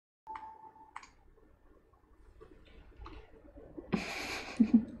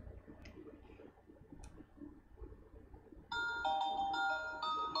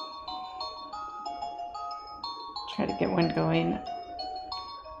get going.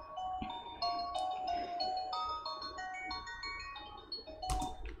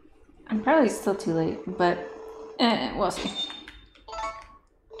 I'm probably still too late, but we'll see.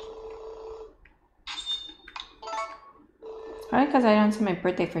 Probably because I don't see my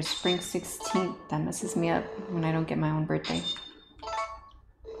birthday for spring 16th. That messes me up when I don't get my own birthday.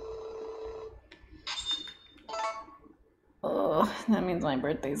 Oh, that means my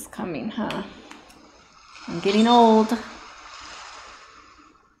birthday's coming, huh? I'm getting old.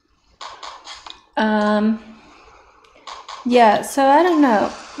 Yeah, so I don't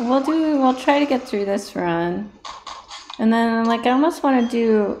know. We'll try to get through this run. And then, like, I almost want to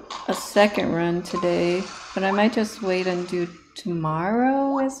do a second run today, but I might just wait and do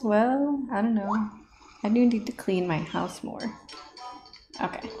tomorrow as well. I don't know. I do need to clean my house more.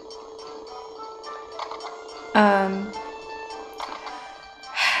 Okay.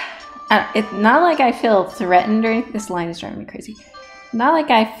 It's not like I feel threatened or anything. This line is driving me crazy. Not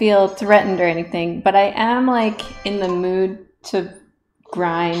like I feel threatened or anything, but I am like in the mood to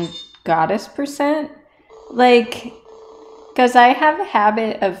grind goddess percent. Like, because I have a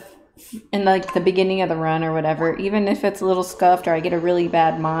habit of, in like the beginning of the run or whatever, even if it's a little scuffed or I get a really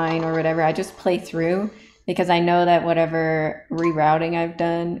bad mine or whatever, I just play through because I know that whatever rerouting I've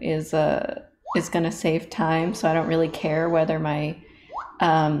done is going to save time. So I don't really care whether my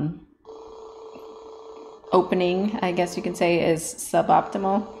opening, I guess you can say, is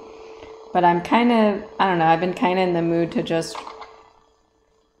suboptimal. But I'm kind of, I don't know, I've been kind of in the mood to just,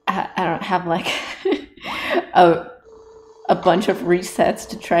 I don't have like a bunch of resets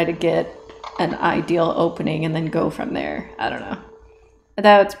to try to get an ideal opening and then go from there. I don't know.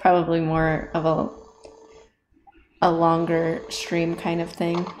 That's probably more of a longer stream kind of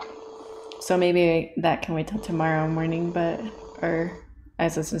thing. So maybe that can wait till tomorrow morning, but, or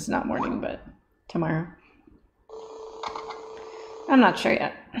as this is not morning, but tomorrow. I'm not sure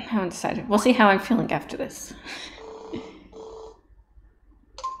yet. I haven't decided. We'll see how I'm feeling after this.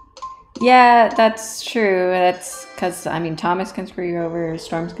 Yeah, that's true. That's because, I mean, Thomas can screw you over,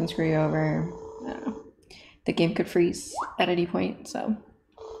 Storms can screw you over. I don't know. The game could freeze at any point, so.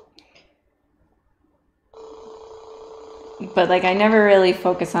 But, like, I never really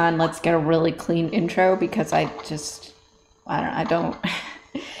focus on let's get a really clean intro because I don't,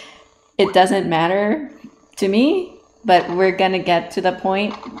 it doesn't matter to me. But we're going to get to the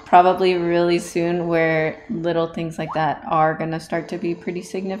point probably really soon where little things like that are going to start to be pretty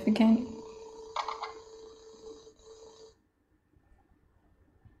significant.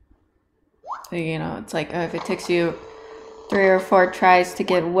 You know, it's like, if it takes you 3 or 4 tries to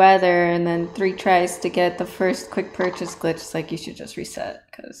get weather and then 3 tries to get the first quick purchase glitch, it's like you should just reset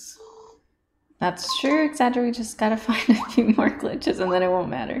because that's sure, Exaggerate, we just got to find a few more glitches and then it won't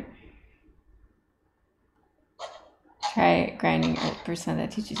matter. Try grinding Earth percent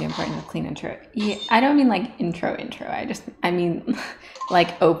that teaches you important of clean intro. Yeah, I don't mean like intro. I mean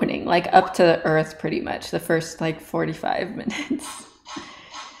like opening, like up to Earth pretty much, the first like 45 minutes.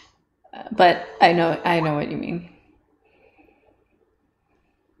 But I know what you mean.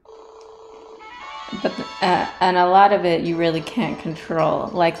 But and a lot of it you really can't control,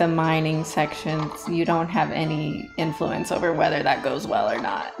 like the mining sections. You don't have any influence over whether that goes well or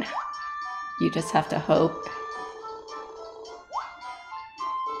not. You just have to hope.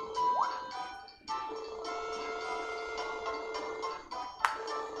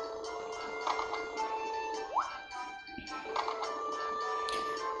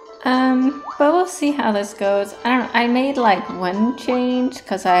 But we'll see how this goes. I don't know. I made like one change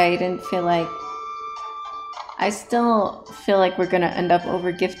because I didn't feel like, I still feel like we're gonna end up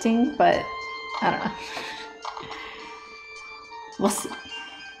over gifting, but I don't know. We'll see.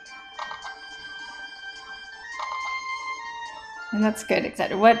 And that's good,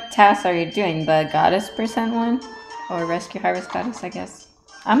 etc. What tasks are you doing? The goddess percent one? Or rescue harvest goddess, I guess.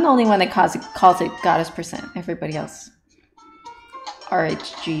 I'm the only one that calls it goddess percent. Everybody else.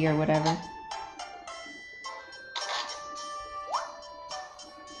 RHG or whatever.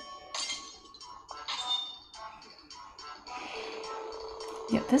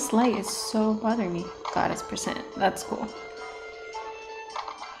 Yeah, this light is so bothering me. Goddess percent. That's cool.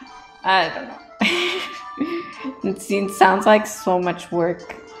 I don't know. It sounds like so much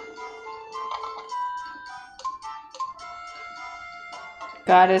work.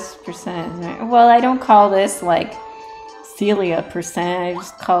 Goddess percent. Well, I don't call this like Celia percent. I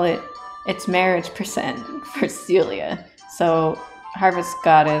just call it, it's marriage percent for Celia. So harvest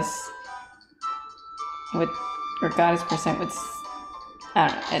goddess with, or goddess percent with, I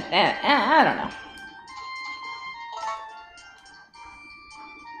don't know. I don't know.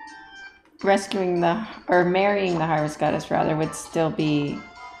 rescuing or marrying the harvest goddess rather would still be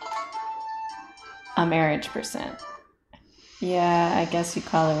a marriage percent. Yeah, I guess you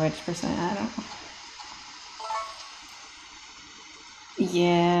call it which percent. I don't know.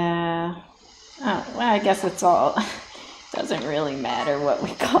 Yeah. Oh, well, I guess it's all. Doesn't really matter what we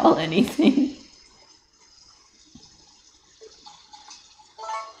call anything.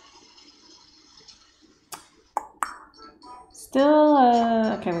 Still,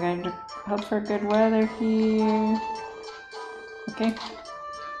 okay, we're going to hope for good weather here. Okay.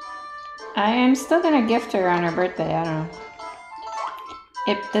 I am still gonna gift her on her birthday, I don't know.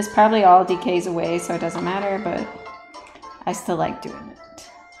 This probably all decays away, so it doesn't matter, but I still like doing it.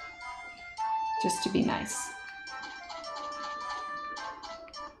 Just to be nice.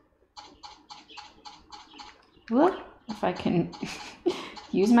 Whoop, if I can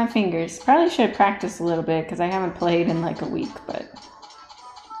use my fingers. Probably should practice a little bit because I haven't played in like a week, but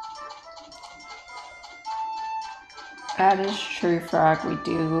that is true, Frog. We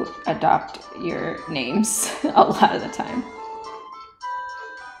do adopt your names a lot of the time.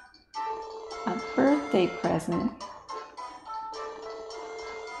 A birthday present.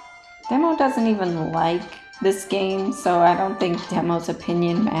 Demo doesn't even like this game, so I don't think Demo's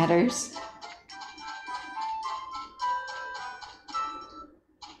opinion matters.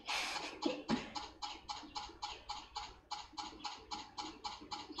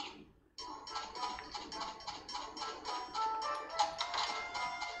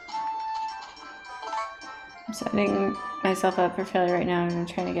 I'm setting myself up for failure right now. I'm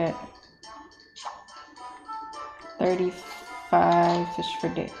trying to get 35 fish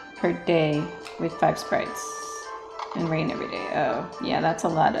per day with 5 sprites and rain every day. Oh, yeah, that's a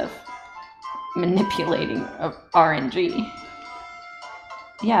lot of manipulating of RNG.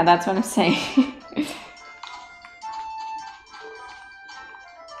 Yeah, that's what I'm saying.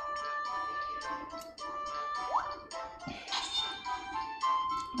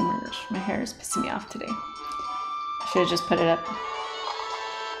 Oh my gosh, my hair is pissing me off today. I should have just put it up.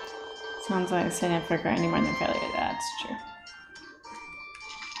 Sounds like saying up for grinding more than failure. That's true.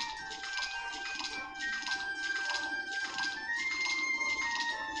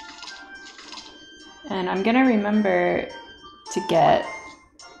 And I'm gonna remember to get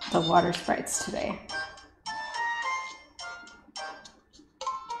the water sprites today.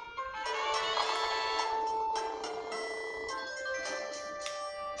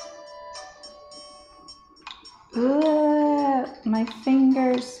 Ooh, my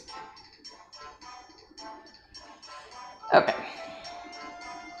fingers. Okay.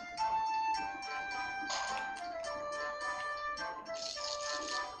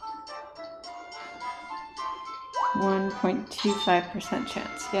 .25%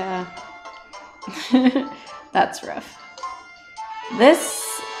 chance, yeah. That's rough.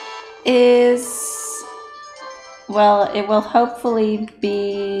 This is, well, it will hopefully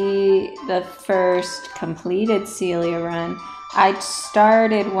be the first completed Celia run. I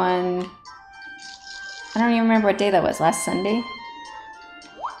started one, I don't even remember what day that was, last Sunday?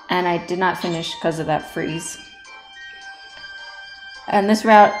 And I did not finish because of that freeze. And this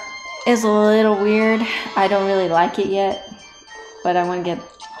route is a little weird. I don't really like it yet, but I want to get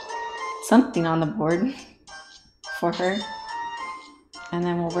something on the board for her. And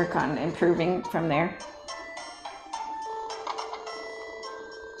then we'll work on improving from there.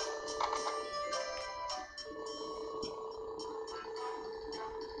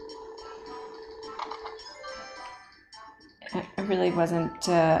 I really wasn't,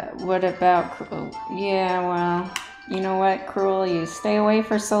 what about Cruel? Yeah, well, you know what, Cruel, you stay away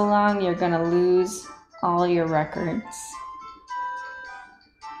for so long, you're gonna lose all your records.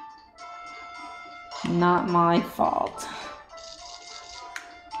 Not my fault.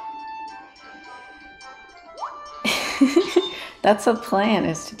 That's a plan,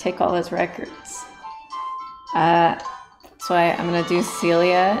 is to take all his records. That's why I'm gonna do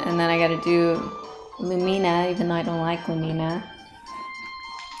Celia, and then I gotta do Lumina, even though I don't like Lumina.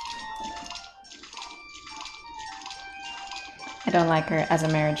 I don't like her as a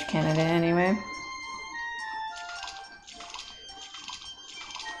marriage candidate anyway.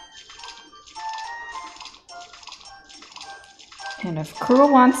 And if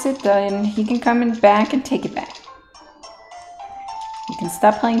Cruel wants it, then he can come back and take it back. You can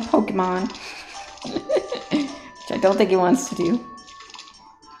stop playing Pokemon. Which I don't think he wants to do.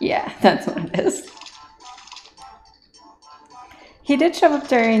 Yeah, that's what it is. He did show up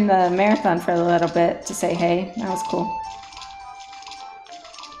during the marathon for a little bit to say hey. That was cool.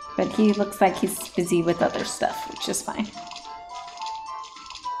 But he looks like he's busy with other stuff, which is fine.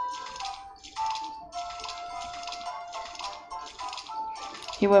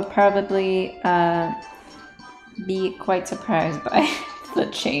 you will probably be quite surprised by the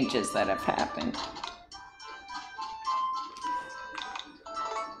changes that have happened.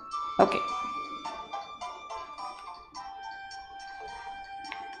 Okay.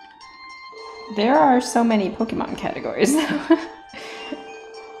 There are so many Pokemon categories though.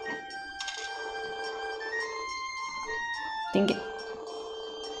 Dang it.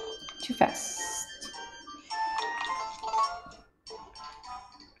 Too fast.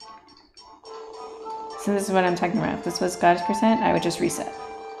 So this is what I'm talking about. If this was Goddess percent, I would just reset.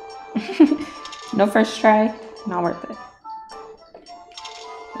 No first try, not worth it.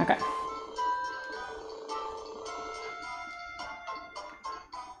 Okay.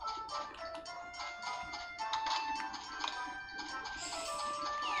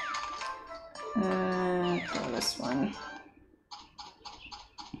 Go this one.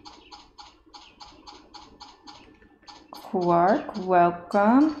 Quark,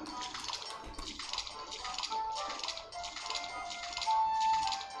 welcome.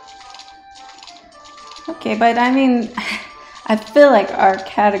 Okay, but I mean, I feel like our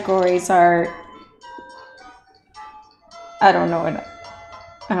categories are, I don't know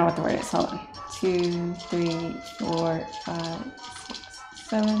what the word is. Hold on. 2, 3, 4, 5, 6,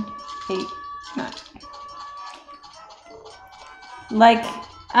 7, 8, 9. Like,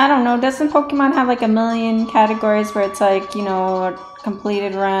 I don't know, doesn't Pokemon have like a million categories where it's like, you know, a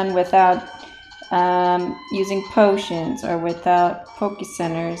completed run without using potions or without Poke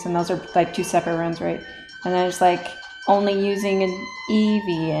Centers, and those are like 2 separate runs, right? And there's like only using an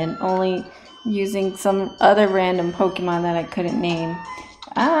Eevee and only using some other random Pokemon that I couldn't name.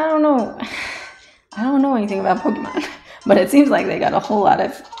 I don't know. I don't know anything about Pokemon, but it seems like they got a whole lot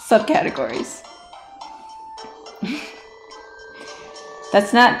of subcategories.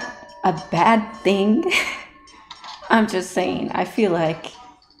 That's not a bad thing. I'm just saying, I feel like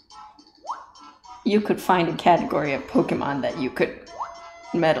you could find a category of Pokemon that you could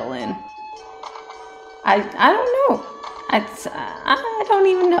medal in. I don't know. I don't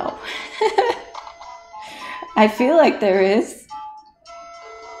even know. I feel like there is.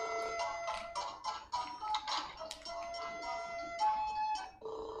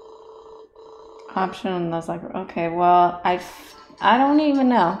 Option on those, like, okay, well, I don't even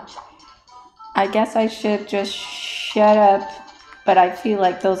know. I guess I should just shut up, but I feel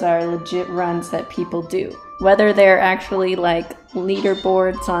like those are legit runs that people do. Whether they're actually like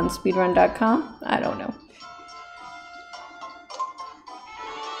leaderboards on speedrun.com, I don't know.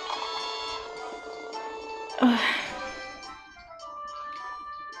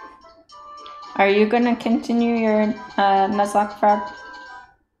 Are you gonna continue your Nuzlocke frog?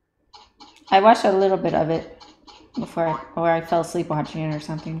 I watched a little bit of it before I fell asleep watching it or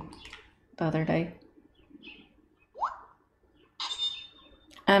something the other day.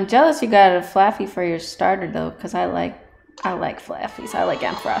 I'm jealous you got a Flaffy for your starter though, because I like Flaffies. I like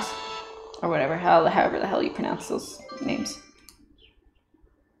Ampharos or whatever, however the hell you pronounce those names.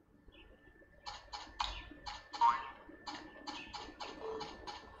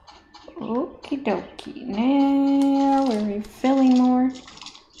 Okie dokie. Now we're refilling more.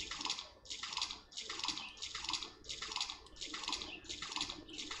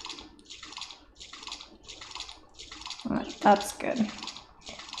 Alright, that's good.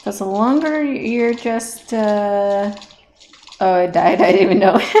 Because the longer you're just, oh, it died. I didn't even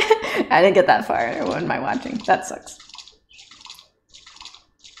know. I didn't get that far. What am I watching? That sucks.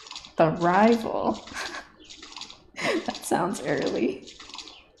 The rival. That sounds early.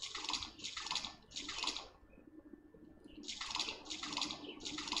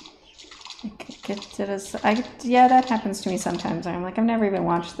 I could get to this. Yeah, that happens to me sometimes. I'm like, I've never even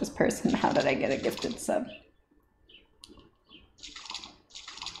watched this person. How did I get a gifted sub?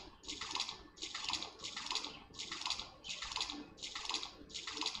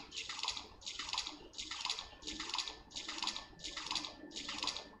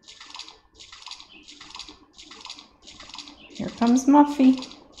 Here comes Muffy.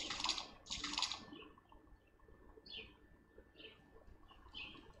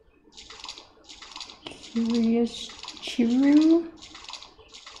 Curious Chiru.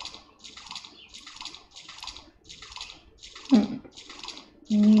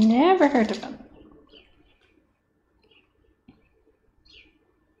 Never heard of them.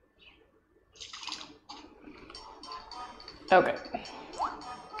 Okay.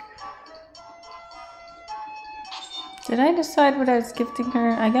 Did I decide what I was gifting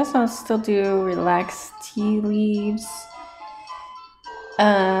her? I guess I'll still do relaxed tea leaves.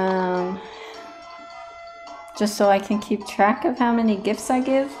 Just so I can keep track of how many gifts I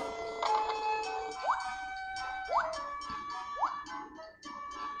give.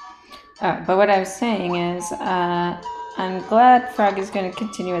 Oh, but what I was saying is, I'm glad Frog is going to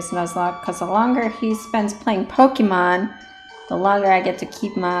continue as Nuzlocke, because the longer he spends playing Pokemon, the longer I get to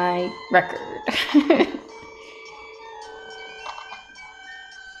keep my record.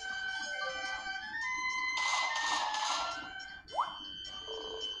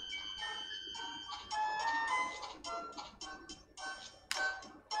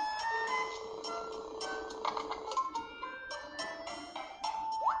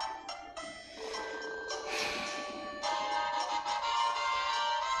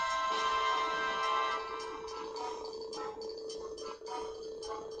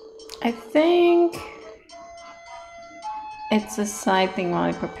 I think it's a side thing while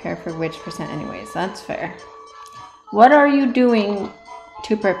I prepare for which percent anyways. That's fair. What are you doing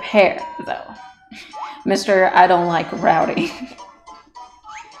to prepare, though? Mr. I don't like routing.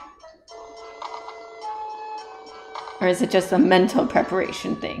 Or is it just a mental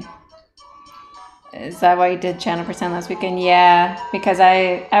preparation thing? Is that why you did channel percent last weekend? Yeah, because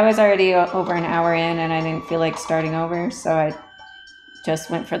I was already over an hour in and I didn't feel like starting over, so I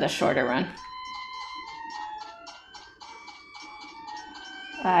just went for the shorter run.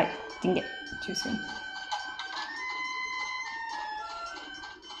 I didn't get too soon.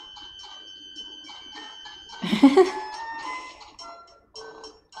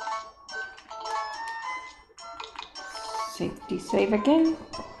 Safety save again.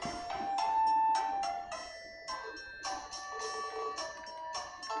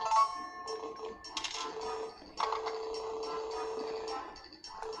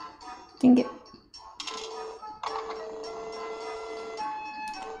 Dang it.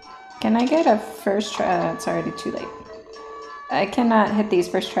 Can I get a first try? It's already too late. I cannot hit these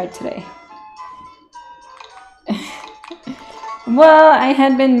first try today. Well, I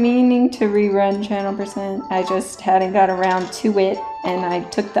had been meaning to rerun channel percent. I just hadn't got around to it, and I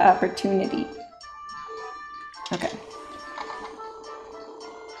took the opportunity. Okay.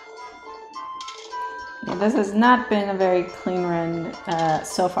 Yeah, this has not been a very clean run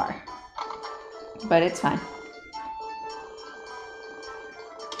so far, but it's fine.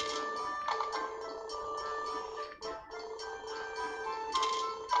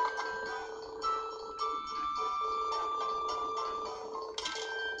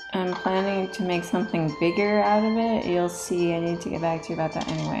 I'm planning to make something bigger out of it. You'll see. I need to get back to you about that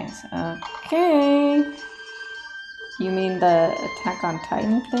anyways. Okay. You mean the Attack on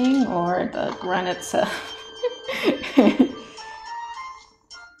Titan thing or the run itself?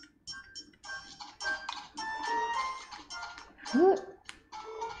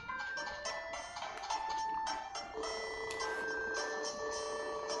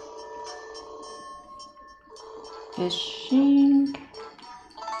 Fishing.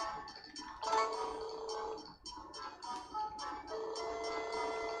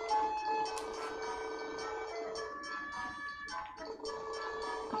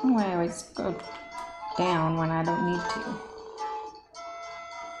 Why I always go down when I don't need to.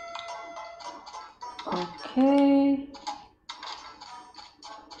 Okay.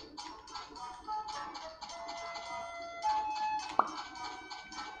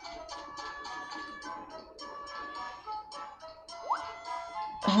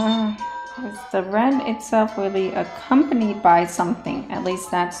 Is the run itself will be accompanied by something? At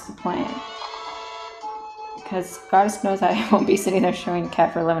least that's the plan. Because Goddess knows I won't be sitting there showing a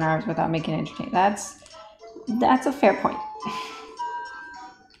cat for 11 hours without making it entertaining. That's a fair point.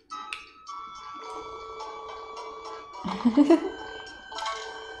 Okay.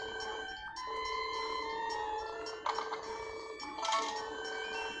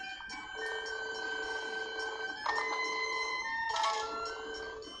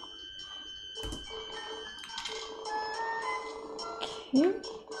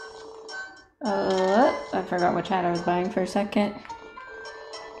 I forgot which hat I was buying for a second.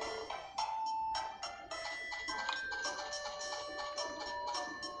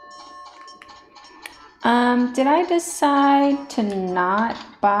 Did I decide to not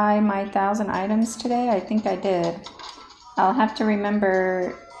buy my 1,000 items today? I think I did. I'll have to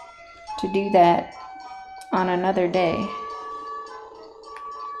remember to do that on another day.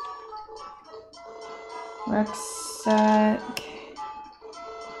 Rucksack.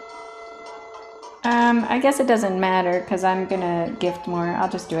 I guess it doesn't matter because I'm gonna gift more. I'll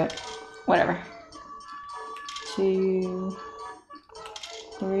just do it. Whatever. 2,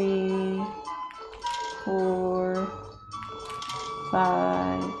 3, 4,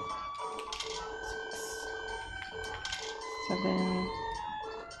 5, 6, 7,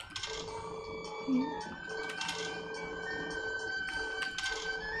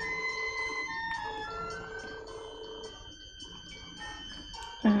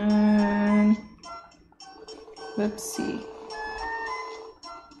 8. Whoopsie.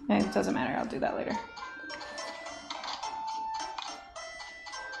 It doesn't matter, I'll do that later.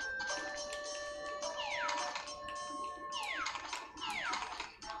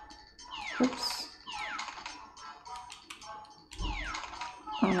 Oops.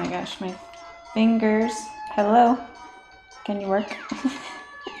 Oh my gosh, my fingers. Hello? Can you work?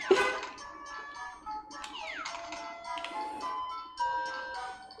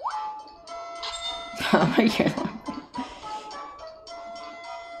 Oh my god.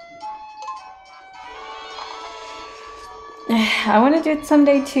 I want to do it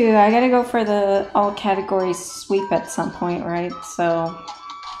someday too. I gotta go for the all categories sweep at some point, right? So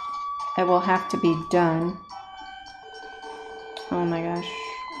it will have to be done. Oh my gosh.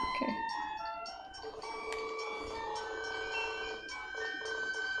 Okay.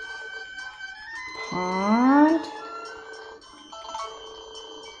 Pond.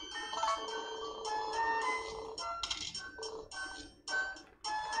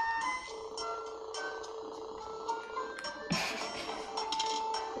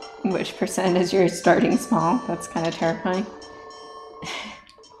 Which percent is your starting small? That's kind of terrifying.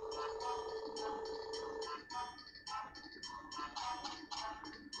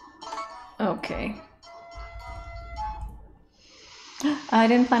 Okay. I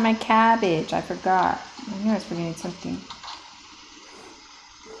didn't plant my cabbage. I forgot. I knew I was forgetting something.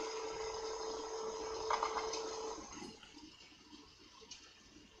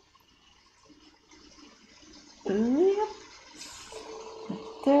 Yep.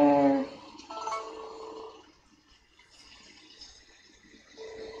 Right there.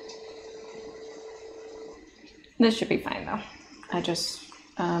 This should be fine though. I just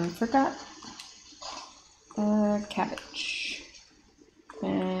forgot cabbage.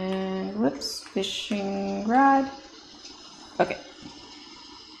 And whoops, fishing rod. Okay.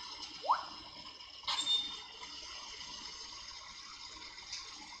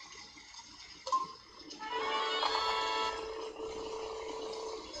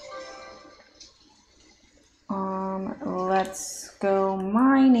 Let's go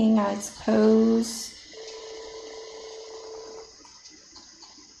mining, I suppose.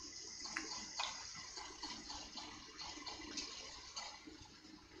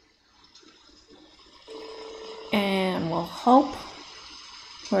 And we'll hope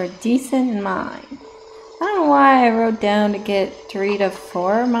for a decent mine. I don't know why I wrote down to get 3 to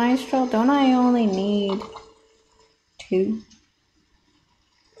 4 maestro. Don't I only need 2?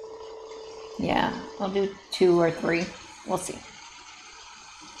 Yeah, I'll do 2 or 3. We'll see.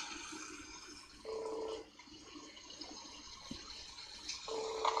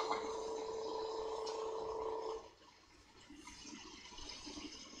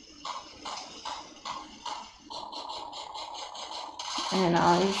 And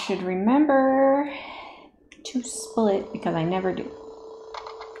I should remember to split because I never do.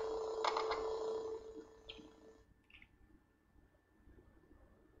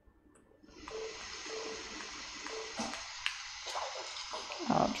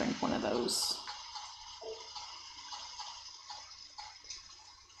 I'll drink one of those.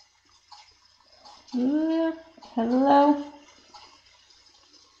 Hello.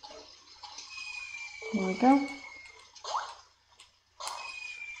 There we go.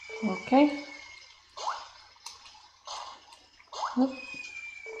 Okay. Whoop.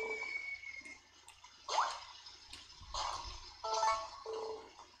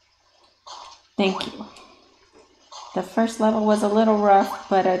 Thank you. The first level was a little rough,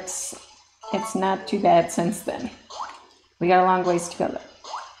 but it's not too bad since then. We got a long ways to go though.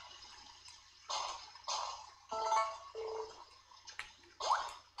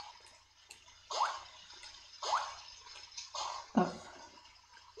 Oh.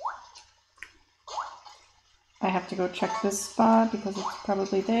 I have to go check this spot because it's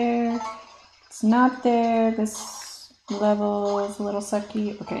probably there. It's not there. This level is a little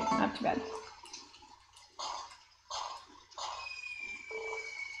sucky. Okay, not too bad.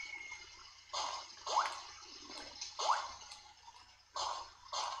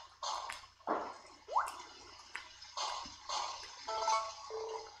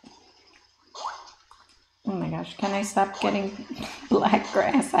 Oh my gosh, can I stop getting black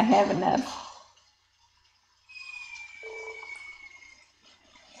grass? I have enough.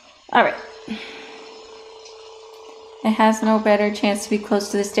 All right. It has no better chance to be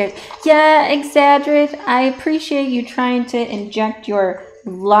close to the stairs. Yeah, exaggerate. I appreciate you trying to inject your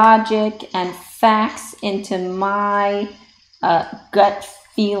logic and facts into my gut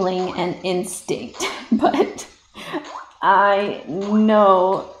feeling and instinct. But I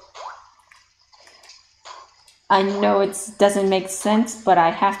know it doesn't make sense, but I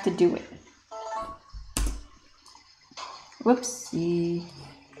have to do it. Whoopsie.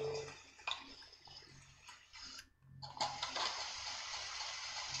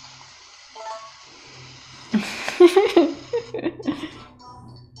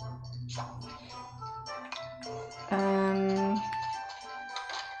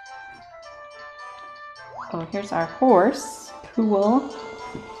 Oh, here's our horse. Cool.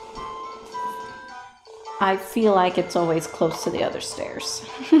 I feel like it's always close to the other stairs.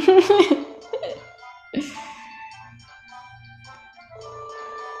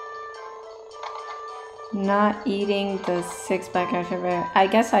 Not eating the 6 black sugar. I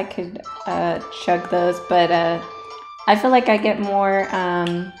guess I could chug those, but I feel like I get more.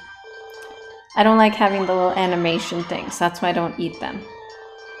 I don't like having the little animation things. That's why I don't eat them.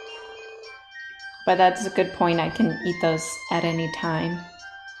 But that's a good point. I can eat those at any time.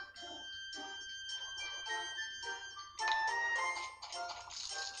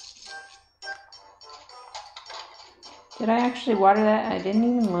 Did I actually water that? I didn't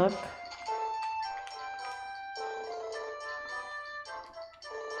even look.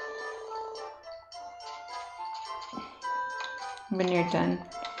 When you're done.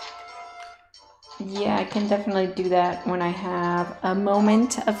 Yeah, I can definitely do that when I have a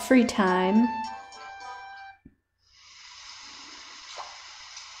moment of free time.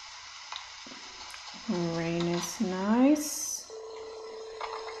 Rain is nice.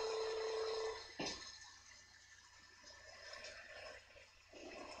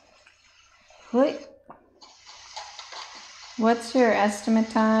 What's your estimate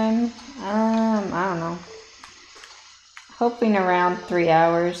time? I don't know. Hoping around 3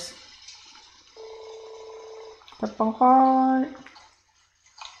 hours. Purple heart.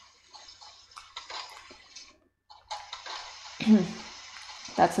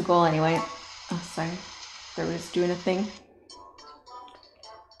 That's the goal anyway. Oh, sorry. There was doing a thing.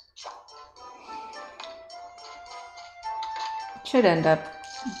 It should end up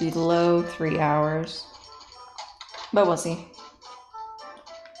below 3 hours. But we'll see.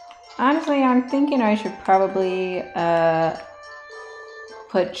 Honestly, I'm thinking I should probably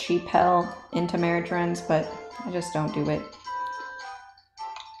put sheep hell into marriage runs, but I just don't do it.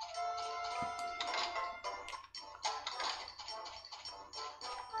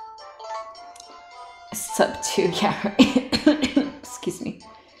 Sub 2, yeah, right. Excuse me.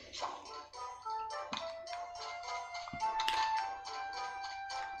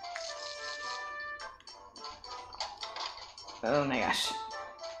 Oh my gosh.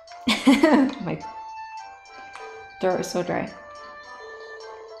 My throat is so dry.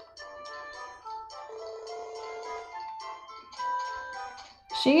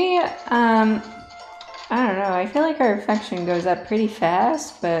 She, I don't know, I feel like her affection goes up pretty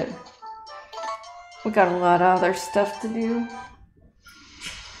fast, but we got a lot of other stuff to do.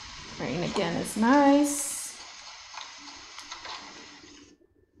 Rain again is nice.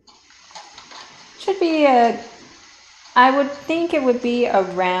 Should be I would think it would be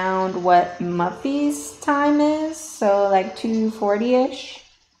around what Muffy's time is, so like 2:40-ish.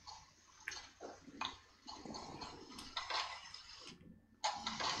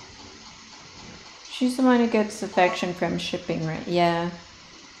 She's the one who gets affection from shipping, right? Yeah,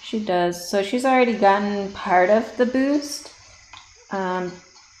 she does. So she's already gotten part of the boost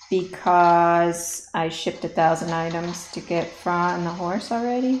because I shipped 1,000 items to get Fra and the horse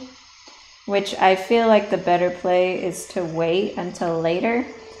already. Which I feel like the better play is to wait until later,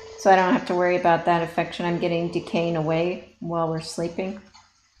 so I don't have to worry about that affection I'm getting decaying away while we're sleeping.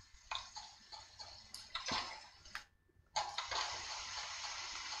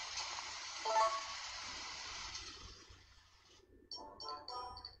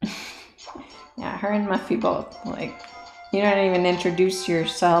 Yeah, her and Muffy both, like, you don't even introduce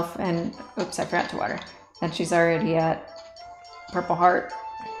yourself and, oops, I forgot to water, and she's already at Purple Heart.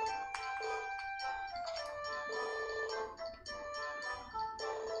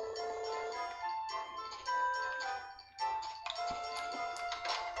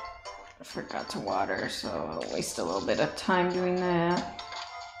 Forgot to water, so I'll waste a little bit of time doing that.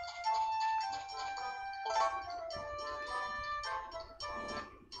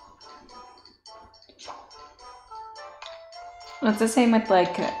 Well, it's the same with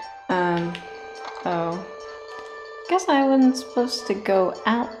like, oh, guess I wasn't supposed to go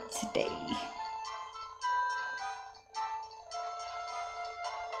out today.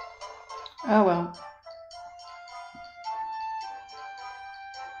 Oh well.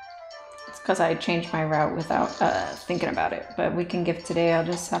 Because I changed my route without thinking about it. But we can give today. I'll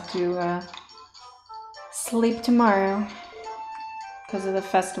just have to sleep tomorrow because of the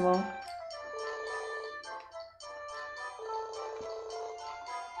festival.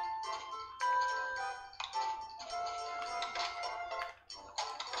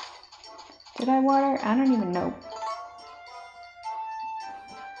 Did I water? I don't even know.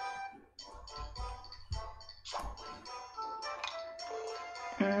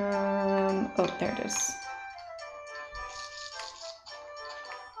 Oh, there it is.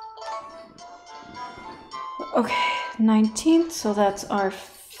 Okay, 19th, so that's our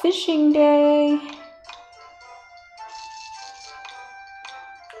fishing day.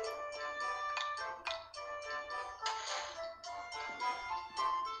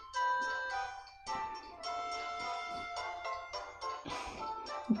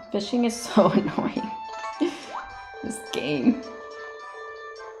 Fishing is so annoying. This game.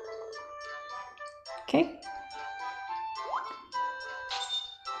 Okay.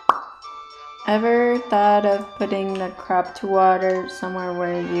 Ever thought of putting the crop to water somewhere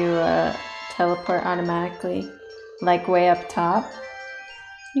where you teleport automatically, like way up top?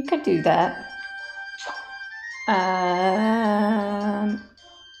 You could do that.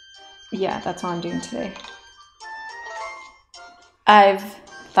 Yeah, that's all I'm doing today. I've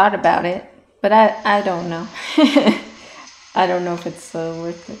thought about it, but I don't know. I don't know if it's so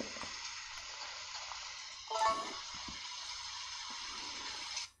worth it.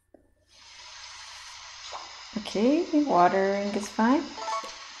 Okay, watering is fine.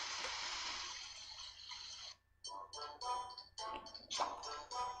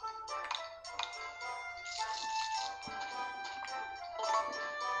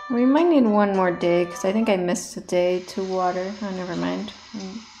 We might need one more day because I think I missed a day to water. Oh, never mind.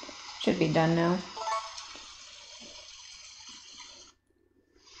 Should be done now.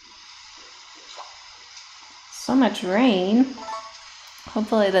 So much rain.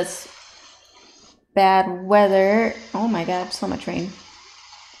 Hopefully this bad weather. Oh my god, so much rain.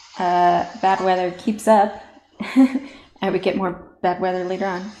 Bad weather keeps up. And we get more bad weather later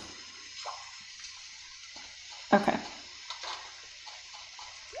on. Okay.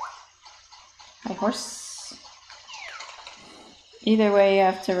 Hi, horse. Either way, you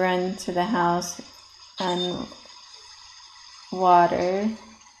have to run to the house and water.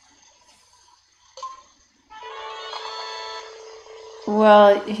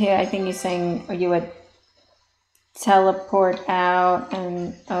 Well, yeah, I think he's saying you would teleport out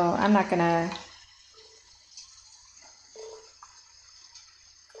and... Oh, I'm not gonna...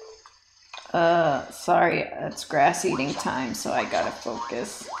 Sorry, it's grass eating time, so I gotta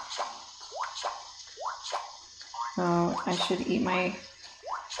focus. Oh, I should eat my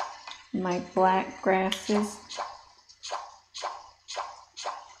black grasses.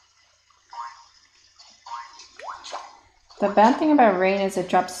 The bad thing about rain is it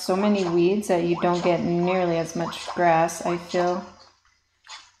drops so many weeds that you don't get nearly as much grass, I feel.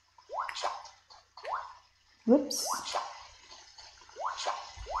 Whoops.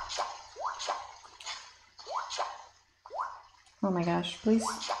 Oh my gosh, please.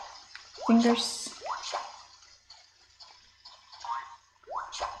 Fingers.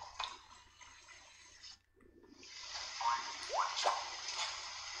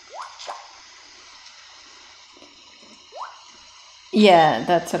 Yeah,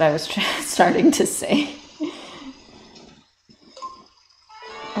 that's what I was starting to say.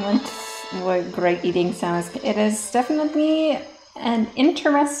 What great eating sounds. It is definitely an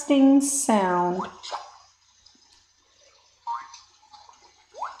interesting sound.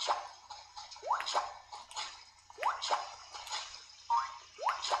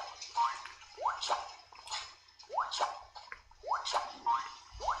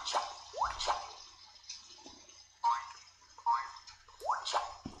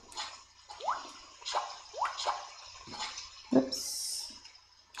 Oops.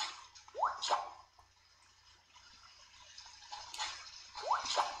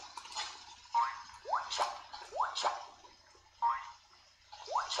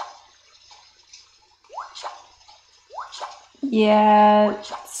 Yeah,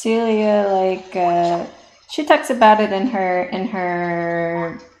 Celia, like, she talks about it in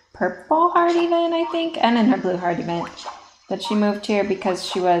her purple heart event, I think, and in her blue heart event, that she moved here because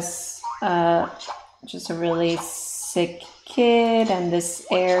she was just a really sick kid, and this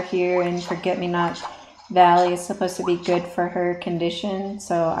air here in Forget-Me-Not Valley is supposed to be good for her condition.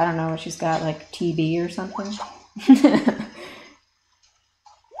 So I don't know, she's got like TB or something.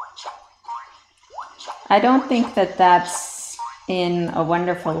 I don't think that that's in A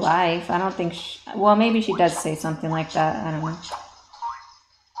Wonderful Life. I don't think well, maybe she does say something like that. I don't know.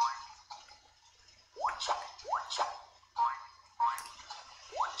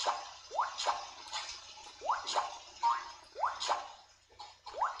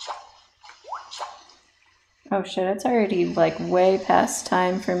 Oh shit, it's already like way past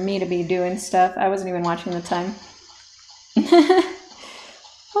time for me to be doing stuff. I wasn't even watching the time.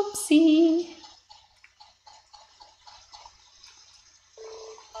 Oh, Whoopsie.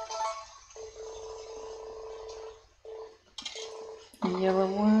 Yellow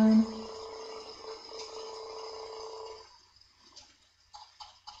one.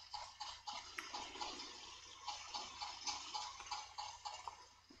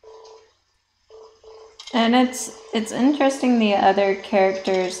 And it's interesting the other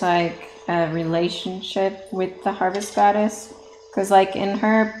characters like relationship with the harvest goddess, because like in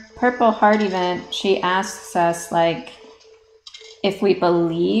her purple heart event she asks us like if we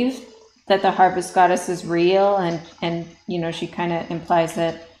believe that the harvest goddess is real, and you know, she kind of implies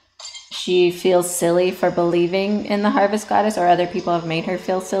that she feels silly for believing in the harvest goddess, or other people have made her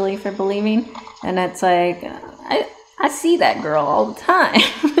feel silly for believing. And it's like I see that girl all the time.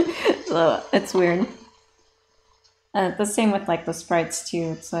 So it's weird. The same with like the sprites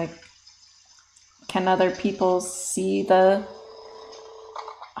too. It's like, can other people see the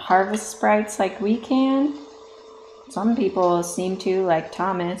harvest sprites like we can? Some people seem to, like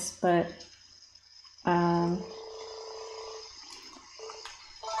Thomas, but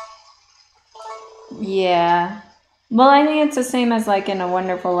yeah. Well, I think it's the same as like in A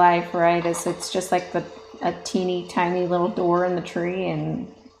Wonderful Life, right? It's just like a teeny tiny little door in the tree,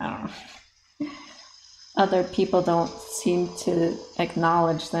 and I don't know. Other people don't seem to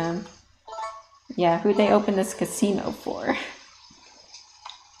acknowledge them. Yeah, who'd they open this casino for?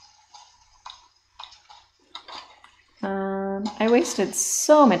 I wasted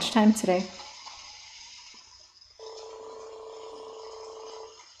so much time today.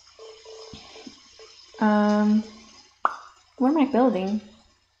 What am I building?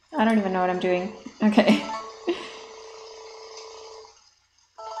 I don't even know what I'm doing. Okay.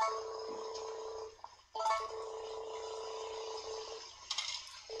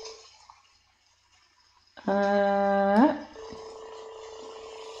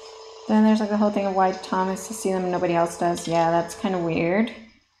 Then there's like the whole thing of why Thomas to see them and nobody else does. Yeah, that's kind of weird.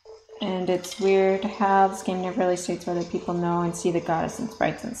 And it's weird how this game never really states whether people know and see the goddess and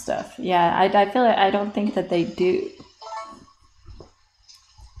sprites and stuff. Yeah, I feel like I don't think that they do.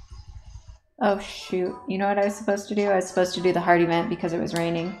 Oh shoot, you know what I was supposed to do? I was supposed to do the heart event because it was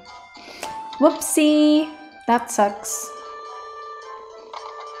raining. Whoopsie! That sucks.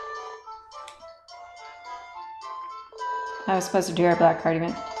 I was supposed to do our black heart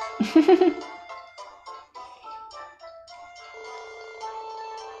event.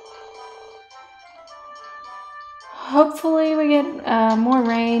 Hopefully we get more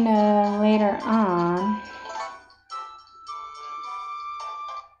rain later on.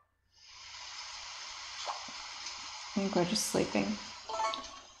 I think we're just sleeping.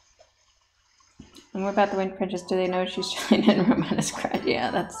 And what about the Wind Princess? Do they know she's trying in Romana's cried?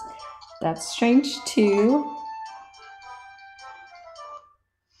 Yeah, that's strange too.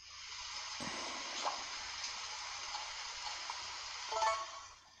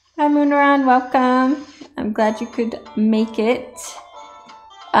 Hi Moonran, welcome. I'm glad you could make it.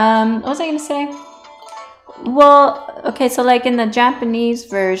 What was I gonna say? Well, okay, so like in the Japanese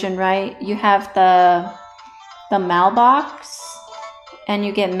version, right? You have the mailbox, and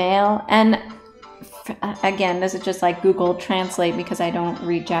you get mail. And again, this is just like Google Translate because I don't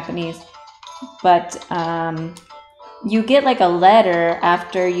read Japanese. But you get like a letter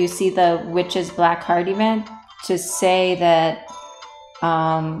after you see the Witch's Black Heart event to say that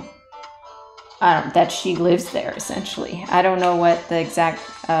that she lives there, essentially. I don't know what the exact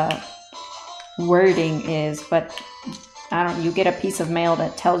wording is, but you get a piece of mail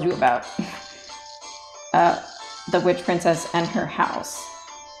that tells you about the Witch Princess and her house.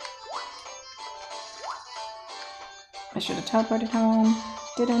 I should have teleported home.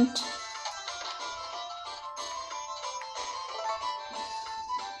 Didn't.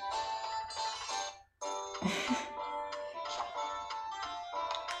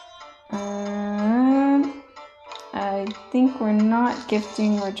 I think we're not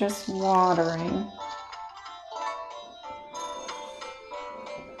gifting, we're just watering.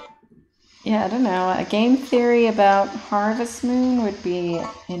 Yeah, I don't know. A game theory about Harvest Moon would be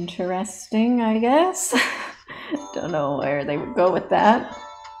interesting, I guess. Don't know where they would go with that.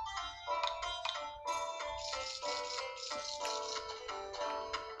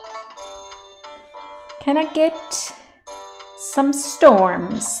 Can I get some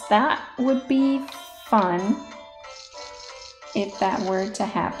storms? That would be fun if that were to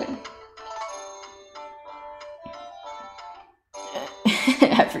happen.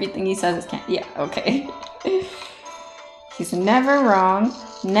 Everything he says is can't. Yeah, okay. He's never wrong,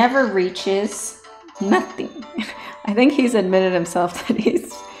 never reaches, nothing. I think he's admitted himself that he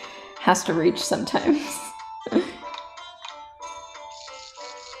has to reach sometimes.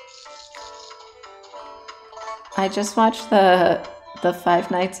 I just watched the Five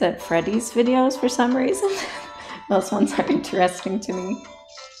Nights at Freddy's videos for some reason. Those ones are interesting to me.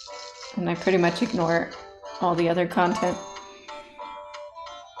 And I pretty much ignore all the other content.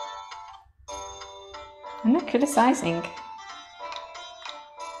 I'm not criticizing.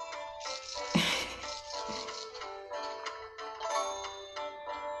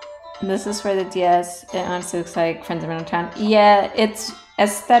 This is for the DS. It honestly looks like Friends of Middle Town. Yeah, it's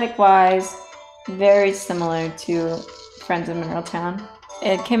aesthetic-wise very similar to Friends of Mineral Town.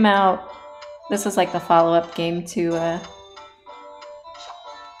 It came out. This is like the follow-up game to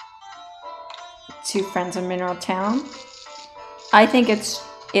Friends of Mineral Town. I think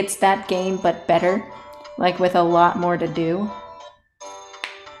it's that game but better, like with a lot more to do.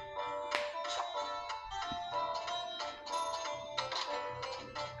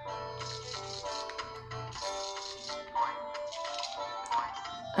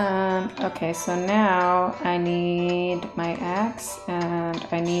 Okay, so now I need my axe and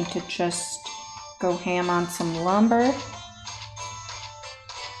I need to just go ham on some lumber.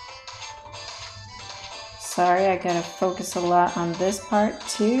 Sorry, I gotta focus a lot on this part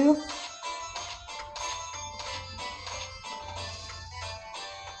too.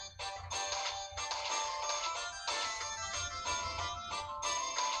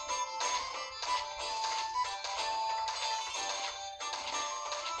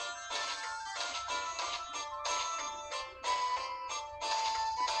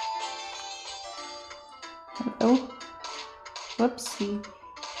 Oh, whoopsie.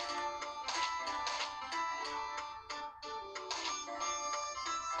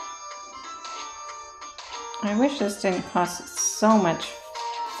 I wish this didn't cost so much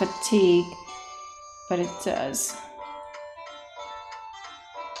fatigue, but it does.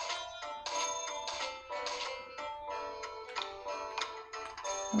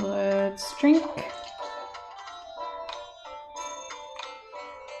 Let's drink.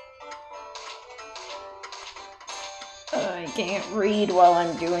 I can't read while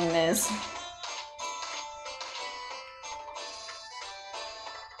I'm doing this.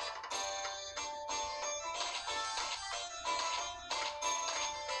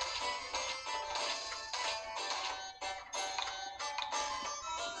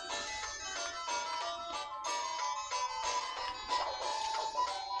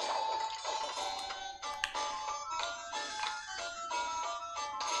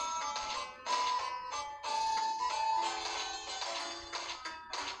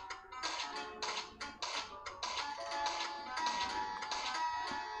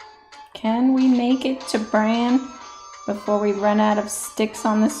 Can we make it to Bran before we run out of sticks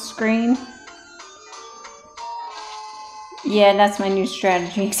on the screen? Yeah, that's my new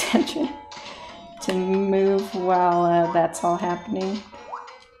strategy, etc. To move while that's all happening.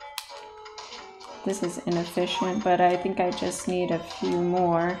 This is inefficient, but I think I just need a few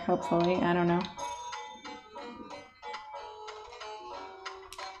more, hopefully. I don't know.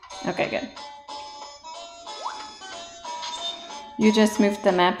 Okay, good. You just moved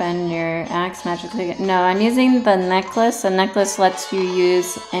the map and your axe magically... No, I'm using the necklace. The necklace lets you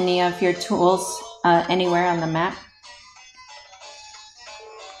use any of your tools anywhere on the map.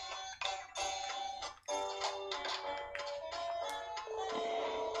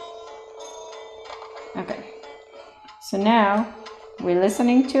 Okay. So now, we're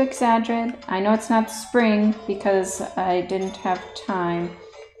listening to Exaggerate. I know it's not spring because I didn't have time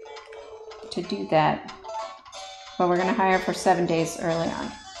to do that. But we're gonna hire for 7 days early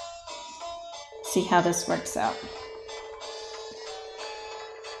on. See how this works out.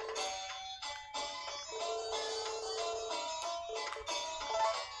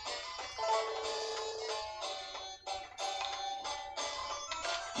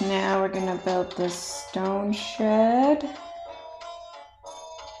 Now we're gonna build this stone shed.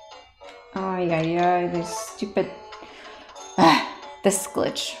 Oh yeah, this stupid... this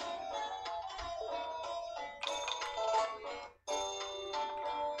glitch.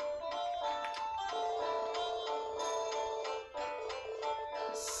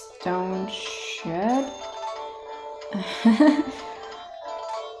 Stone shed.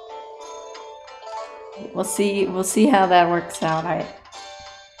 We'll see how that works out.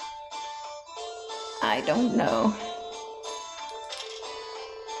 I don't know.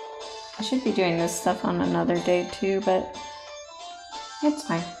 I should be doing this stuff on another day too, but it's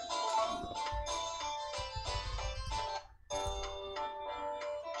fine.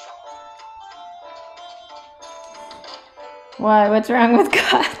 Why? What's wrong with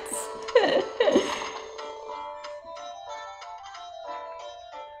gods?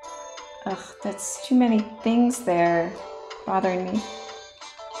 Ugh, that's too many things there bothering me.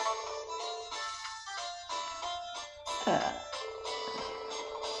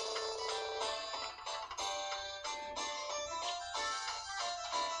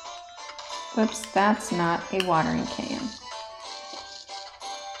 Whoops, that's not a watering can.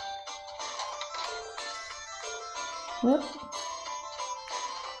 Whoop.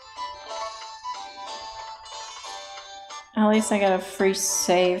 At least I got a free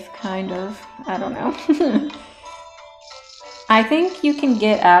save, kind of. I don't know. I think you can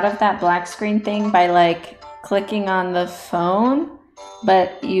get out of that black screen thing by like clicking on the phone,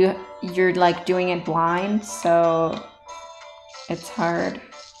 but you're like doing it blind, so it's hard.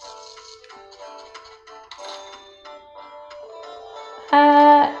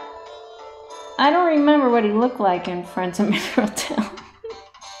 I don't remember what he looked like in Friends of Mineral Town.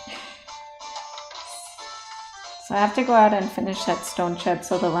 So I have to go out and finish that stone shed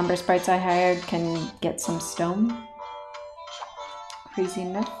so the lumber sprites I hired can get some stone. Crazy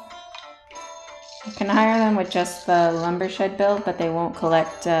enough. You can hire them with just the lumber shed build, but they won't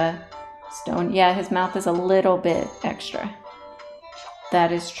collect stone. Yeah, his mouth is a little bit extra.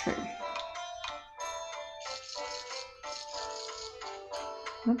 That is true.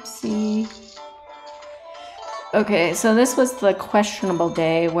 Oopsie. Okay, so this was the questionable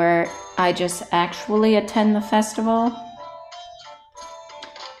day where I just actually attend the festival.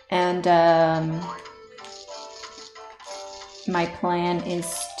 And my plan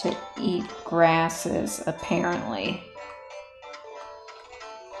is to eat grasses, apparently.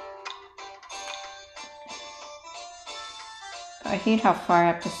 I hate how far I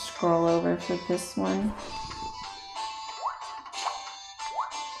have to scroll over for this one.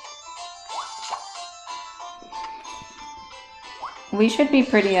 We should be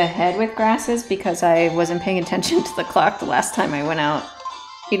pretty ahead with grasses because I wasn't paying attention to the clock the last time I went out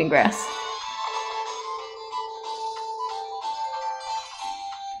eating grass.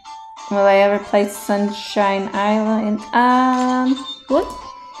 Will I ever play Sunshine Island? What?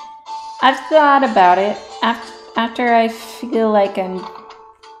 I've thought about it. After I feel like I'm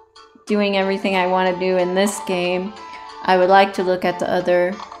doing everything I want to do in this game, I would like to look at the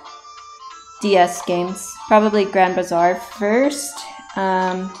other DS games. Probably Grand Bazaar first.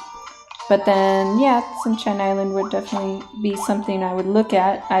 But then, yeah, Sunshine Island would definitely be something I would look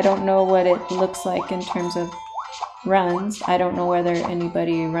at. I don't know what it looks like in terms of runs. I don't know whether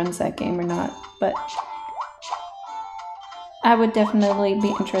anybody runs that game or not, but I would definitely be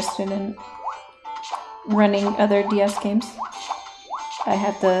interested in running other DS games. I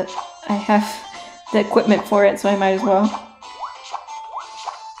have the equipment for it, so I might as well.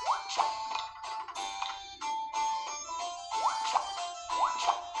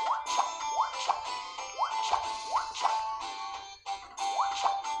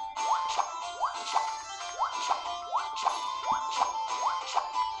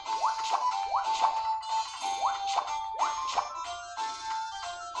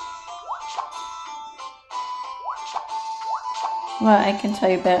 Well, I can tell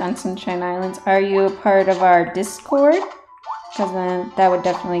you a bit on Sunshine Islands. Are you a part of our Discord? Because then that would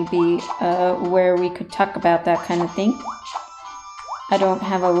definitely be where we could talk about that kind of thing. I don't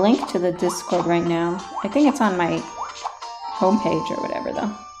have a link to the Discord right now. I think it's on my homepage or whatever,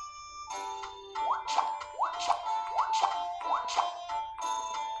 though.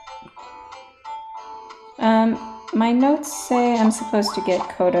 My notes say I'm supposed to get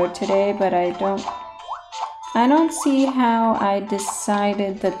Kodo today, but I don't see how I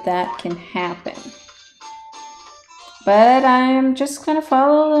decided that can happen. But I'm just gonna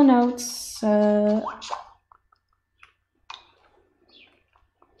follow the notes.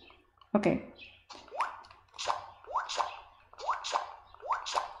 Okay.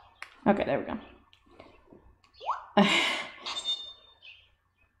 Okay, there we go.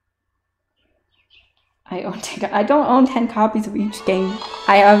 I don't own 10 copies of each game.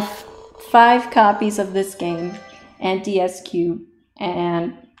 I have 5 copies of this game and DS Cube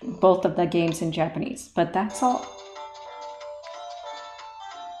and both of the games in Japanese, but that's all.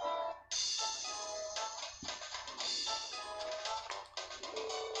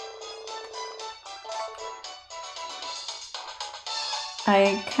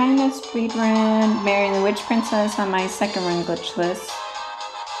 I kind of speedrun Mary the Witch Princess on my second run glitch list.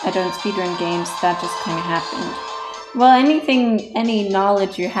 I don't speedrun games, that just kind of happened. Well, any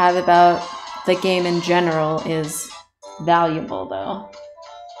knowledge you have about the game in general is valuable, though.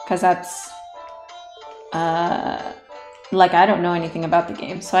 Because that's, like, I don't know anything about the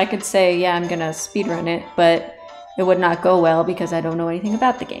game. So I could say, yeah, I'm gonna speedrun it, but it would not go well because I don't know anything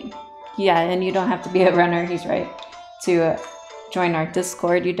about the game. Yeah, and you don't have to be a runner, he's right, to join our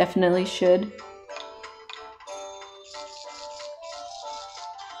Discord. You definitely should.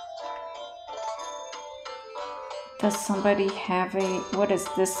 Does somebody have a... What is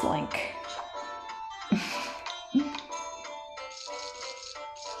this link?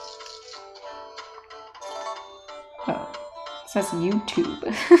 Oh, it says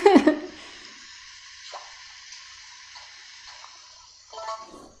YouTube.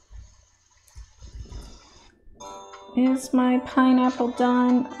 Is my pineapple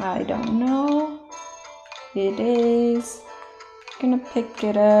done? I don't know. It is. Gonna pick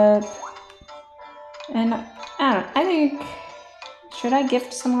it up. And I don't know, I think... Should I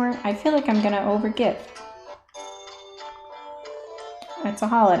gift some more? I feel like I'm gonna over-gift. It's a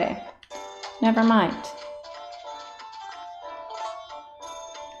holiday. Never mind.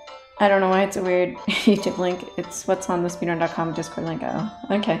 I don't know why it's a weird YouTube link. It's what's on the speedrun.com Discord link. Oh,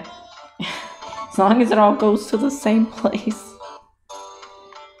 okay. As long as it all goes to the same place.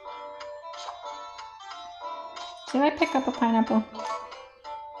 Did I pick up a pineapple?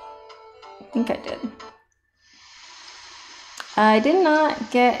 I think I did. I did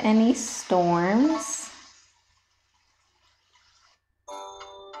not get any storms.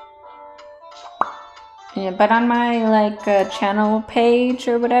 Yeah, but on my channel page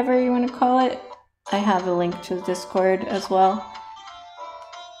or whatever you want to call it, I have a link to Discord as well.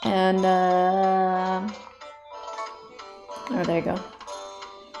 And oh, there you go.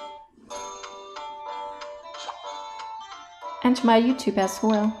 And to my YouTube as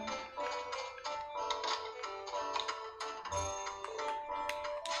well.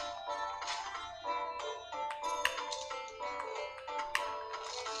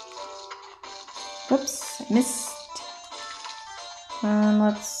 Whoops, I missed.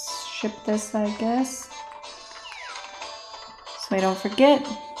 Let's ship this, I guess. So I don't forget.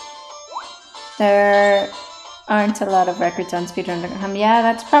 There aren't a lot of records on speedrun.com. Yeah,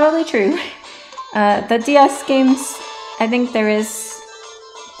 that's probably true. The DS games, I think there is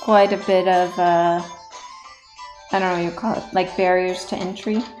quite a bit of, I don't know what you call it, like barriers to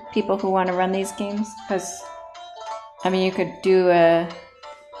entry. People who want to run these games. Because, I mean, you could do a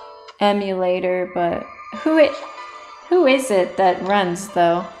emulator, but who is it that runs,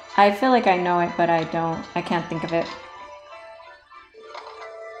 though? I feel like I know it, but I don't. I can't think of it.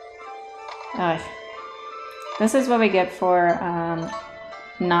 This is what we get for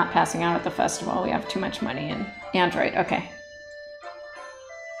not passing out at the festival. We have too much money in Android. Okay.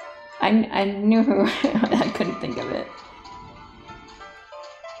 I knew who. I couldn't think of it.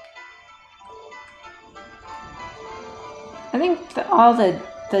 I think all the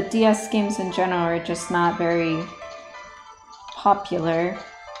DS games in general are just not very popular.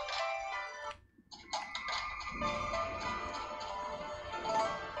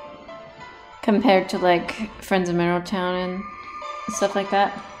 Compared to like Friends of Mineral Town and stuff like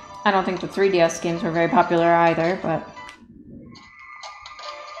that. I don't think the 3DS games were very popular either, but...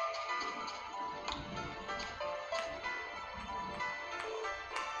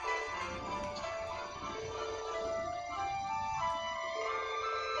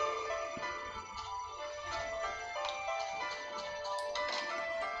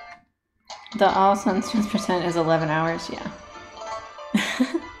 The all sunscreen percent is 11 hours, yeah.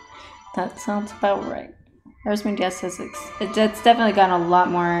 That sounds about right. Rosemary DS says it's definitely gotten a lot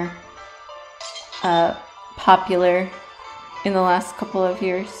more popular in the last couple of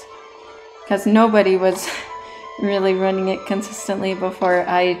years. Because nobody was really running it consistently before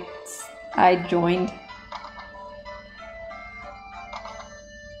I joined.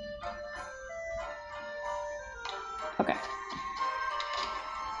 Okay.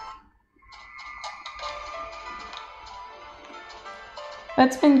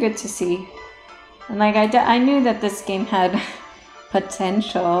 That's been good to see. And like I knew that this game had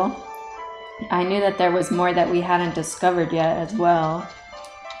potential. I knew that there was more that we hadn't discovered yet as well.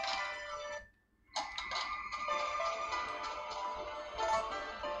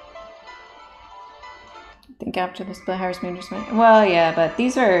 I think after the Split Hours Major Smite. Well, yeah, but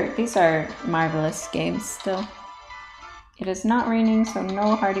these are marvelous games still. It is not raining, so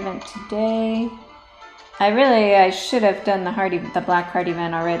no hard event today. I should have done the black heart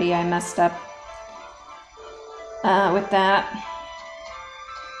event already. I messed up with that.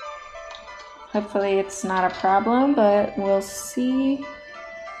 Hopefully it's not a problem, but we'll see.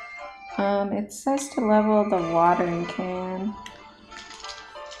 It says to level the watering can.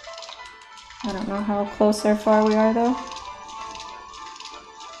 I don't know how close or far we are though.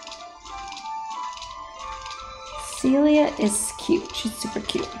 Celia is cute. She's super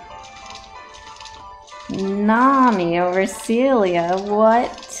cute. Nami over Celia.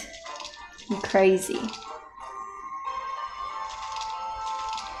 What? You crazy.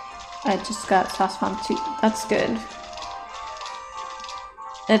 I just got Sauce Bomb 2. That's good.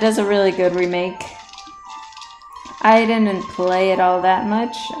 It is a really good remake. I didn't play it all that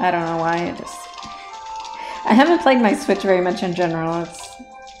much. I don't know why. I haven't played my Switch very much in general.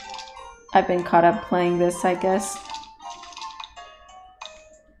 I've been caught up playing this, I guess.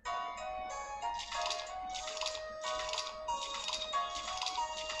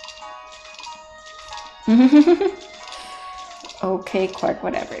 Okay, Quark,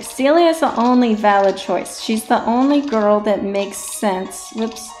 whatever. Celia is the only valid choice. She's the only girl that makes sense,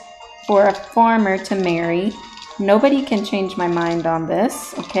 whoops, for a farmer to marry. Nobody can change my mind on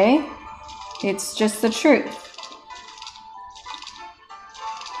this, okay? It's just the truth.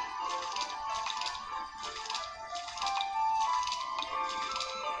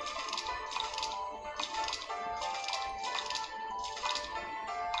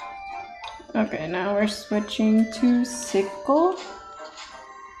 Okay, now we're switching to Sickle.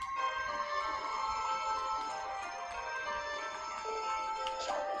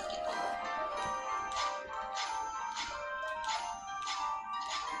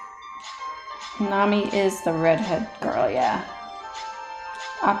 Nami is the redhead girl, yeah.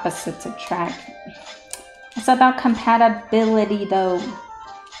 Opposites attract. It's about compatibility, though.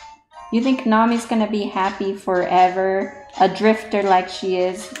 You think Nami's gonna be happy forever? A drifter like she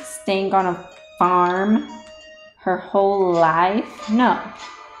is, staying on a farm her whole life? No.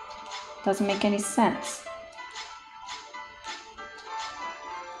 Doesn't make any sense.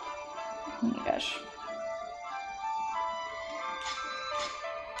 Oh my gosh.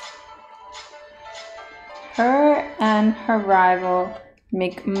 Her and her rival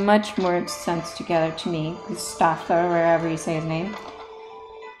make much more sense together to me. Mustafa, wherever you say his name.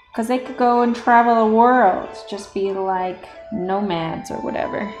 Because they could go and travel the world. Just be like nomads or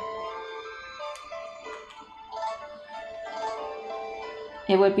whatever.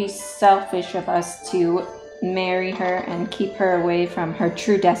 It would be selfish of us to marry her and keep her away from her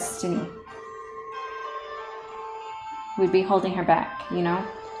true destiny. We'd be holding her back, you know?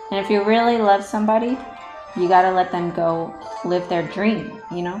 And if you really love somebody, you gotta let them go live their dream,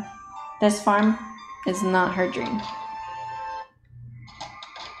 you know? This farm is not her dream.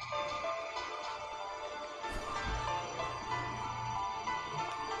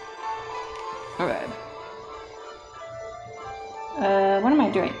 Alright. What am I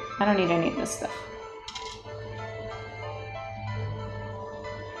doing? I don't need any of this stuff.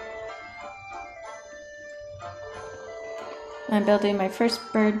 I'm building my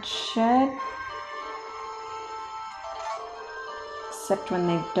first bird shed. Except when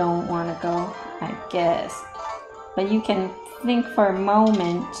they don't want to go, I guess. But you can think for a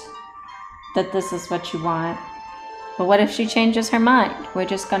moment that this is what you want. But what if she changes her mind? We're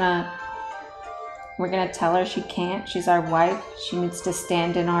gonna tell her she can't. She's our wife. She needs to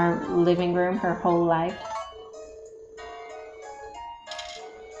stand in our living room her whole life.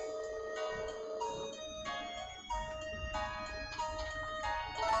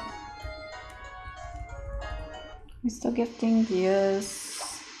 We're still gifting, yes.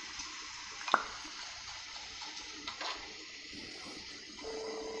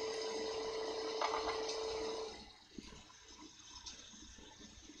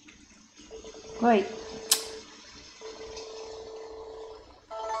 Wait.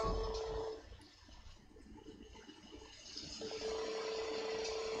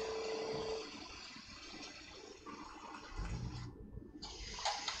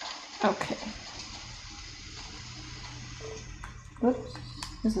 Okay. Whoops.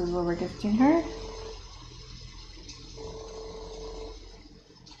 This is what we're gifting her.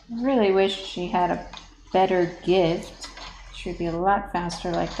 I really wish she had a better gift. She'd be a lot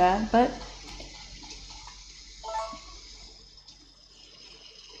faster like that, but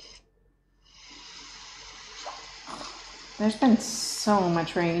there's been so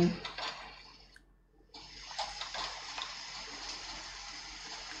much rain.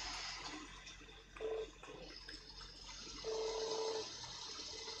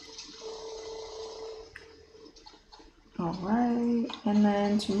 Alright, and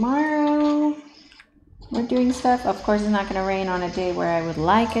then tomorrow we're doing stuff. Of course, it's not going to rain on a day where I would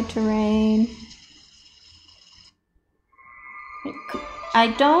like it to rain.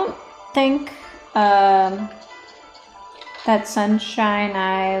 I don't think that Sunshine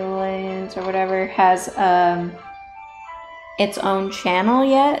Islands or whatever has its own channel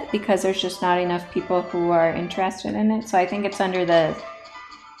yet, because there's just not enough people who are interested in it. So I think it's under the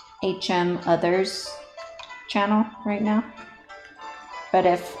HM Others channel right now. But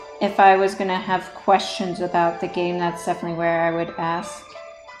if I was gonna have questions about the game, that's definitely where I would ask.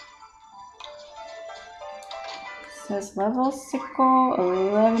 It says level sickle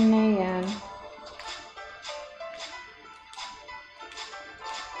 11 a.m.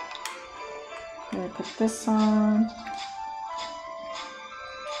 Let me put this on.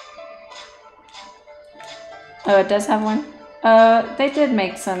 Oh, it does have one? They did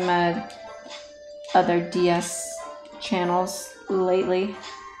make some other DS channels lately.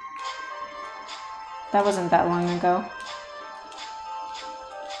 That wasn't that long ago.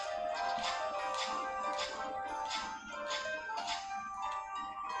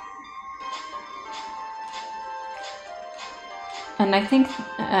 And I think,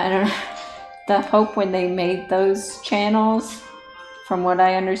 I don't know, the hope when they made those channels, from what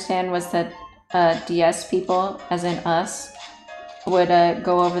I understand, was that DS people, as in us, would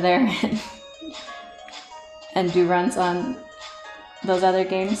go over there and do runs on those other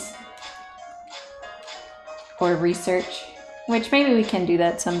games. Or research, which maybe we can do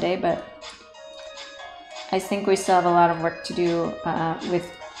that someday, but I think we still have a lot of work to do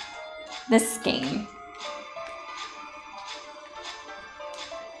with this game.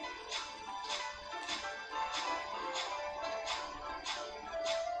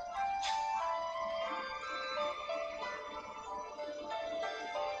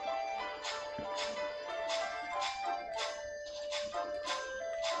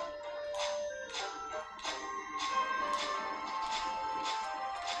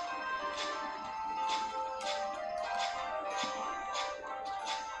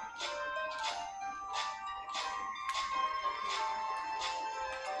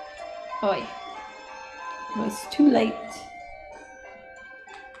 Oi. It was too late.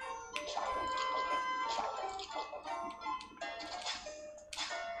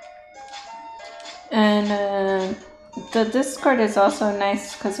 And the Discord is also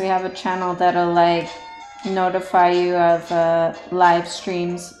nice because we have a channel that'll like notify you of live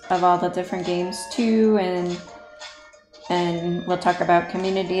streams of all the different games too, and we'll talk about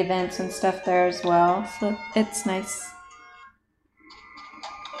community events and stuff there as well, so it's nice.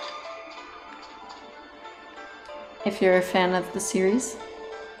 If you're a fan of the series.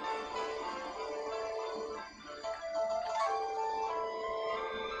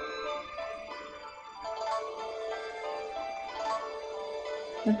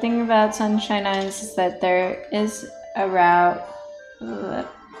 The thing about Sunshine Islands is that there is a route,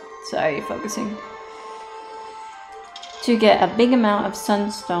 sorry, focusing, to get a big amount of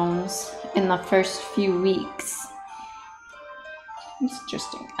sunstones in the first few weeks. It's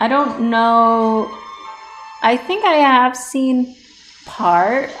interesting. I don't know. I think I have seen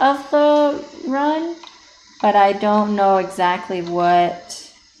part of the run, but I don't know exactly what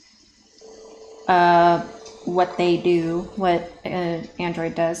they do, what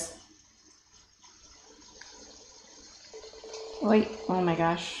Android does. Wait, oh my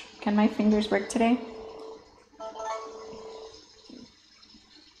gosh. Can my fingers work today?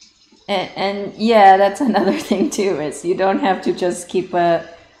 And yeah, that's another thing too, is you don't have to just keep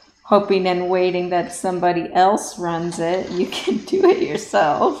hoping and waiting that somebody else runs it. You can do it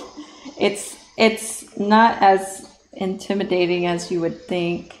yourself. It's not as intimidating as you would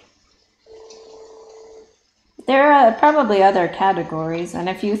think. There are probably other categories, and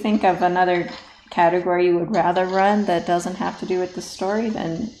if you think of another category you would rather run that doesn't have to do with the story,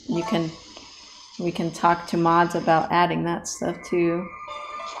 then we can talk to mods about adding that stuff too.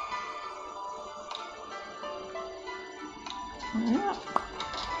 Yeah.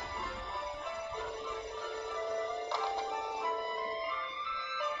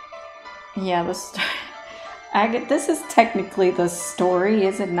 Yeah, this is technically the story,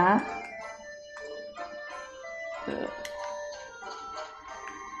 is it not? Let's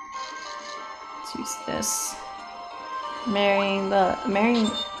use this. Marrying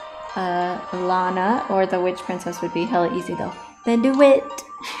Lana or the Witch Princess would be hella easy though. Then do it!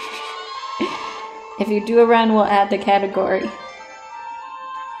 If you do a run, we'll add the category.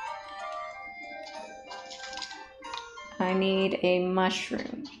 I need a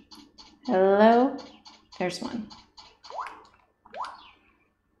mushroom. Hello? There's one.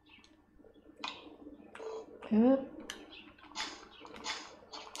 Oop.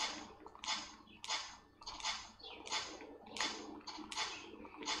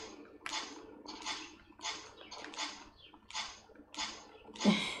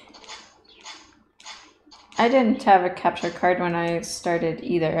 I didn't have a capture card when I started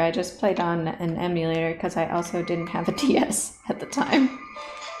either. I just played on an emulator because I also didn't have a DS at the time.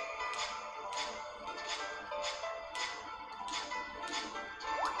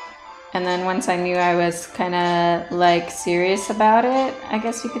 And then once I knew I was kind of like serious about it, I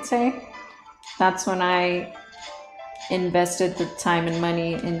guess you could say, that's when I invested the time and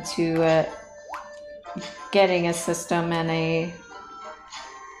money into getting a system and a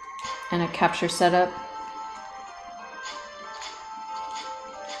capture setup.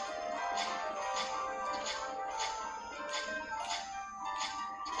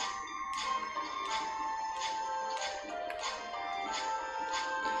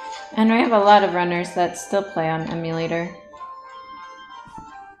 And we have a lot of runners that still play on emulator.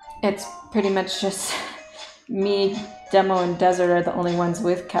 It's pretty much just me, Demo, and Desert are the only ones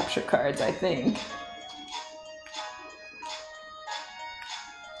with capture cards, I think.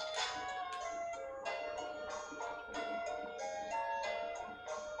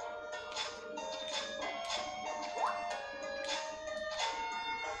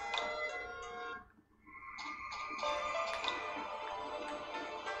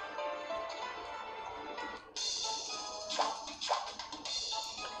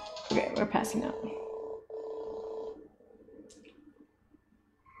 Okay, we're passing out.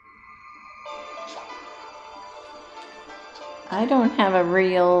 I don't have a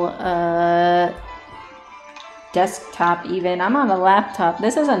real desktop even. I'm on a laptop.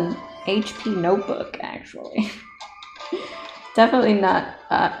 This is an HP notebook, actually. Definitely not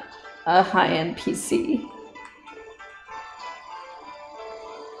a high-end PC.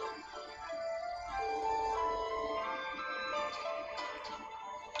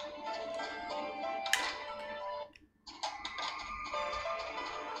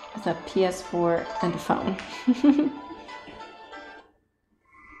 It's a PS4 and a phone.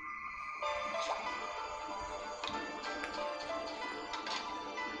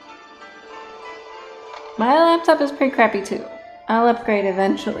 My laptop is pretty crappy too. I'll upgrade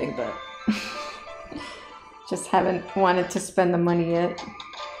eventually, but just haven't wanted to spend the money yet.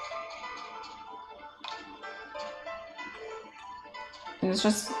 And it's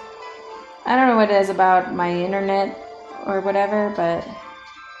just, I don't know what it is about my internet or whatever, but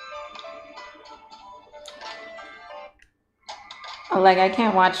like I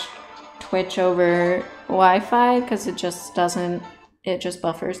can't watch Twitch over Wi-Fi because it just doesn't, it just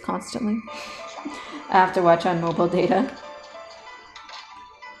buffers constantly. I have to watch on mobile data.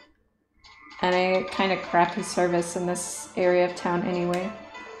 And I get kind of crappy service in this area of town anyway.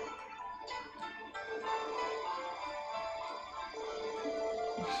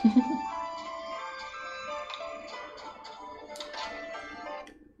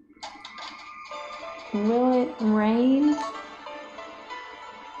 Will it rain?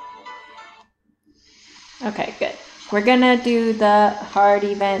 Okay, good. We're gonna do the hard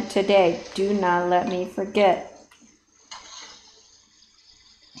event today. Do not let me forget.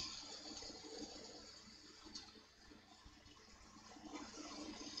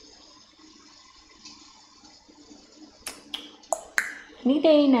 Any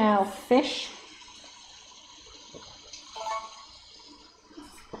day now, fish.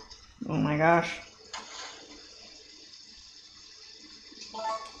 Oh my gosh.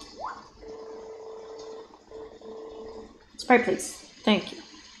 Sprite, please. Thank you.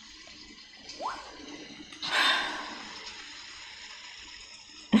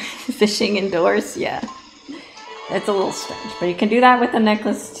 Fishing indoors, yeah. It's a little strange, but you can do that with a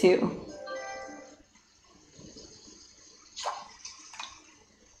necklace too.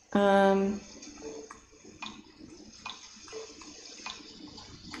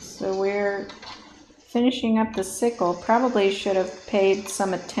 So we're finishing up the sickle. Probably should have paid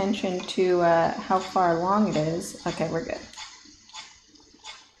some attention to how far along it is. Okay, we're good.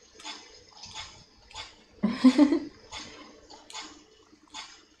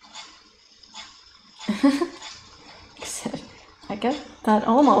 I guess that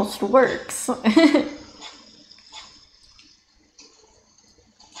almost works.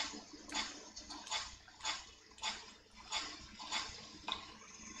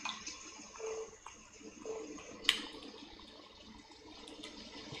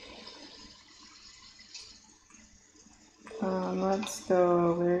 Let's go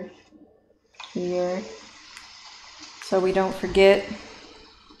over here so we don't forget.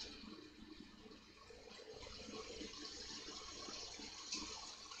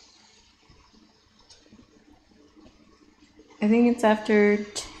 I think it's after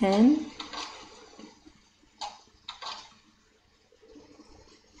 10.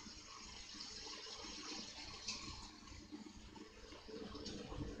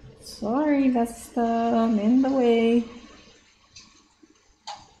 Sorry, that's I'm in the way.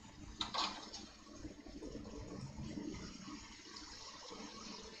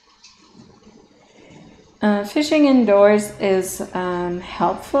 Fishing indoors is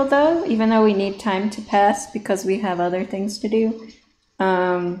helpful though, even though we need time to pass because we have other things to do.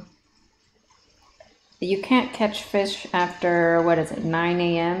 You can't catch fish after, what is it, 9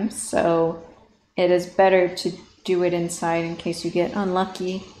 a.m. So it is better to do it inside in case you get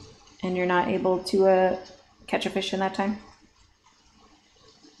unlucky and you're not able to catch a fish in that time.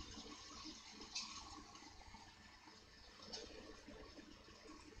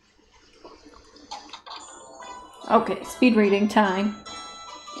 Okay, speed reading time.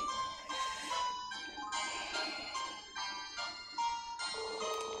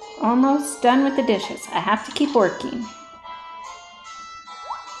 Almost done with the dishes. I have to keep working.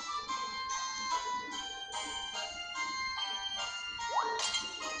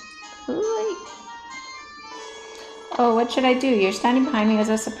 Oh, what should I do? You're standing behind me as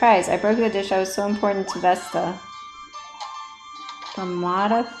a surprise. I broke the dish that was so important to Vesta. The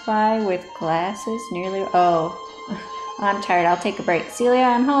modify with glasses nearly... Oh, I'm tired. I'll take a break. Celia,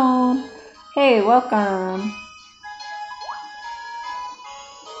 I'm home. Hey, welcome.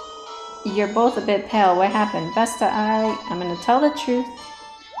 You're both a bit pale. What happened? Vesta, I'm gonna tell the truth.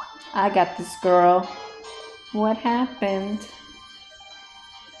 I got this girl. What happened?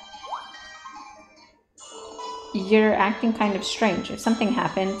 You're acting kind of strange. If something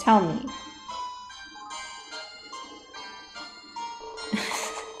happened, tell me.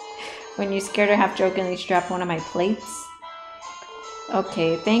 When you scared her, half-jokingly strapped one of my plates.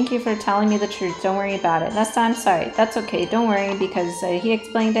 Okay, thank you for telling me the truth. Don't worry about it. Vesta, I'm sorry. That's okay. Don't worry, because he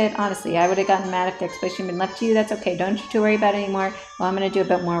explained it. Honestly, I would have gotten mad if the explanation had been left to you. That's okay. Don't you two worry about it anymore. Well, I'm going to do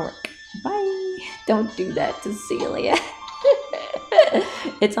a bit more work. Bye. Don't do that to Celia.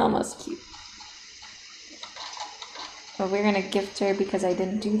 It's almost cute. But we're going to gift her because I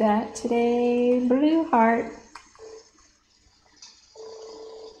didn't do that today. Blue heart.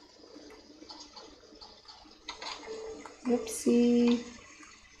 Whoopsie.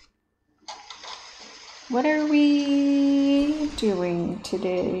 What are we doing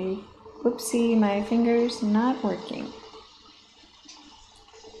today? Whoopsie, my finger's not working.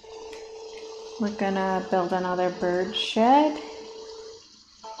 We're gonna build another bird shed.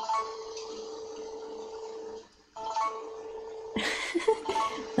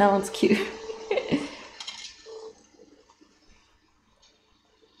 That one's cute.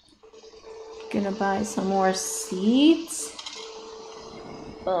 Gonna buy some more seeds.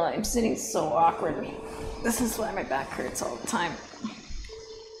 Oh, I'm sitting so awkwardly. This is why my back hurts all the time.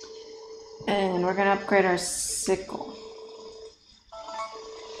 And we're gonna upgrade our sickle.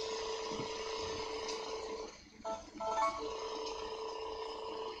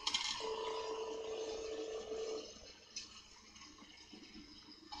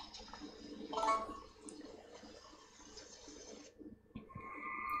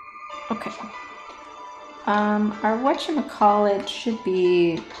 Okay. Our whatchamacallit should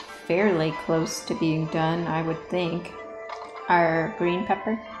be fairly close to being done, I would think. Our green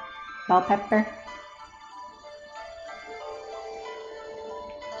pepper, bell pepper.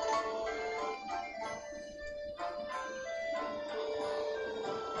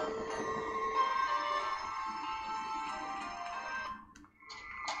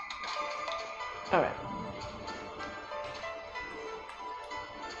 All right.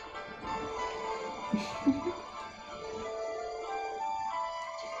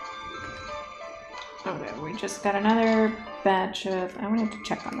 Okay, we just got another batch of... I wanted to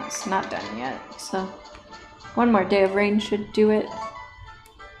check on this. Not done yet, so... One more day of rain should do it.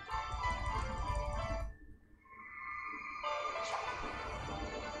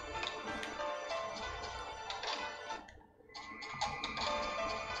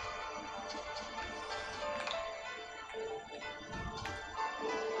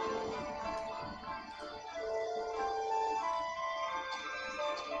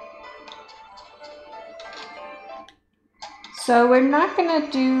 So we're not gonna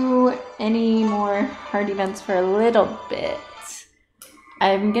do any more heart events for a little bit.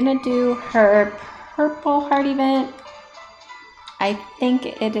 I'm gonna do her purple heart event. I think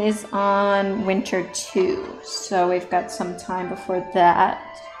it is on winter 2, so we've got some time before that.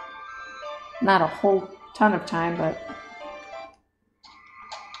 Not a whole ton of time, but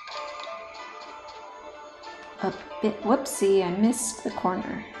a bit. Whoopsie, I missed the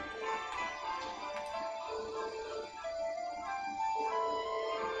corner.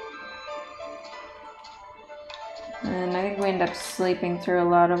 And I think we end up sleeping through a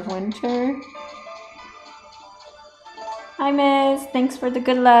lot of winter. Hi, Miss. Thanks for the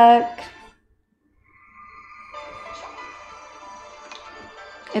good luck.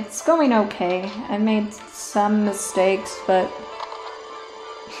 It's going okay. I made some mistakes, but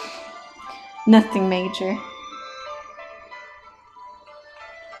nothing major.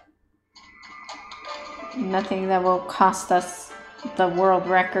 Nothing that will cost us the world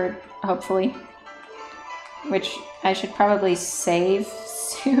record, hopefully. Which I should probably save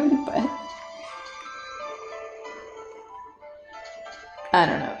soon, but I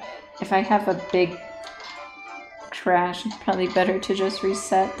don't know. If I have a big crash, it's probably better to just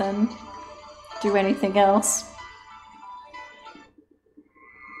reset than do anything else.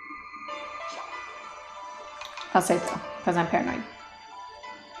 I'll save though, because I'm paranoid.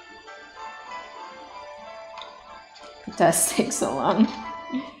 It does take so long.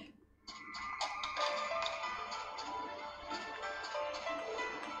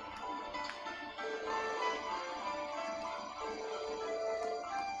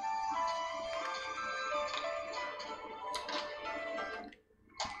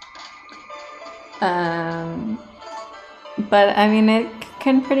 But I mean, it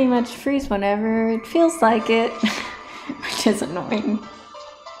can pretty much freeze whenever it feels like it, which is annoying.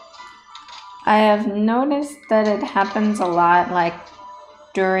 I have noticed that it happens a lot, like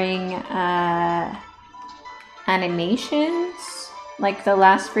during animations. Like the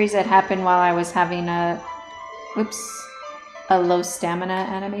last freeze that happened while I was having a low stamina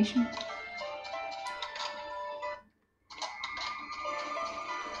animation.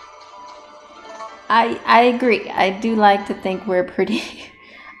 I agree. I do like to think we're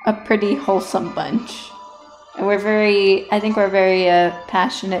a pretty wholesome bunch. And I think we're a very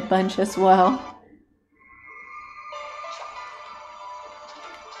passionate bunch as well.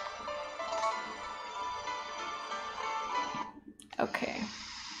 Okay.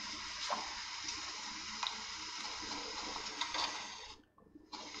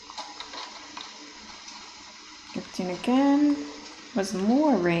 15 again. Was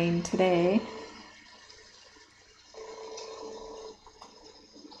more rain today.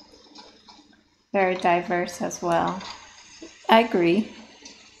 Very diverse as well. I agree.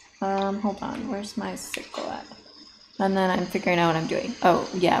 Hold on, where's my sickle at? And then I'm figuring out what I'm doing. Oh,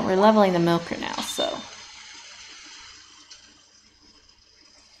 yeah, we're leveling the milker now, so.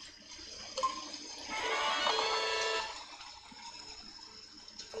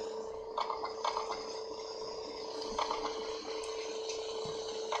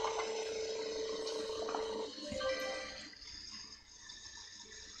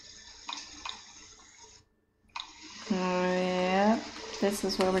 Yeah, this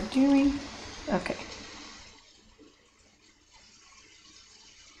is what we're doing. Okay.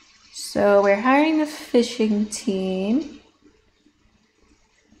 So we're hiring a fishing team.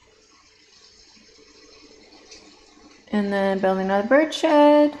 And then building another bird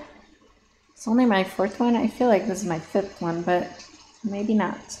shed. It's only my 4th one. I feel like this is my 5th one, but maybe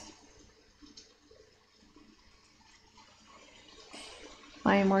not.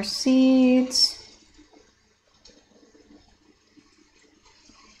 Buying more seeds.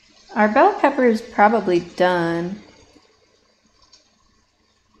 Our bell pepper is probably done.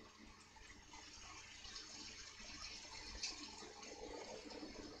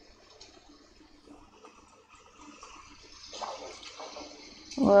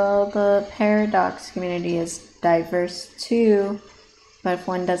 Well, the paradox community is diverse too, but if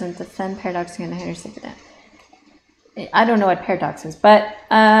one doesn't defend paradox, you're gonna intersect it. I don't know what paradox is, but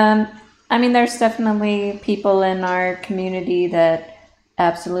I mean, there's definitely people in our community that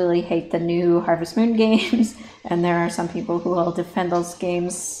absolutely hate the new Harvest Moon games, and there are some people who will defend those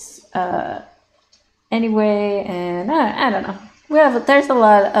games anyway, and I don't know. There's a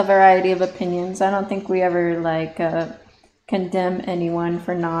lot of variety of opinions. I don't think we ever like condemn anyone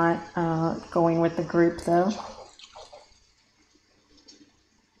for not going with the group, though.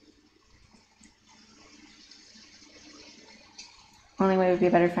 Only way would be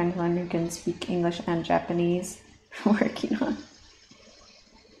a better friend one who can speak English and Japanese. Working on.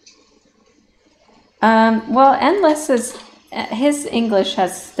 Well, Endless his English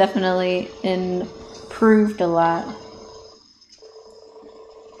has definitely improved a lot.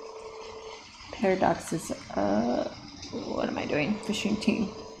 Paradox is what am I doing? Fishing team.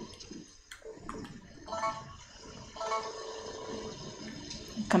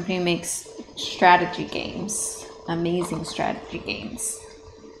 The company makes strategy games. Amazing strategy games.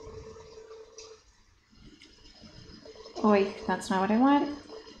 Oi, that's not what I want.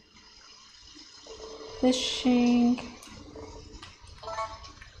 Fishing.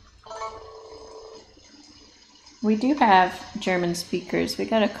 We do have German speakers. We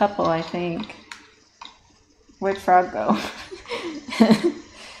got a couple, I think. Where'd Frog go?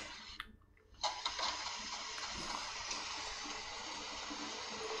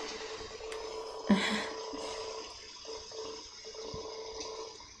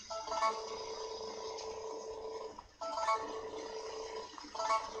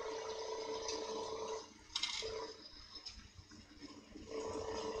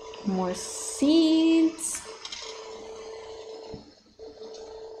 More seeds.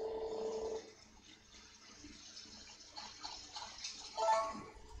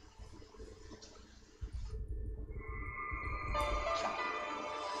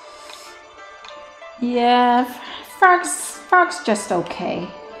 Yeah, Frog's just okay.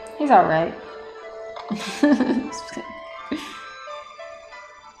 He's alright.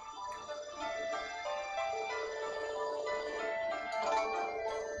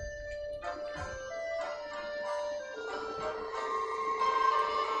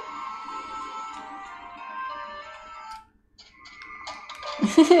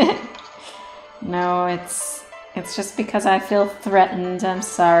 No, it's just because I feel threatened. I'm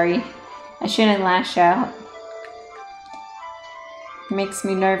sorry. I shouldn't lash out. It makes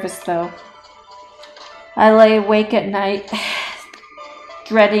me nervous though. I lay awake at night,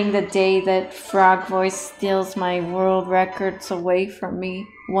 dreading the day that Frog Voice steals my world records away from me,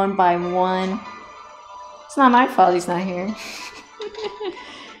 one by one. It's not my fault he's not here.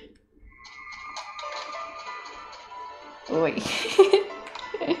 Oi.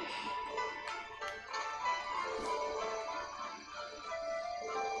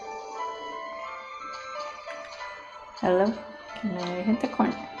 Hello? Can I hit the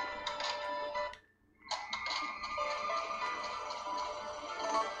corner?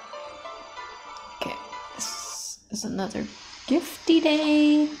 Okay, this is another gifty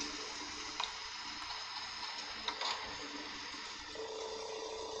day.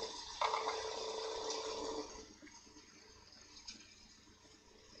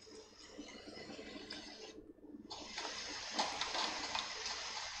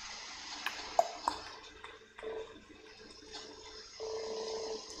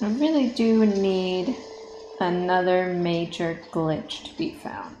 I really do need another major glitch to be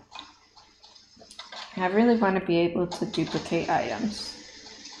found. I really want to be able to duplicate items.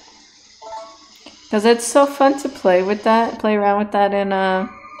 Because it's so fun to play with that, play around with that in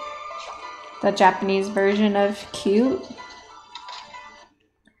the Japanese version of Cute.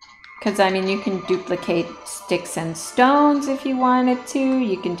 Because, I mean, you can duplicate sticks and stones if you wanted to.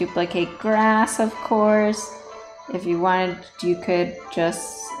 You can duplicate grass, of course. If you wanted, you could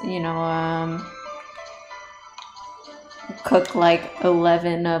just, you know, cook like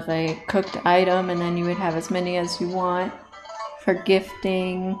 11 of a cooked item, and then you would have as many as you want for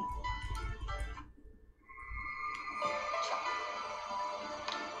gifting.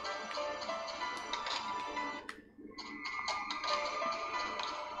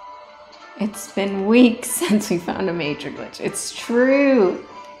 It's been weeks since we found a major glitch. It's true.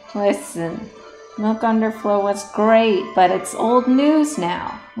 Listen, Milk Underflow was great, but it's old news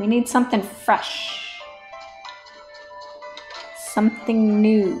now. We need something fresh. Something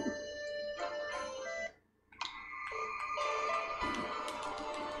new.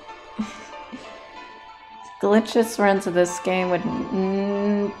 Glitchless runs of this game would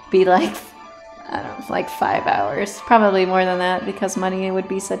be like, I don't know, like 5 hours. Probably more than that because money would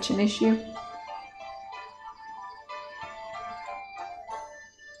be such an issue.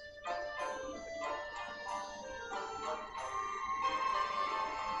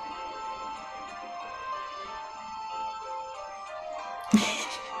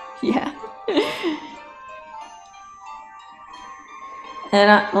 Yeah.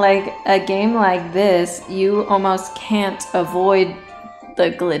 And like a game like this, you almost can't avoid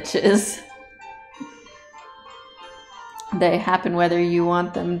the glitches. They happen whether you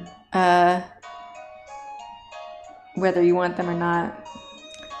want them or not.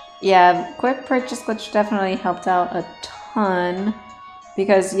 Yeah, quick purchase glitch definitely helped out a ton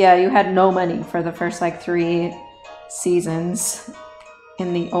because yeah, you had no money for the first like 3 seasons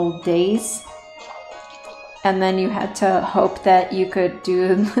in the old days. And then you had to hope that you could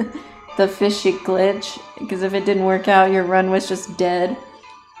do the fishy glitch, because if it didn't work out, your run was just dead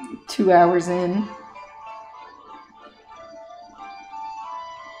 2 hours in.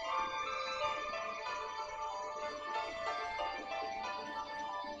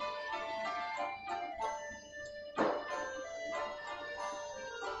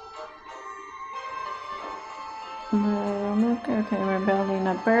 Okay, we're building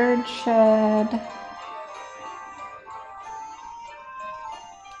a bird shed.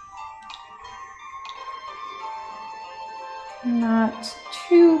 Not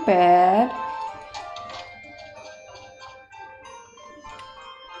too bad.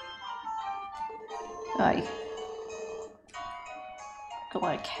 Aye.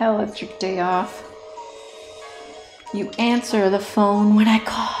 Like hell, it's your day off. You answer the phone when I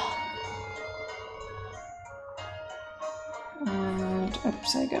call. And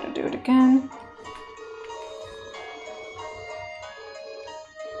oops, I gotta do it again.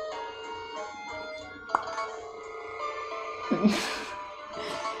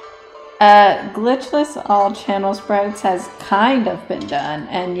 Glitchless all channel sprites has kind of been done,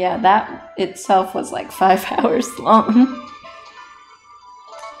 and yeah, that itself was like 5 hours long.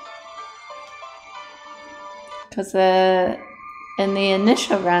 Because in the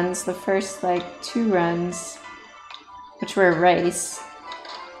initial runs, the first like 2 runs, which were a race,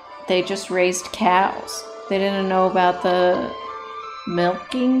 they just raised cows. They didn't know about the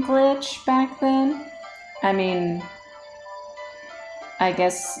milking glitch back then. I mean, I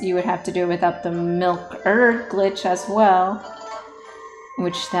guess you would have to do it without the milker glitch as well,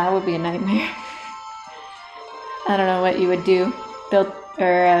 which that would be a nightmare. I don't know what you would do. Build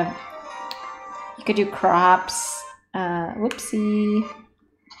or You could do crops, whoopsie,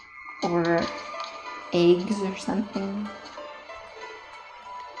 or eggs or something.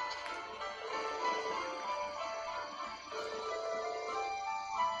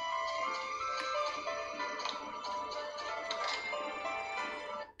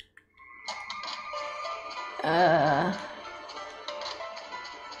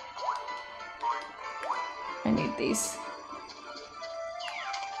 I need these.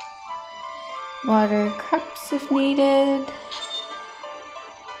 Water cups if needed.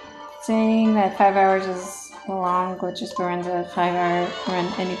 Saying that 5 hours is long, glitches for runs a 5 hour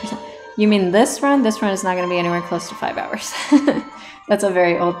run any percent. You mean this run? This run is not going to be anywhere close to 5 hours. That's a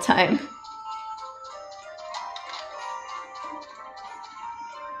very old time.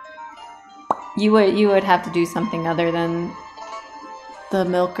 You would have to do something other than the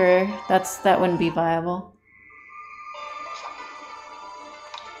milker. That wouldn't be viable.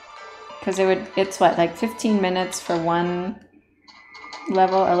 Because it's what, like 15 minutes for one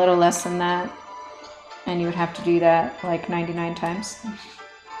level, a little less than that. And you would have to do that like 99 times.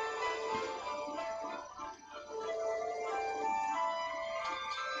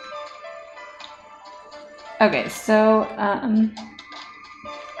 Okay, so I'm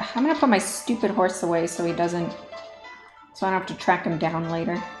gonna put my stupid horse away so he doesn't, so I don't have to track him down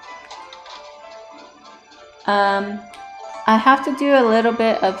later. I have to do a little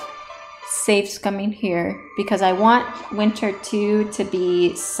bit of safe scumming here because I want Winter 2 to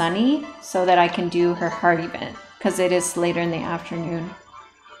be sunny so that I can do her heart event because it is later in the afternoon.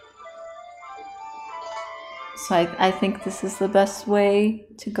 So I think this is the best way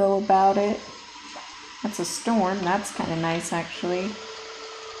to go about it. That's a storm. That's kind of nice, actually.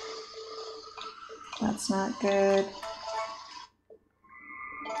 That's not good.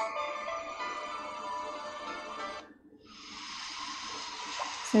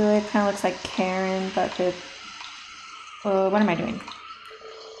 Celia kind of looks like Karen, but with... what am I doing?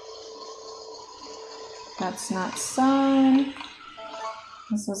 That's not sun.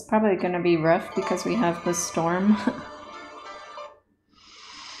 This is probably going to be rough because we have the storm.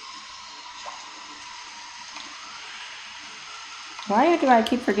 Why do I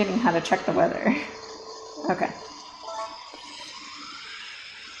keep forgetting how to check the weather? Okay.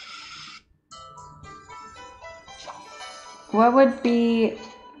 What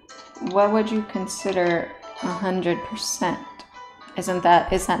would you consider 100%? Is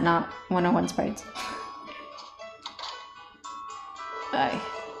that not 101 sprites? Aye.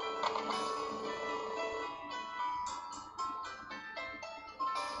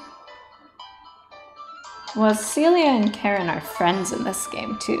 Well, Celia and Karen are friends in this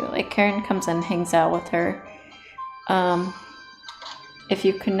game too. Like Karen comes and hangs out with her. If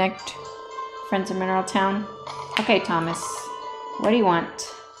you connect Friends of Mineral Town. Okay, Thomas. What do you want?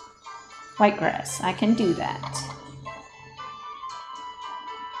 White grass. I can do that.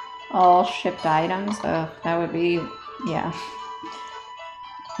 All shipped items. Oh, that would be... yeah.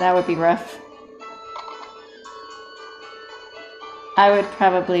 That would be rough. I would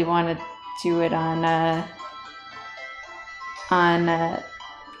probably want to do it on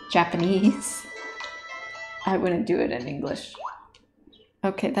Japanese. I wouldn't do it in English.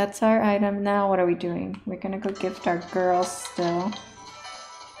 Okay, that's our item now. What are we doing? We're gonna go gift our girl still.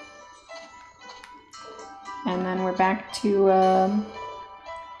 And then we're back to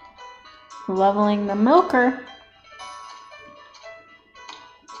leveling the milker.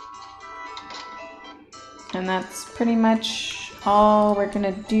 And that's pretty much all we're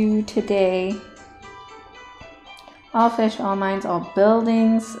gonna do today. All fish, all mines, all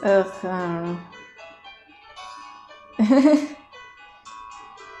buildings. Ugh, I don't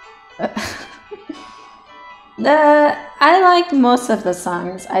know. I like most of the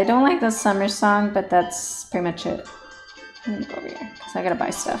songs. I don't like the summer song, but that's pretty much it. I'm gonna go over here because I gotta buy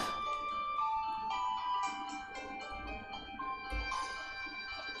stuff.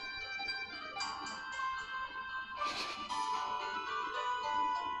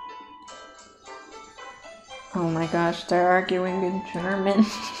 Oh my gosh, they're arguing in German.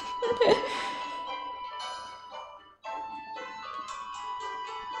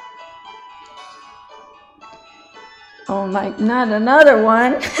 Oh my, not another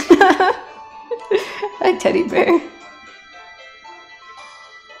one. Hi, teddy bear.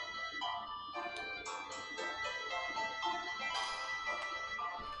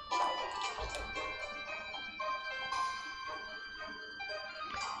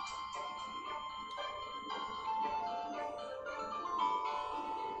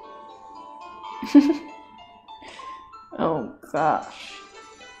 Oh gosh,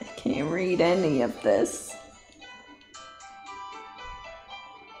 I can't read any of this.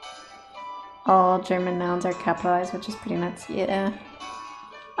 all German nouns are capitalized, which is pretty nuts. Yeah.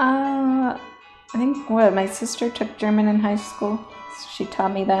 I think my sister took German in high school. She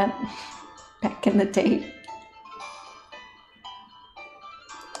taught me that back in the day.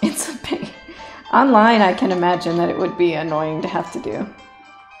 It's a pain. Online, I can imagine that it would be annoying to have to do.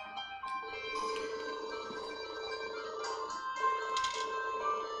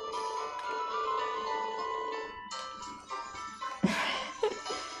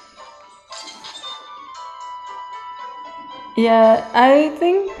 Yeah, I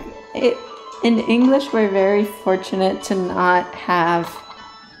think in English we're very fortunate to not have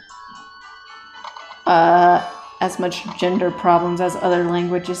as much gender problems as other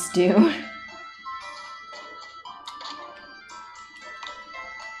languages do.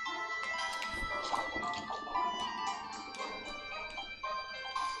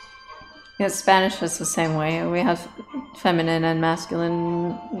 Yeah, Spanish is the same way. We have feminine and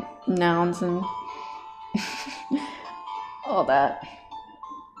masculine nouns and all that.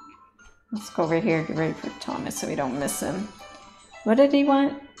 Let's go over here, get ready for Thomas so we don't miss him. What did he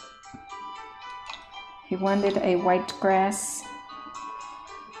want? He wanted a white grass.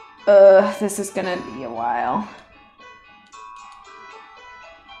 This is gonna be a while.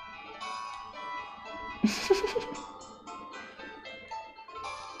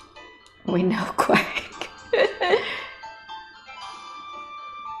 We know, Quack.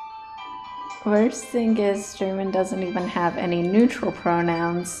 Worst thing is German doesn't even have any neutral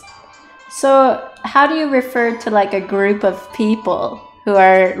pronouns. So how do you refer to like a group of people who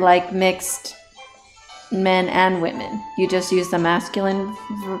are like mixed men and women? You just use the masculine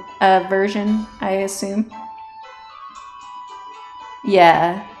version, I assume?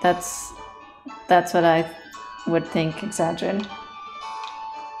 Yeah, that's what I would think exactly.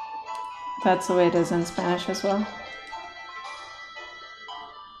 That's the way it is in Spanish as well.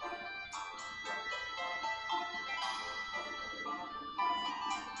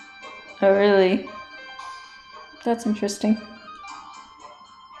 Oh, really? That's interesting.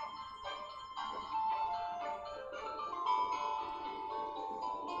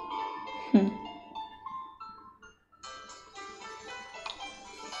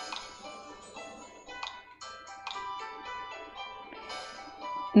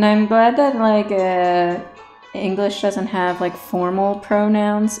 And I'm glad that like English doesn't have like formal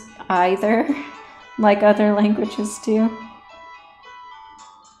pronouns either, like other languages do.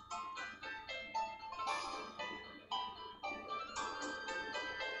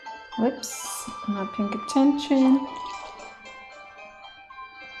 Whoops, I'm not paying attention.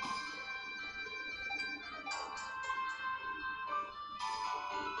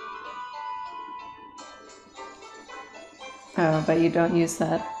 Oh, but you don't use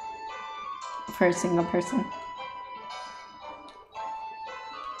that for a single person.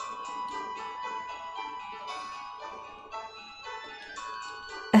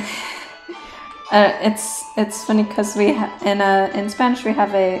 It's funny because we in Spanish we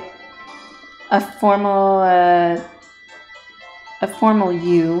have a formal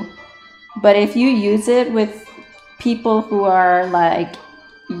you, but if you use it with people who are like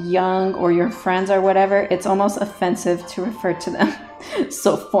young or your friends or whatever, it's almost offensive to refer to them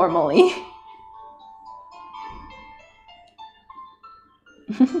so formally.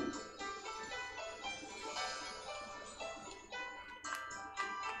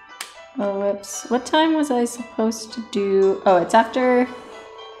 Oh, whoops. What time was I supposed to do? Oh, it's after...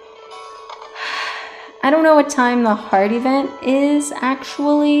 I don't know what time the heart event is,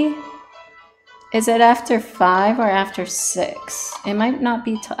 actually. Is it after 5 or after 6? It might not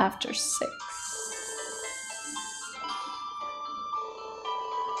be till after 6.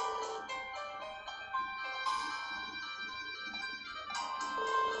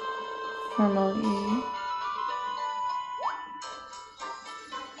 Formally.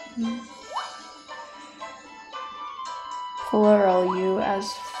 Plural you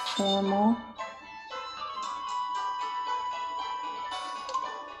as formal.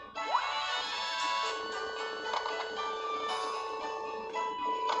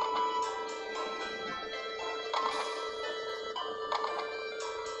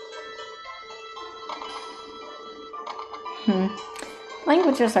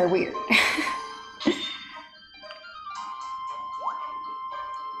 Languages are weird.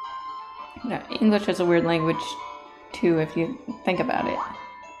 No, English is a weird language too if you think about it.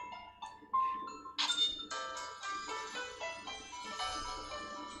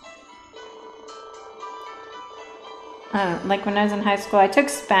 Like when I was in high school, I took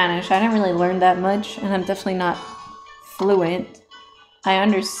Spanish. I didn't really learn that much, and I'm definitely not fluent. I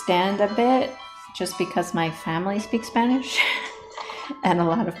understand a bit just because my family speaks Spanish. and a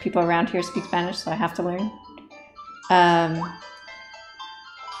lot of people around here speak Spanish, so I have to learn.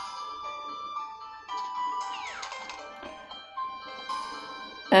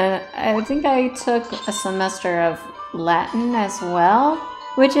 I think I took a semester of Latin as well,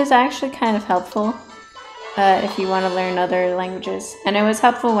 which is actually kind of helpful if you want to learn other languages. And it was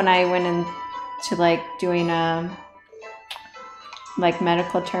helpful when I went into like doing like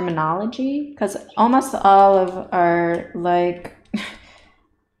medical terminology, because almost all of our like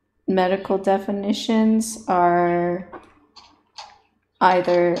medical definitions are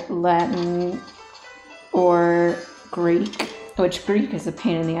either Latin or Greek, which Greek is a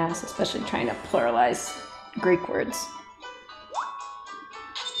pain in the ass, especially trying to pluralize Greek words.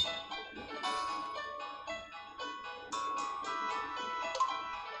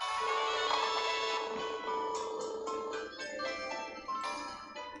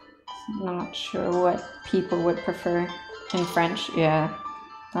 Not sure what people would prefer in French. Yeah,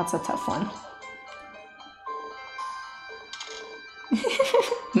 that's a tough one.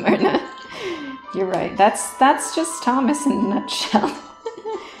 Myrna, you're right. That's just Thomas in a nutshell.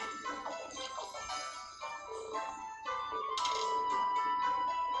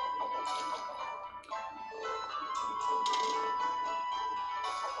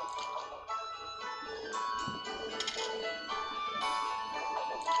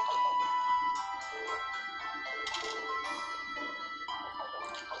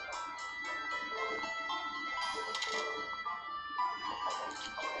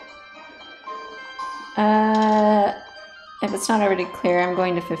 If it's not already clear, I'm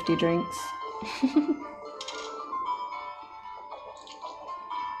going to 50 drinks.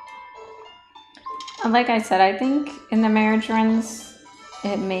 And like I said, I think in the marriage runs,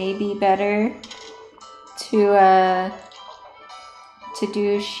 it may be better to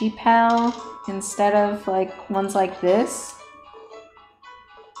do sheepel instead of like ones like this.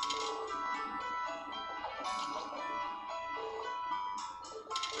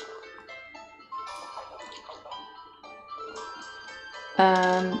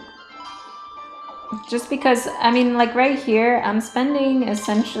 Just because, I mean, like right here, I'm spending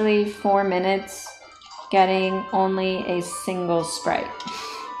essentially 4 minutes getting only a single sprite.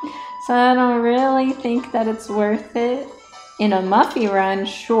 So I don't really think that it's worth it. In a Muffy run,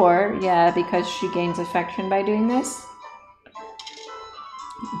 sure, yeah, because she gains affection by doing this.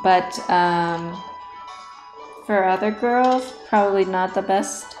 But for other girls, probably not the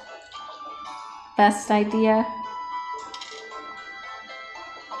best idea.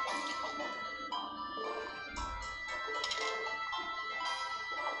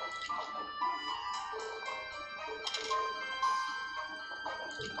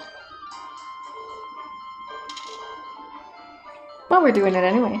 Well, we're doing it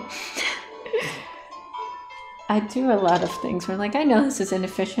anyway. I do a lot of things where, like, I know this is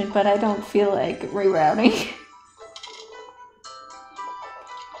inefficient, but I don't feel like rerouting.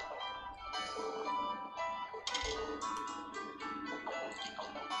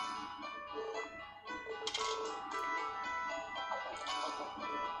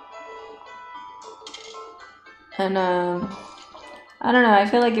 And, I don't know, I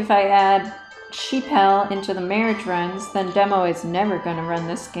feel like if I add sheepel into the marriage runs, then Demo is never gonna run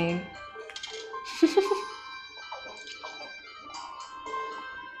this game.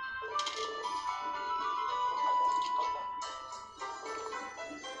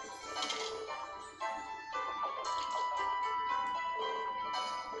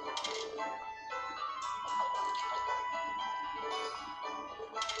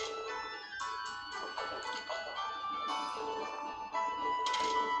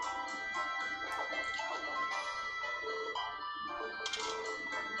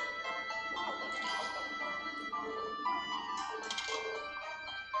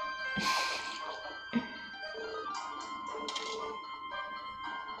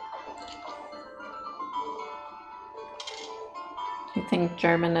 You think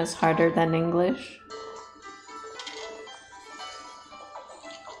German is harder than English?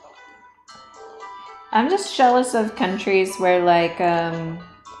 I'm just jealous of countries where, like,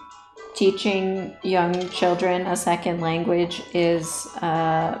 teaching young children a second language is,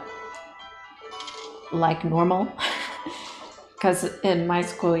 like, normal. Because in my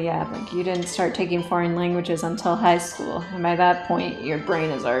school, yeah, like, you didn't start taking foreign languages until high school. And by that point, your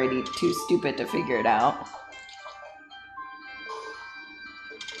brain is already too stupid to figure it out.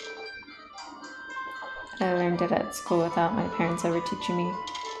 I learned it at school without my parents ever teaching me.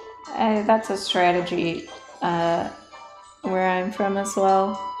 That's a strategy where I'm from as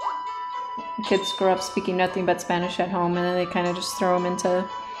well. Kids grow up speaking nothing but Spanish at home, and then they kind of just throw them into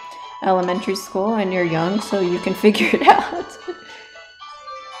elementary school, and you're young, so you can figure it out.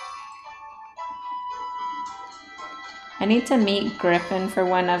 I need to meet Griffin for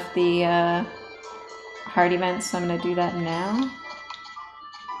one of the heart events, so I'm gonna do that now.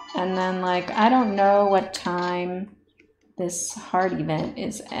 And then, like, I don't know what time this heart event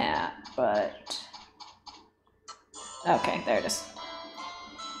is at, but... Okay, there it is.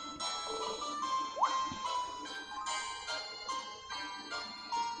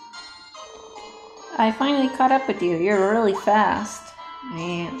 I finally caught up with you. You're really fast. I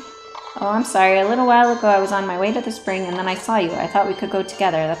am. Oh, I'm sorry. A little while ago I was on my way to the spring and then I saw you. I thought we could go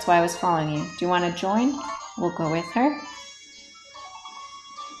together. That's why I was following you. Do you want to join? We'll go with her.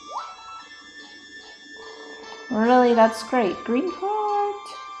 Really? That's great. Green heart.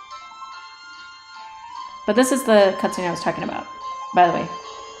 But this is the cutscene I was talking about, by the way.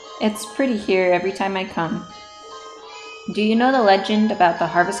 It's pretty here every time I come. Do you know the legend about the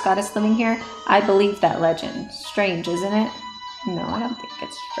harvest goddess living here? I believe that legend. Strange, isn't it? No, I don't think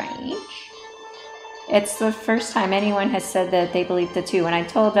it's strange. It's the first time anyone has said that they believed it too. When I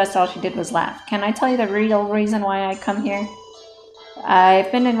told Vesta, all she did was laugh. Can I tell you the real reason why I come here?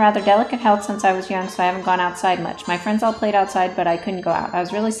 I've been in rather delicate health since I was young, so I haven't gone outside much. My friends all played outside, but I couldn't go out. I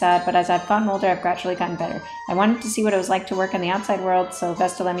was really sad, but as I've gotten older, I've gradually gotten better. I wanted to see what it was like to work in the outside world, so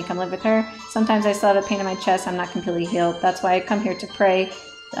Vesta let me come live with her. Sometimes I still have a pain in my chest. I'm not completely healed. That's why I come here to pray.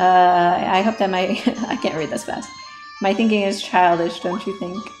 I hope that my... I can't read this fast. My thinking is childish, don't you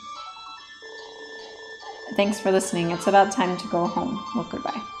think? Thanks for listening. It's about time to go home. Well,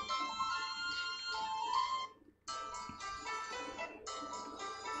 goodbye.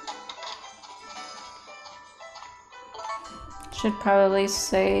 Should probably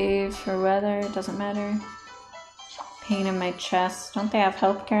save for weather. Doesn't matter. Pain in my chest. Don't they have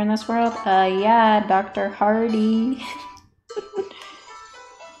healthcare in this world? Yeah, Dr. Hardy.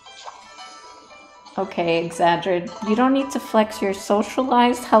 Okay, exaggerated. You don't need to flex your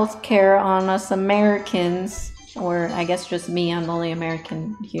socialized healthcare on us Americans. Or I guess just me, I'm the only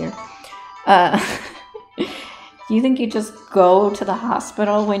American here. You think you just go to the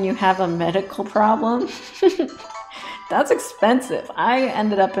hospital when you have a medical problem? That's expensive. I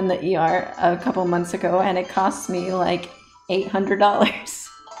ended up in the ER a couple months ago and it cost me like $800.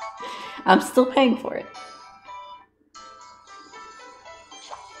 I'm still paying for it.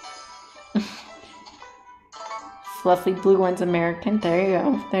 Fluffy blue one's American. There you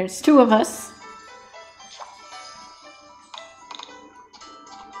go. There's two of us.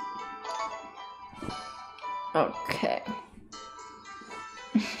 Okay.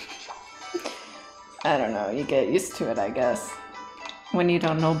 I don't know, you get used to it, I guess, when you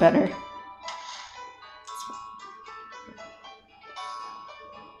don't know better.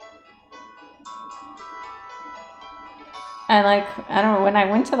 I don't know, when I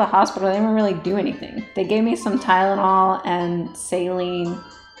went to the hospital, they didn't really do anything. They gave me some Tylenol and saline,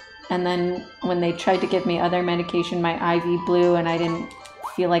 and then when they tried to give me other medication, my IV blew and I didn't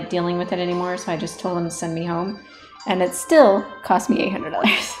feel like dealing with it anymore, so I just told them to send me home. And it still cost me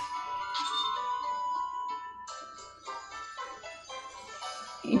 $800.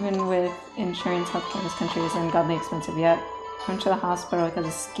 Even with insurance, healthcare in this country is ungodly expensive yet. I went to the hospital because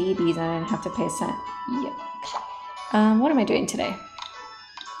of scabies and I didn't have to pay a cent. Yep. What am I doing today?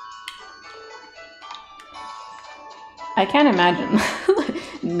 I can't imagine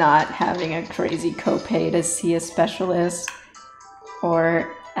not having a crazy copay to see a specialist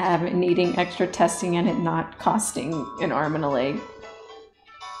or needing extra testing and it not costing an arm and a leg.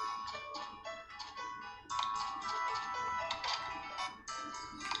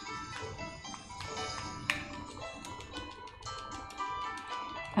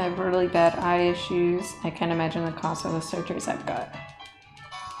 I have really bad eye issues. I can't imagine the cost of the surgeries I've got.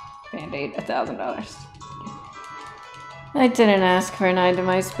 Band-Aid, $1,000. I didn't ask for an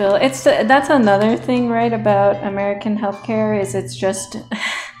itemized bill. That's another thing, right, about American healthcare is it's just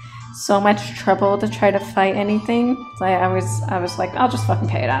so much trouble to try to fight anything. So I was like, I'll just fucking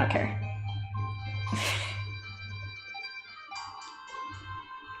pay it. I don't care.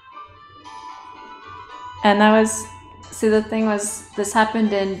 And that was. See, the thing was, this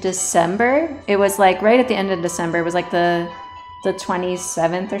happened in December. It was like right at the end of December. It was like the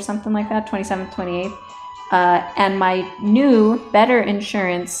 27th or something like that, 27th, 28th. And my new, better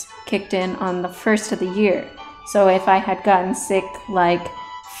insurance kicked in on the 1st of the year. So if I had gotten sick like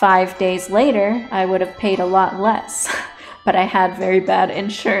 5 days later, I would have paid a lot less. But I had very bad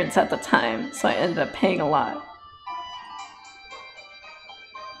insurance at the time, so I ended up paying a lot.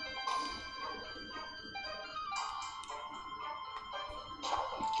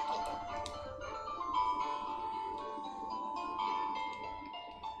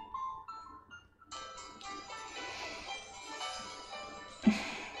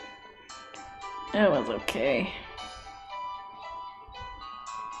 It was okay.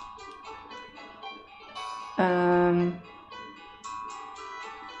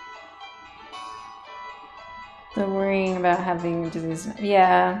 The worrying about having disease.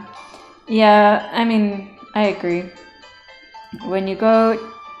 Yeah. Yeah, I mean, I agree. When you go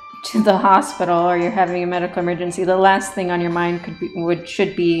to the hospital or you're having a medical emergency, the last thing on your mind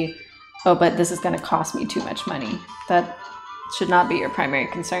should be, oh, but this is going to cost me too much money. That should not be your primary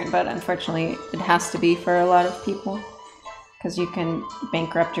concern, but unfortunately it has to be for a lot of people because you can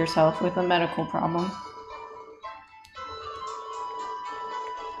bankrupt yourself with a medical problem.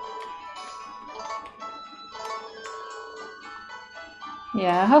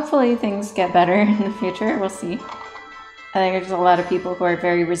 Yeah, hopefully things get better in the future. We'll see. I think there's a lot of people who are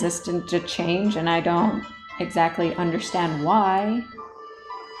very resistant to change, and I don't exactly understand why.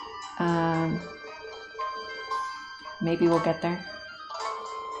 Maybe we'll get there.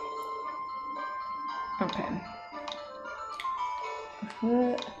 Okay.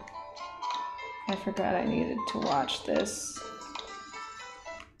 I forgot I needed to watch this.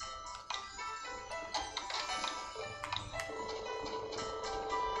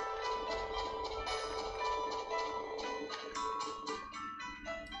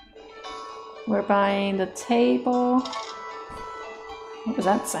 We're buying the table. What was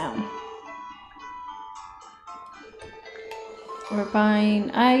that sound? We're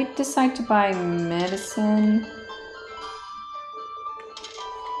buying... I decide to buy medicine.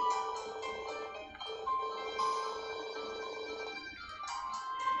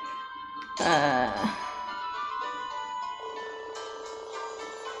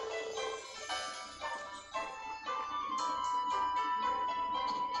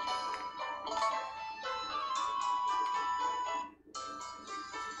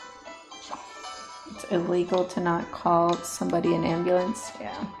 It's illegal to not call somebody an ambulance.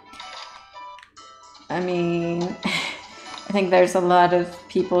 Yeah. I mean, I think there's a lot of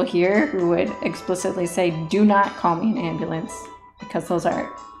people here who would explicitly say, do not call me an ambulance, because those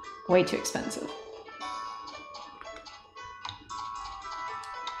are way too expensive.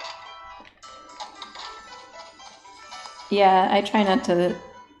 Yeah, I try not to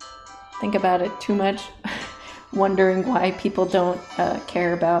think about it too much, wondering why people don't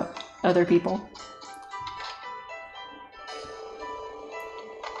care about other people.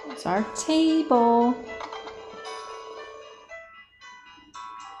 It's our table.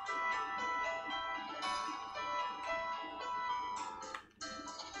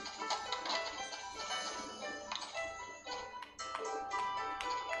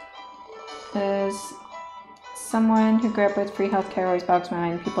 As someone who grew up with free healthcare always bogs my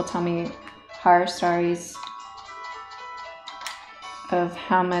mind. People tell me horror stories of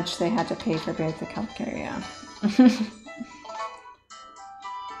how much they had to pay for basic healthcare. Yeah.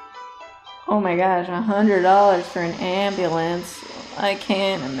 Oh my gosh, $100 for an ambulance. I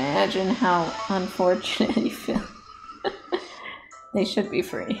can't imagine how unfortunate you feel. They should be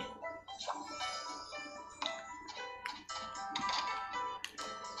free.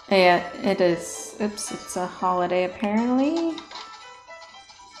 Yeah, it is. Oops, it's a holiday apparently.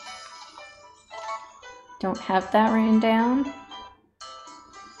 Don't have that written down.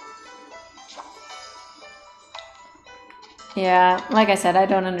 Yeah, like I said, I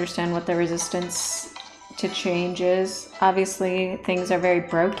don't understand what the resistance to change is. Obviously, things are very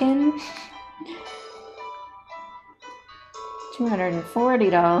broken.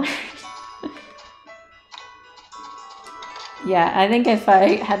 $240. Yeah, I think if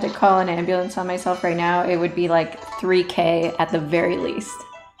I had to call an ambulance on myself right now, it would be like $3K at the very least.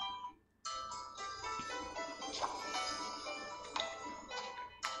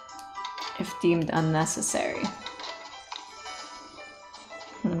 If deemed unnecessary.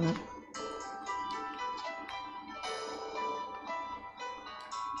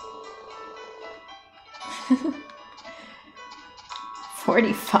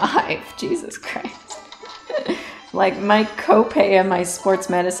 $45, Jesus Christ. Like my copay at my sports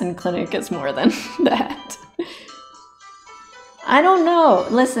medicine clinic is more than that. I don't know.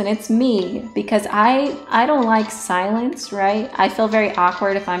 Listen, it's me because I don't like silence, right? I feel very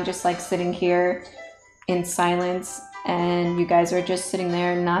awkward if I'm just like sitting here in silence and you guys are just sitting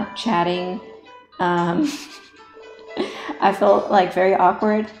there not chatting. I feel like very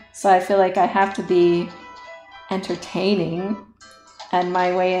awkward, so I feel like I have to be entertaining, and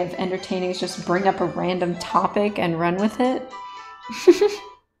my way of entertaining is just bring up a random topic and run with it.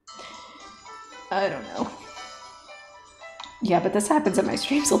 I don't know. Yeah, but this happens at my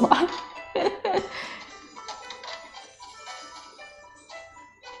streams a lot.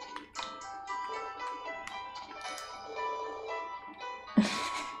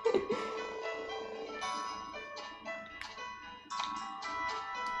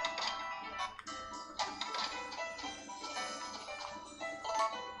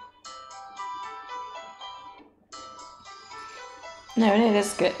 No, it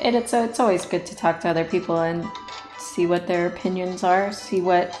is good. It's always good to talk to other people and see what their opinions are, see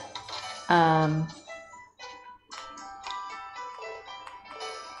what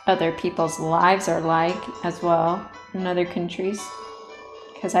other people's lives are like as well in other countries.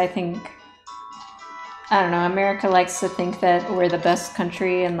 Because I think, I don't know, America likes to think that we're the best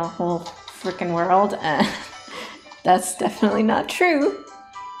country in the whole freaking world, and that's definitely not true.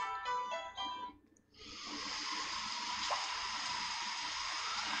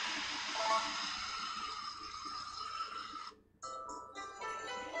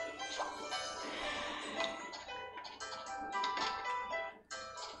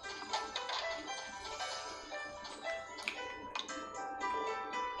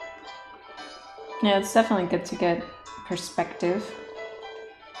 Yeah, it's definitely good to get perspective.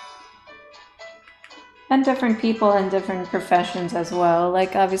 And different people in different professions as well.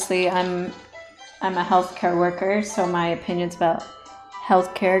 Like, obviously, I'm a healthcare worker, so my opinions about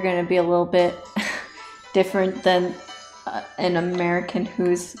healthcare are going to be a little bit different than an American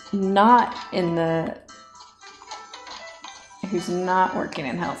who's not working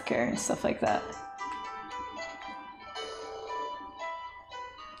in healthcare and stuff like that.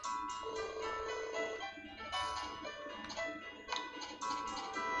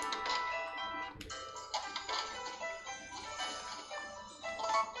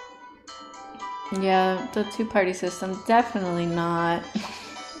 Yeah, the two-party system, definitely not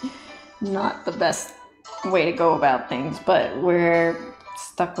the best way to go about things, but we're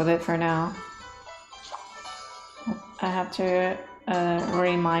stuck with it for now. I have to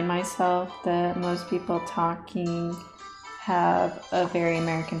remind myself that most people talking have a very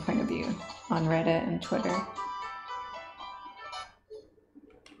American point of view on Reddit and Twitter.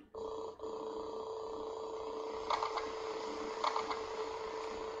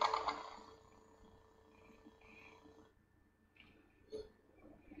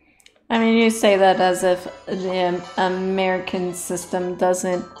 I mean, you say that as if the American system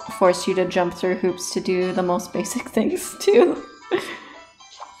doesn't force you to jump through hoops to do the most basic things, too.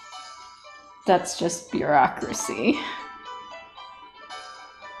 That's just bureaucracy.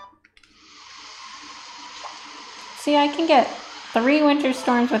 See, I can get 3 winter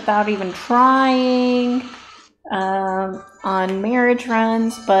storms without even trying on marriage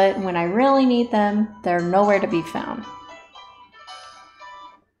runs, but when I really need them, they're nowhere to be found.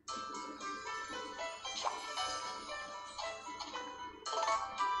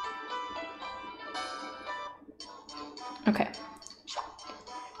 Okay.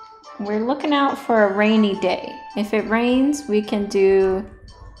 We're looking out for a rainy day. If it rains, we can do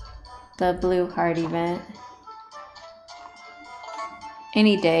the blue heart event.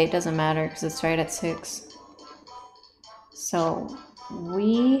 Any day, it doesn't matter because it's right at 6. So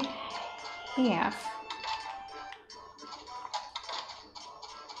we have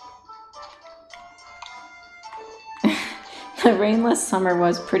the rainless summer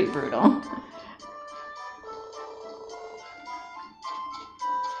was pretty brutal.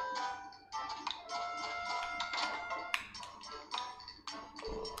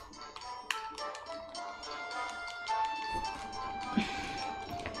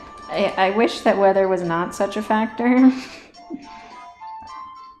 I wish that weather was not such a factor.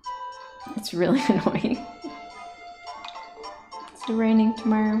 It's really annoying. Is it raining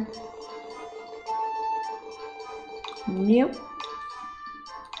tomorrow? Nope.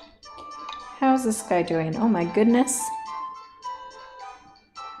 How's this guy doing? Oh my goodness.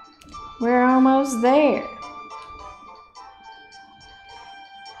 We're almost there.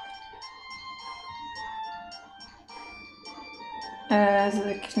 As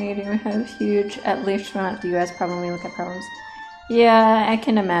a Canadian, we have huge, at least not the US problem, we look at problems. Yeah, I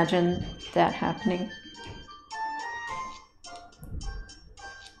can imagine that happening.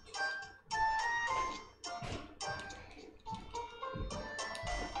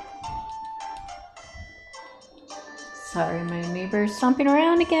 Sorry, my neighbor's stomping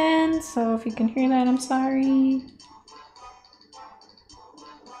around again, so if you can hear that, I'm sorry.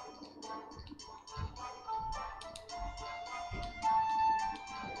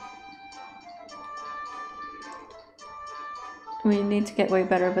 We need to get way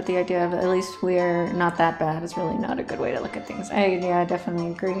better, but the idea of at least we're not that bad is really not a good way to look at things. I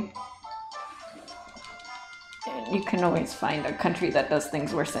definitely agree. You can always find a country that does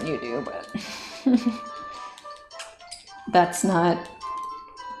things worse than you do, but that's not,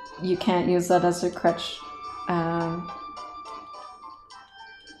 you can't use that as a crutch. I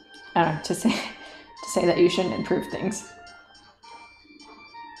don't know, to say that you shouldn't improve things.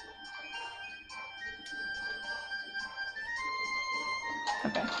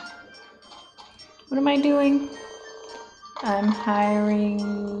 Okay. What am I doing? I'm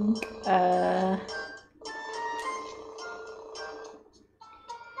hiring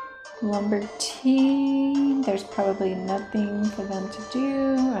lumber team. There's probably nothing for them to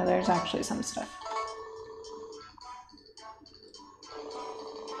do. Oh, there's actually some stuff.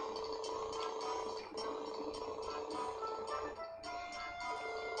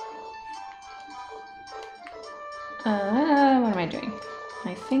 What am I doing?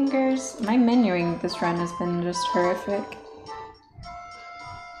 My fingers. My menuing this run has been just horrific.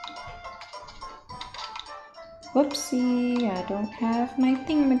 Whoopsie, I don't have my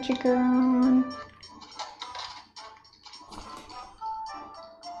thingamajigger on.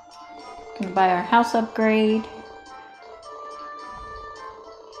 Gonna buy our house upgrade.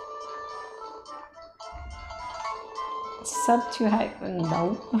 Sub too high.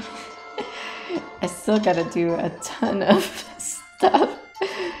 No. I still gotta do a ton of stuff.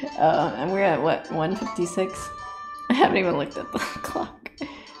 And we're at what, 156? I haven't even looked at the clock.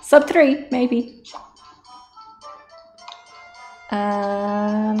 Sub 3, maybe.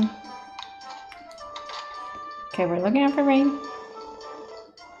 Okay, we're looking out for rain.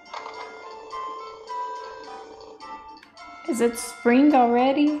 Is it spring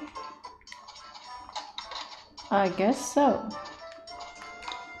already? I guess so.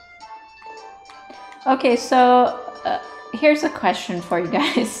 Okay, so here's a question for you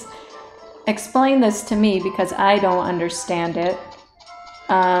guys. Explain this to me because I don't understand it.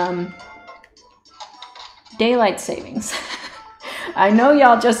 Daylight savings. I know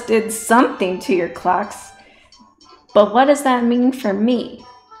y'all just did something to your clocks, but what does that mean for me?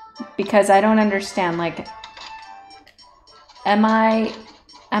 Because I don't understand. Like, am I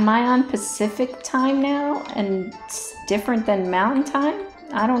on Pacific time now and it's different than Mountain time?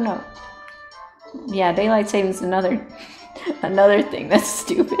 I don't know. Yeah, daylight savings is another thing that's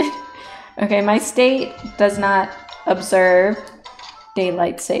stupid. Okay, my state does not observe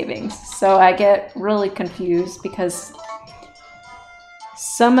daylight savings, so I get really confused because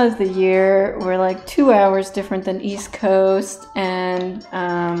some of the year we're like 2 hours different than East Coast, and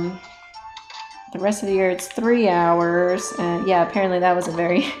the rest of the year it's 3 hours. And yeah, apparently that was a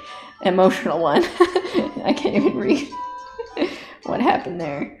very emotional one. I can't even read what happened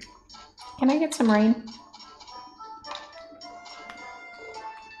there. Can I get some rain?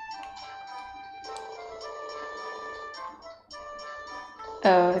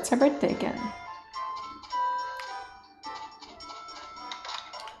 Oh, it's her birthday again.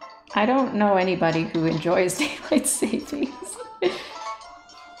 I don't know anybody who enjoys daylight savings.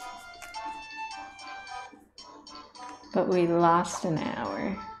 But we lost an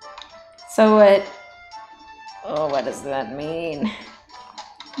hour. So what does that mean?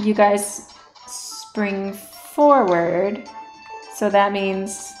 You guys spring forward, so that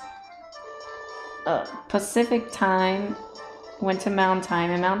means Pacific time went to Mountain time,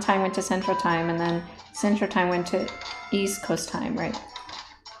 and Mountain time went to Central time, and then Central time went to East Coast time, right?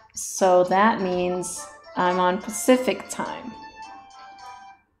 So that means I'm on Pacific time.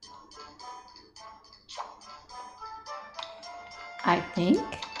 I think.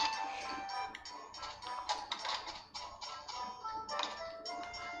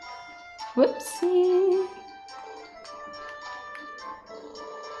 Whoopsie.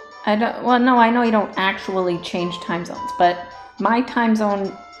 I know you don't actually change time zones, but my time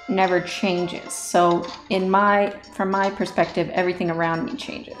zone never changes. So from my perspective, everything around me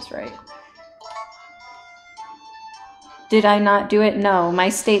changes, right? Did I not do it? No, my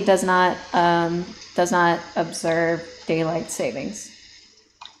state does not observe daylight savings.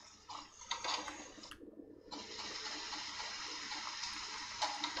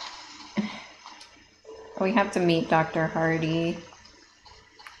 We have to meet Dr. Hardy.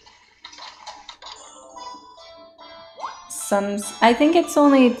 I think it's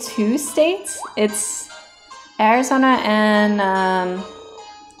only 2 states. It's Arizona and I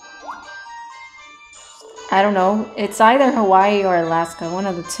don't know. It's either Hawaii or Alaska, one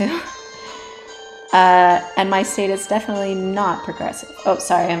of the two. And my state is definitely not progressive. Oh,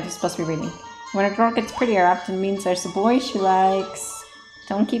 sorry, I'm just supposed to be reading. When a girl gets prettier, often means there's a boy she likes.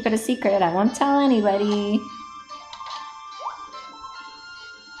 Don't keep it a secret. I won't tell anybody.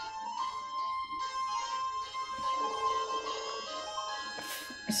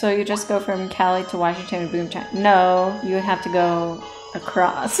 So you just go from Cali to Washington and boom time. No, you have to go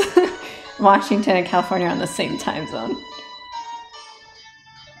across. Washington and California are on the same time zone.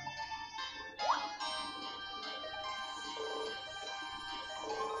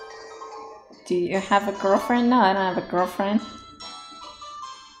 Do you have a girlfriend? No, I don't have a girlfriend.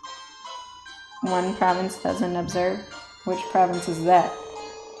 One province doesn't observe. Which province is that?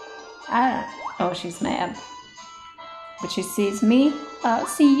 I don't know. Oh, she's mad. But she sees me. I'll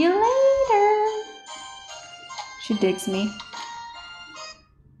see you later. She digs me.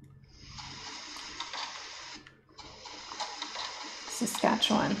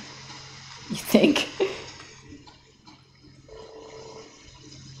 Saskatchewan. You think?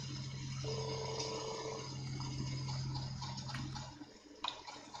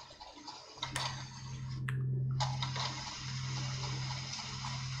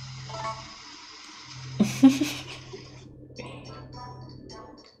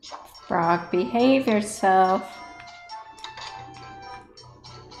 Frog, behave yourself.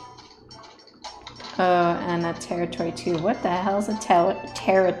 Oh, and a territory too. What the hell's a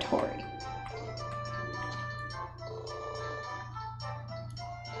territory?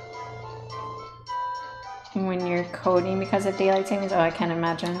 When you're coding because of daylight savings? Oh, I can't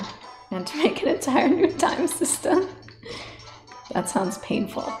imagine. And to make an entire new time system. That sounds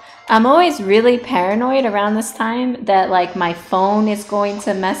painful. I'm always really paranoid around this time that like my phone is going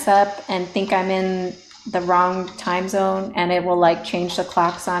to mess up and think I'm in the wrong time zone and it will like change the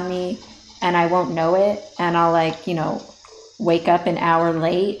clocks on me and I won't know it and I'll like, you know, wake up an hour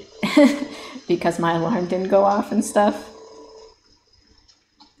late because my alarm didn't go off and stuff.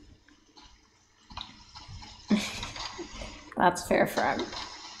 That's fair, Frog.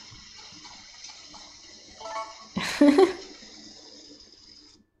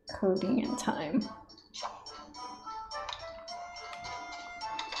 Coding in time.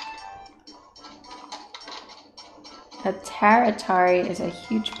 A territory is a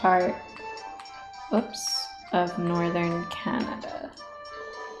huge part, oops, of northern Canada.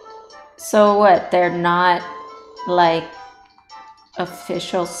 So what, they're not like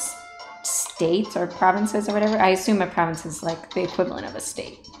official states or provinces or whatever? I assume a province is like the equivalent of a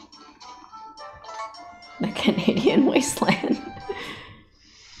state. The Canadian wasteland.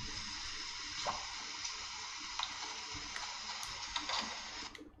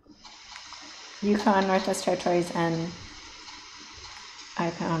 Yukon, Northwest Territories, and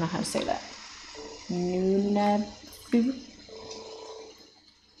I don't know how to say that. Nunavut.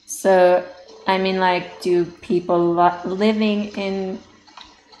 So, I mean, like, do people living in...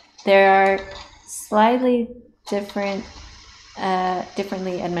 There are slightly different,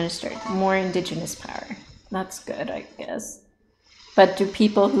 differently administered, more indigenous power. That's good, I guess. But do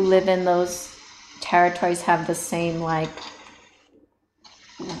people who live in those territories have the same, like...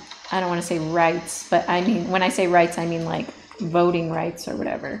 I don't want to say rights, but I mean, when I say rights, I mean like voting rights or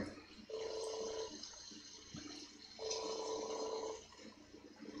whatever.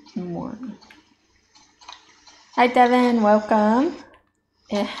 More. Hi, Devin, welcome.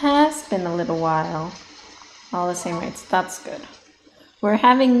 It has been a little while. All the same rights, that's good. We're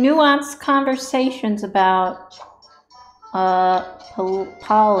having nuanced conversations about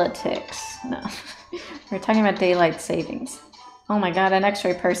politics. No, we're talking about daylight savings. Oh my god, an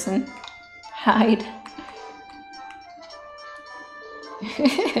x-ray person. Hide.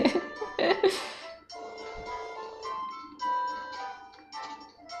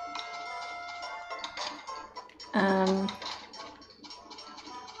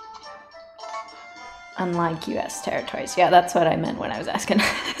 Unlike US territories. Yeah, that's what I meant when I was asking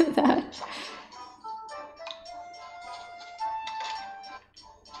that.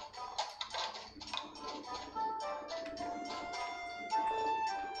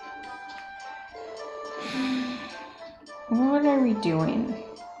 What are we doing?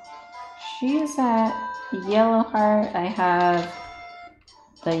 She's at Yellowheart. I have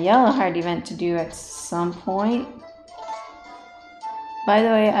the Yellowheart event to do at some point. By the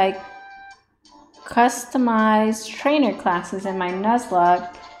way, I customized trainer classes in my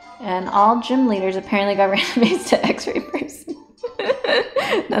Nuzlocke, and all gym leaders apparently got randomized to X-ray person.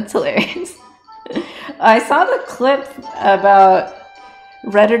 That's hilarious. I saw the clip about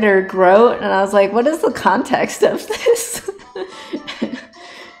Redditor Groat, and I was like, what is the context of this?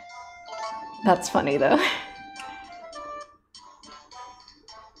 That's funny, though.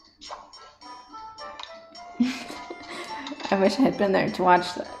 I wish I had been there to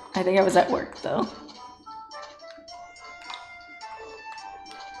watch that. I think I was at work, though.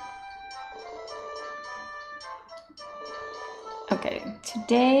 Okay,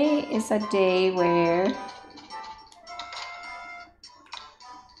 today is a day where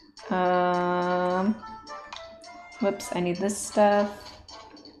whoops, I need this stuff.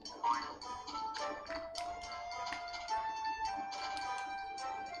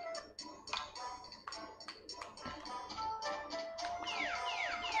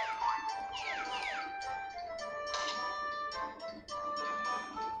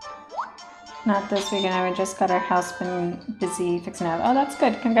 Not this weekend, we just got our house, been busy fixing it up. Oh, that's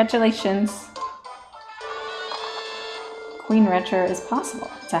good, congratulations. Queen Retro is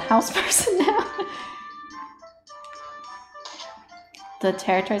possible. It's a house person now. The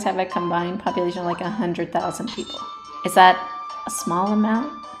territories have a combined population of like 100,000 people. Is that a small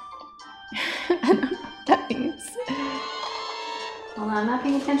amount? I don't know what that means. Hold on, I'm not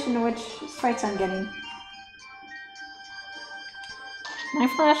paying attention to which sprites I'm getting. My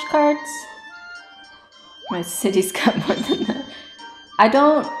flashcards? My city's got more than that. I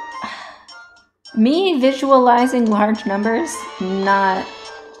don't... Me visualizing large numbers, not...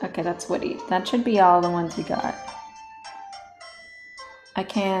 Okay, that's Woody. That should be all the ones we got. I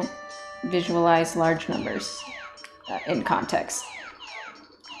can't visualize large numbers in context.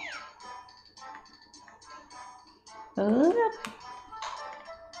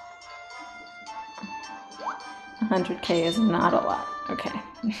 100K is not a lot. Okay.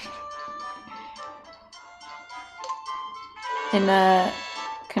 In a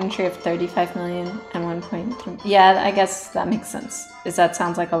country of 35 million and 1.3... Yeah, I guess that makes sense. That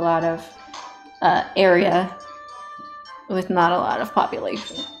sounds like a lot of area with not a lot of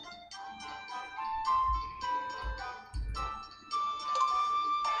population.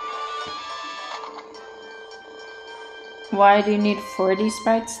 Why do you need 40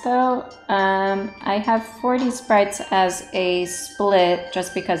 sprites though? I have 40 sprites as a split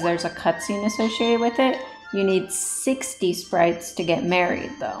just because there's a cutscene associated with it. You need 60 sprites to get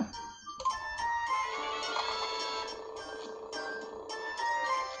married though.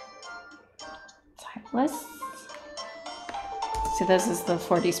 Timeless. So this is the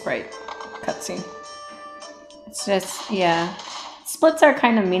 40 sprite cutscene. It's just, yeah. Splits are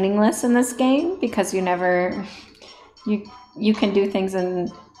kind of meaningless in this game because you never... You can do things in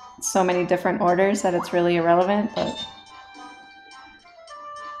so many different orders that it's really irrelevant, but...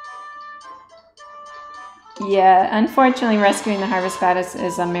 Yeah, unfortunately rescuing the Harvest Goddess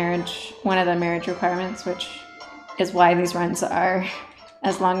is a marriage, one of the marriage requirements, which is why these runs are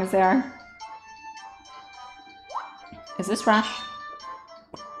as long as they are. Is this Rosh?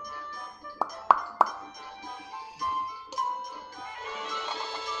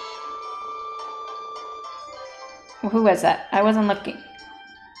 Who was that? I wasn't looking.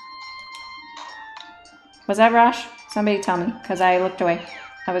 Was that Rosh? Somebody tell me, because I looked away.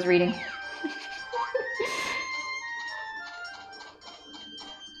 I was reading.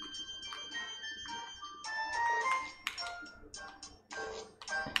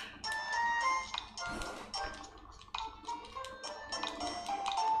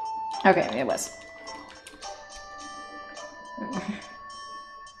 Okay, it was.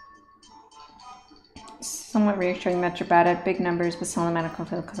 Somewhat reassuring that you're bad at big numbers, but still in the medical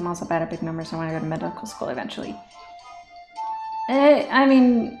field, because I'm also bad at big numbers. I want to go to medical school eventually. I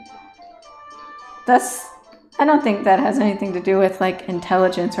mean, I don't think that has anything to do with like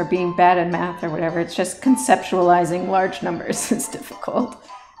intelligence or being bad at math or whatever. It's just conceptualizing large numbers is difficult.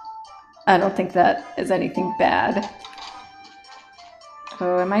 I don't think that is anything bad.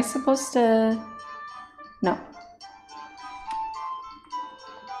 Oh, am I supposed to? No.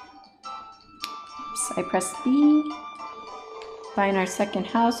 I press B, find our second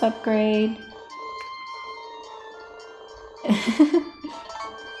house upgrade.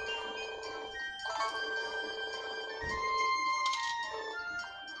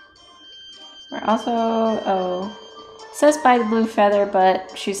 We're also, oh, it says buy the blue feather,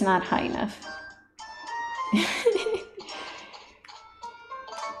 but she's not high enough.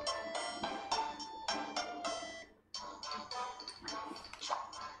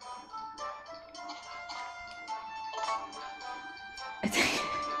 I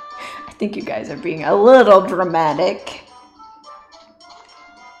think you guys are being a little dramatic.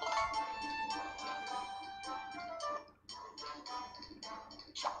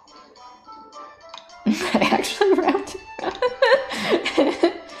 I actually wrapped it.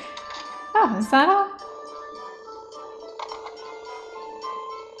 Oh, is that all?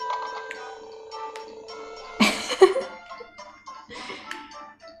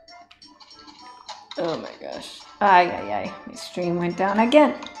 Oh my gosh. Ay, ay, ay. My stream went down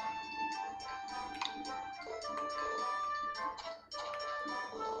again.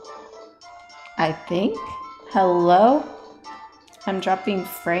 I think. Hello? I'm dropping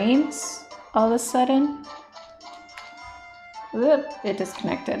frames all of a sudden. Whoop, it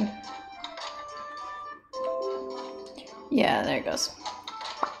disconnected. Yeah, there it goes.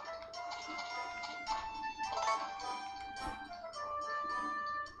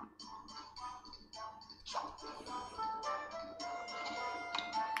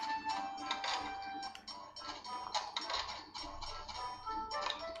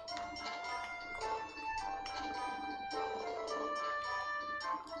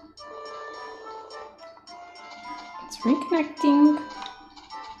 Reconnecting.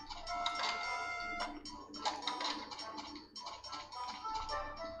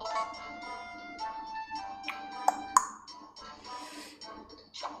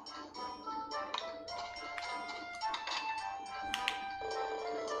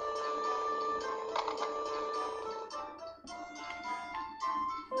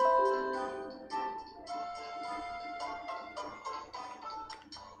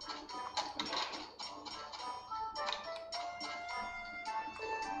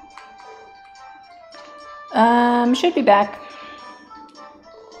 Should be back.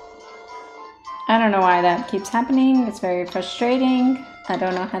 I don't know why that keeps happening. It's very frustrating. I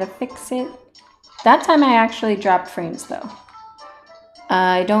don't know how to fix it. That time I actually dropped frames though.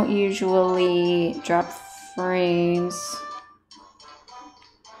 I don't usually drop frames.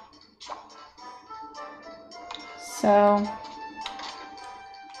 So,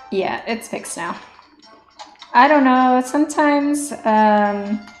 yeah, it's fixed now. I don't know, sometimes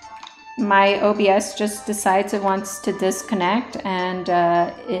my OBS just decides it wants to disconnect, and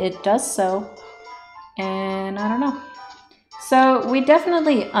it does so, and I don't know. So we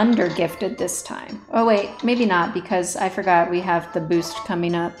definitely under-gifted this time. Oh wait, maybe not, because I forgot we have the boost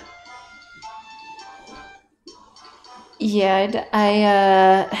coming up. Yeah,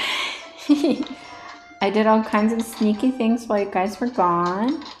 I did all kinds of sneaky things while you guys were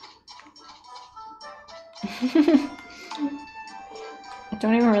gone. I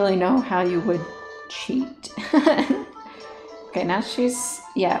don't even really know how you would cheat. Okay, now she's...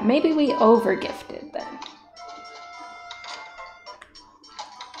 Yeah, maybe we over-gifted then.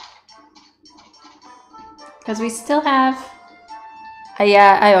 Because we still have...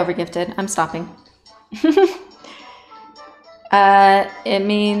 yeah, I over-gifted. I'm stopping. It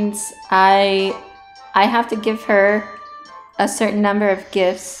means I have to give her a certain number of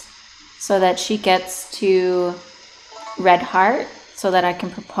gifts so that she gets to red heart so that I can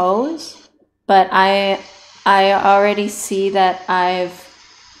propose. But I already see that I've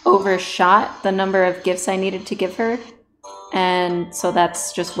overshot the number of gifts I needed to give her. And so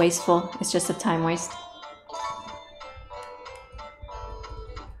that's just wasteful. It's just a time waste.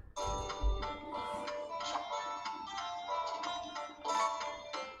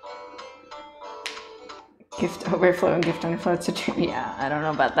 Gift overflow and gift underflow. It's a dream. Yeah, I don't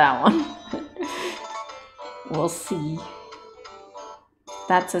know about that one. We'll see.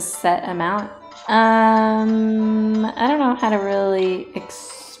 That's a set amount. I don't know how to really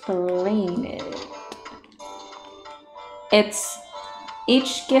explain it. It's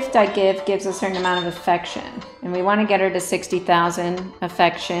each gift I give gives a certain amount of affection, and we want to get her to 60,000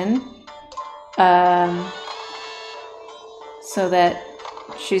 affection, so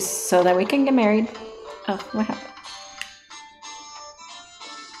that we can get married. Oh, what happened?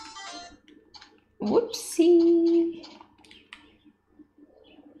 Whoopsie.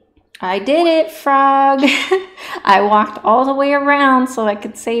 I did it, frog. I walked all the way around so I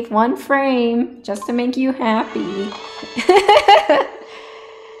could save one frame just to make you happy.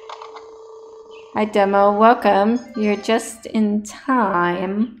 Hi, Demo. Welcome. You're just in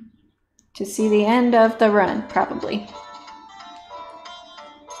time to see the end of the run, probably.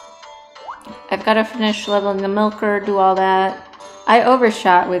 I've got to finish leveling the milker, do all that. I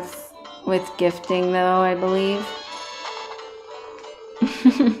overshot with gifting, though, I believe.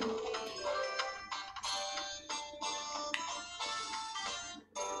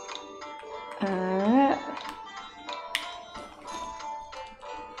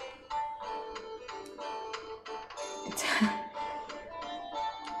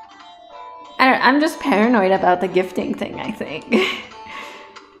 I'm just paranoid about the gifting thing, I think.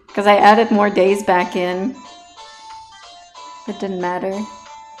 Because I added more days back in. It didn't matter.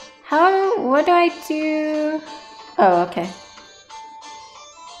 What do I do? Oh, okay.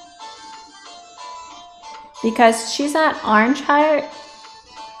 Because she's at orange heart.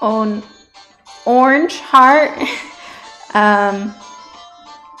 Oh, orange heart. And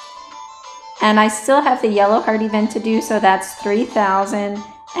I still have the yellow heart event to do, so that's 3,000.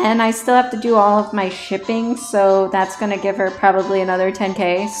 And I still have to do all of my shipping, so that's gonna give her probably another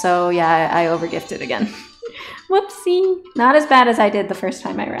 10k. So yeah, I overgifted again. Whoopsie! Not as bad as I did the first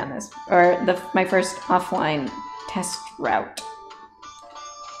time I ran this, or my first offline test route.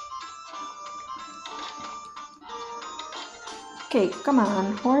 Okay, come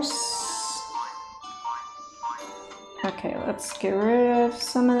on, horse. Okay, let's get rid of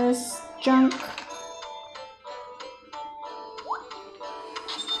some of this junk.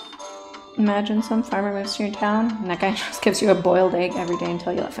 Imagine some farmer moves to your town and that guy just gives you a boiled egg every day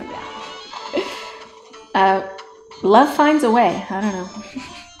until you let him down. Love finds a way. I don't know.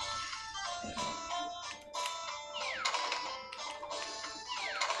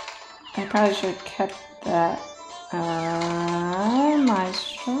 I probably should have kept that.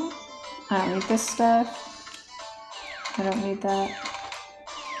 Maestro. I don't need this stuff. I don't need that.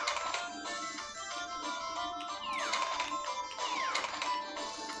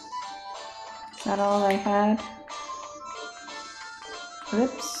 Is that all I had?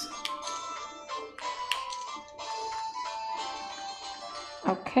 Oops.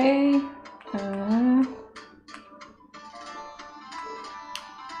 Okay.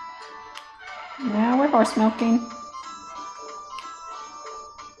 Now we're horse milking.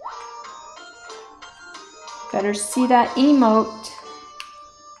 Better see that emote.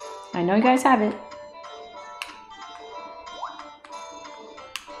 I know you guys have it.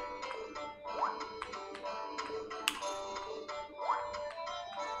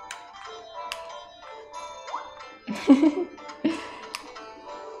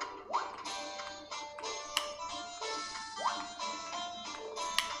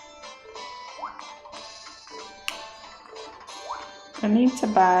 I need to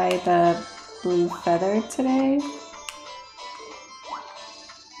buy the blue feather today.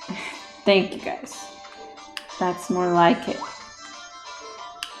 Thank you guys. That's more like it.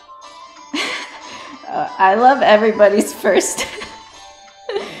 I love everybody's first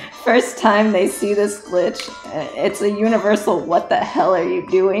time they see this glitch. It's a universal "what the hell are you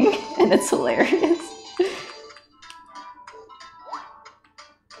doing?" and it's hilarious.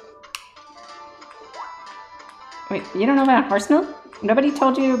 Wait, you don't know about horse milk? Nobody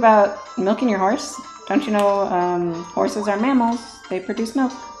told you about milking your horse? Don't you know horses are mammals? They produce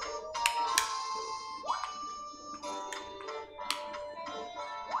milk.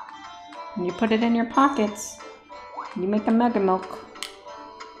 And you put it in your pockets. You make a mega milk.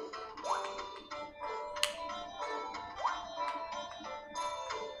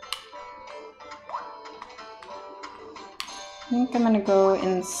 I think I'm gonna go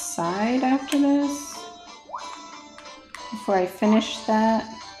inside after this. Before I finish that.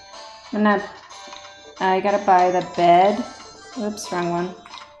 I gotta buy the bed. Oops, wrong one.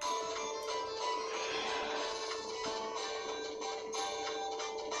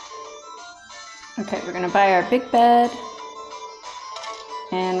 Okay, we're gonna buy our big bed.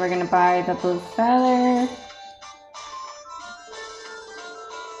 And we're gonna buy the blue feather.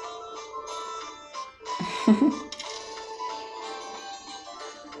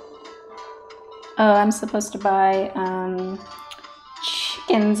 Oh, I'm supposed to buy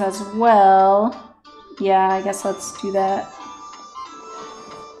chickens as well. Yeah, I guess let's do that.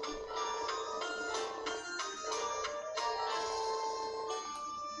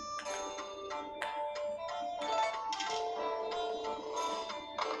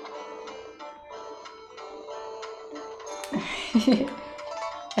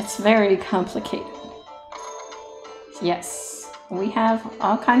 It's very complicated. Yes, we have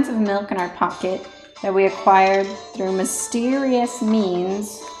all kinds of milk in our pocket that we acquired through mysterious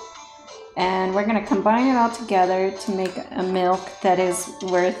means, and we're going to combine it all together to make a milk that is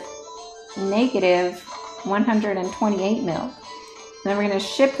worth negative 128 milk. Then we're going to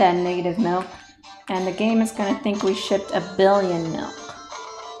ship that negative milk, and the game is going to think we shipped 1 billion milk.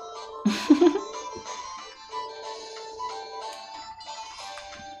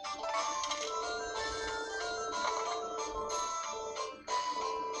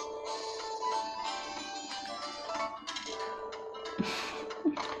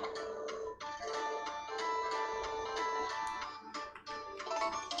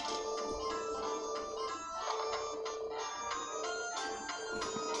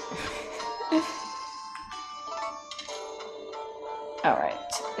 Alright,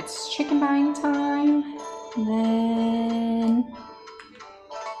 it's chicken buying time. Then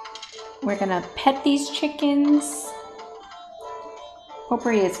we're gonna pet these chickens.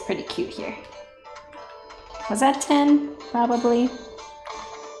 Potpourri is pretty cute here. Was that 10? Probably.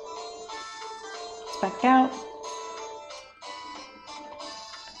 Let's back out.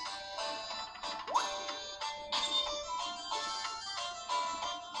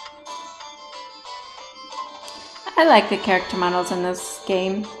 I like the character models in this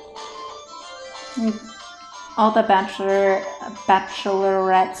game. All the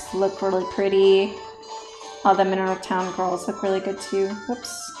bachelorettes look really pretty. All the Mineral Town girls look really good too.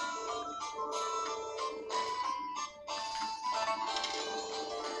 Whoops.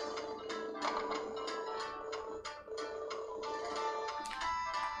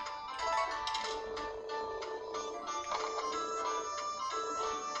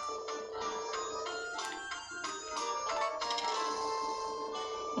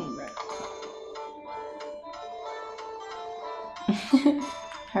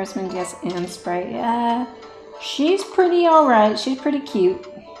 Horseman, yes, and Sprite. Yeah, she's pretty alright. She's pretty cute.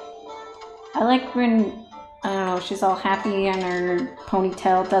 I like when, I don't know, she's all happy and her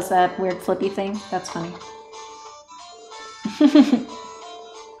ponytail does that weird flippy thing. That's funny.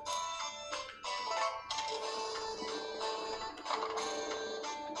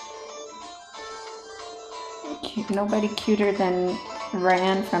 Nobody cuter than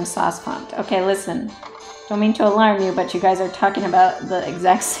Ryan from Sauce Font. Okay, listen. Don't mean to alarm you, but you guys are talking about the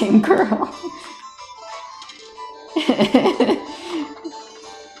exact same girl.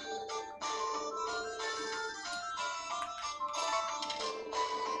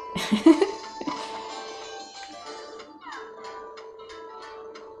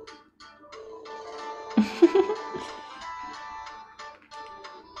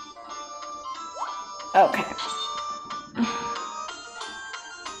 Okay.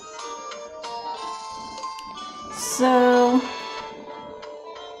 So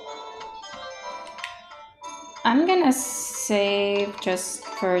I'm gonna save just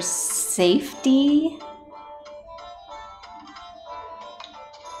for safety.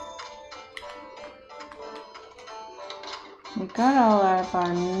 We got all of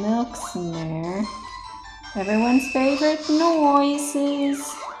our milks in there. Everyone's favorite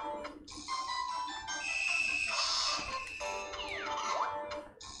noises.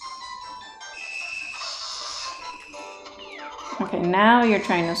 Okay, now you're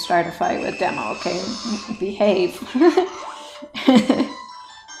trying to start a fight with Demo, okay? Behave.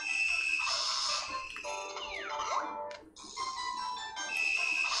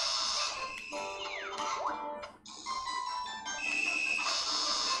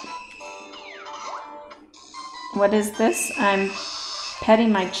 What is this? I'm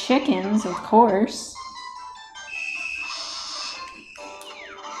petting my chickens, of course.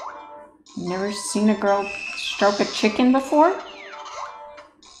 Never seen a girl stroke a chicken before?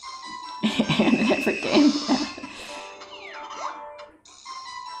 And never game.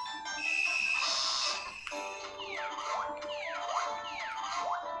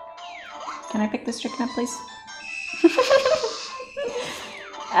 Can I pick this chicken up, please?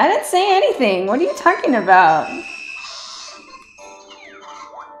 I didn't say anything. What are you talking about?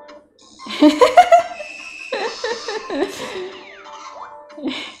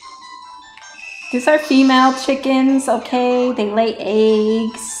 These are female chickens, okay? They lay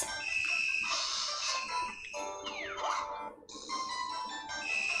eggs.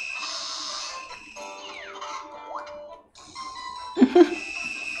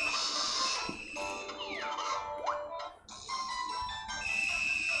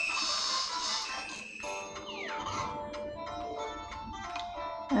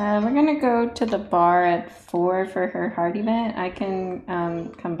 We're gonna go to the bar at 4 for her heart event. I can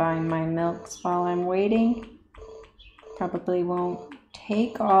combine my milks while I'm waiting. Probably won't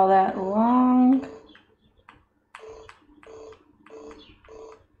take all that long.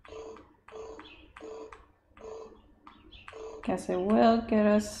 Guess it will get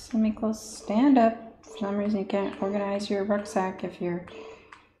us semi-close stand up. For some reason you can't organize your rucksack if you're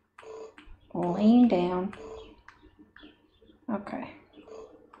laying down. Okay.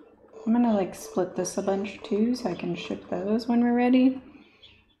 I'm gonna like split this a bunch too so I can ship those when we're ready.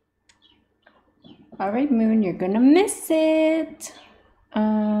 Alright, Moon, you're gonna miss it.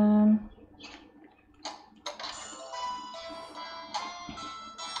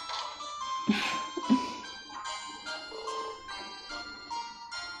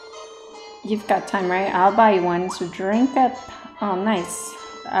 You've got time, right? I'll buy you one, so drink up. Oh, nice.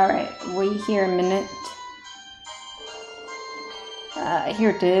 Alright, wait here a minute.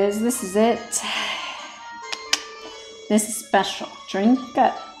 Here it is. This is it. This is special. Drink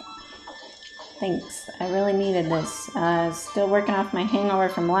up. Thanks. I really needed this. Still working off my hangover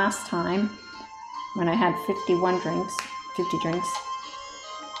from last time when I had 50 drinks.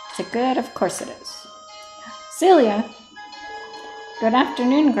 Is it good? Of course it is. Celia. Good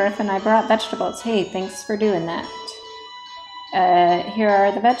afternoon, Griffin. I brought vegetables. Hey, thanks for doing that. Here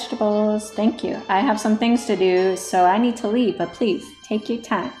are the vegetables. Thank you. I have some things to do, so I need to leave, but please, take your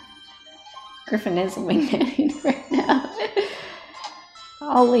time. Griffin is wingmanning right now.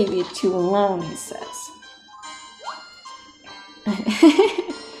 I'll leave you two alone, he says.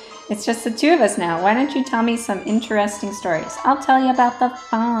 It's just the two of us now. Why don't you tell me some interesting stories? I'll tell you about the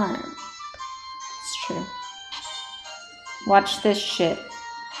farm. It's true. Watch this shit.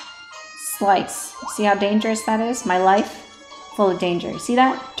 Slice. See how dangerous that is? My life? Full of danger. See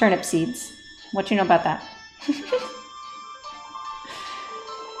that? Turnip seeds. What you know about that?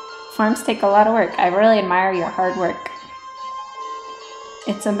 Farms take a lot of work. I really admire your hard work.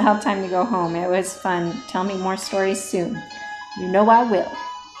 It's about time to go home. It was fun. Tell me more stories soon. You know I will.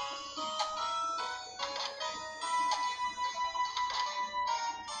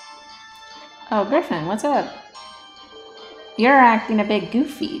 Oh, Griffin, what's up? You're acting a bit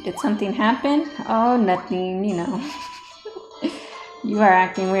goofy. Did something happen? Oh, nothing, you know. You are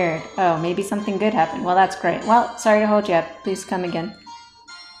acting weird. Oh, maybe something good happened. Well, that's great. Well, sorry to hold you up. Please come again.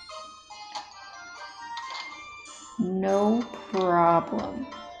 No problem.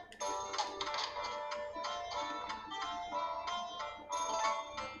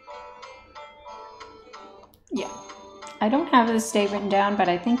 Yeah. I don't have this date written down, but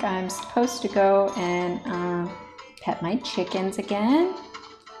I think I'm supposed to go and pet my chickens again.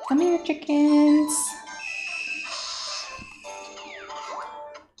 Come here, chickens.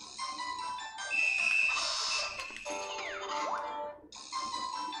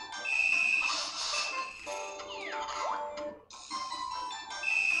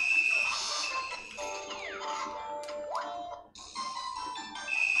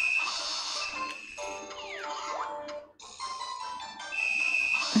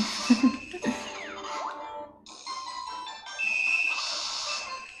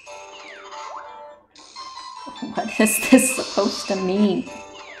 What is this supposed to mean?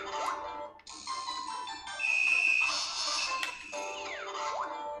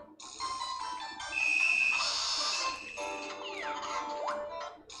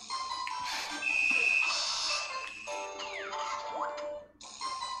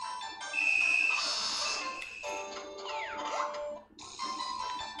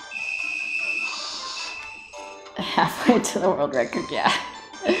 Halfway to the world record, yeah.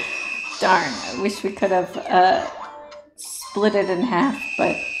 Darn, I wish we could have split it in half,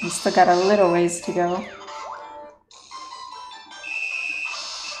 but we still got a little ways to go.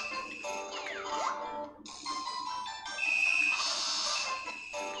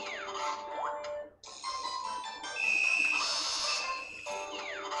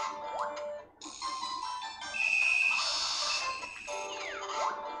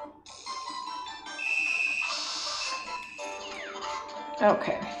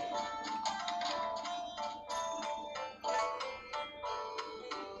 Okay.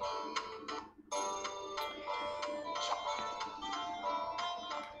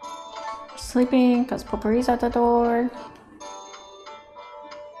 Sleeping because Potpourri's at the door.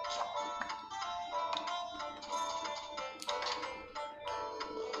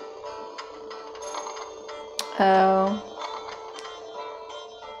 Oh.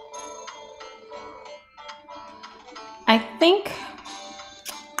 I think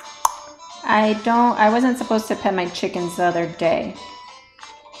I wasn't supposed to pet my chickens the other day.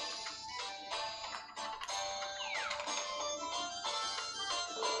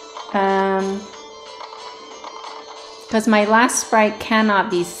 Because my last sprite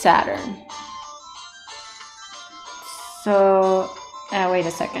cannot be Saturn. So, wait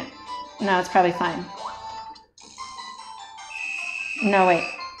a second. No, it's probably fine. No, wait.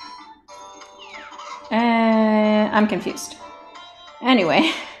 I'm confused.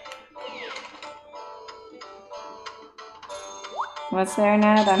 Anyway. Was there an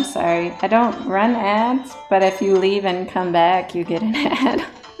ad? I'm sorry. I don't run ads, but if you leave and come back, you get an ad.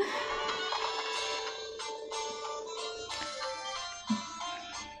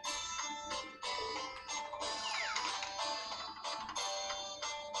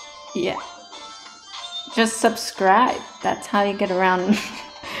 Yeah. Just subscribe. That's how you get around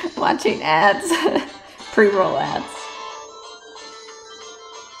watching ads. Pre-roll ads.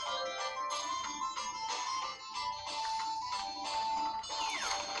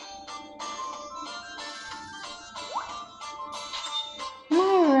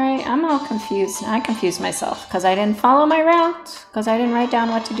 Alright, I'm all confused. I confused myself because I didn't follow my route. Because I didn't write down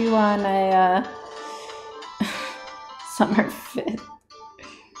what to do on a summer fit.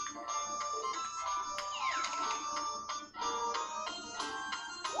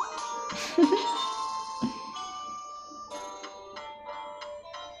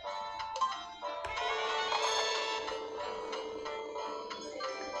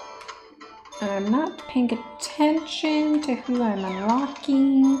 I'm not paying attention to who I'm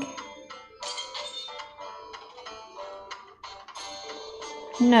unlocking.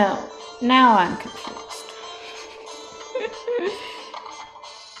 No, now I'm confused.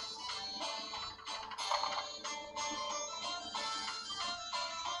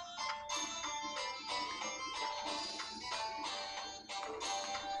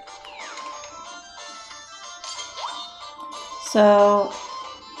 So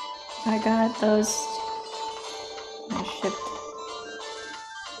I got those. I shipped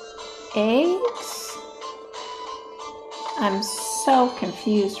eggs. I'm so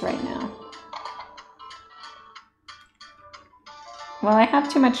confused right now. Well, I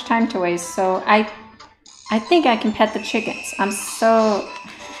have too much time to waste, so I think I can pet the chickens. I'm so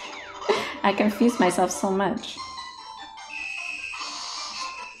I confuse myself so much.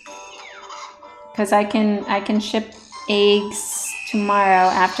 Because I can ship eggs tomorrow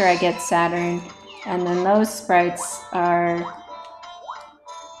after I get Saturn, and then those sprites are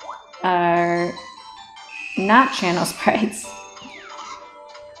not channel sprites.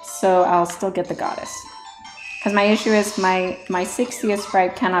 So I'll still get the goddess. Because my issue is my 60th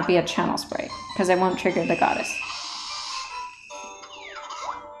sprite cannot be a channel sprite, because it won't trigger the goddess.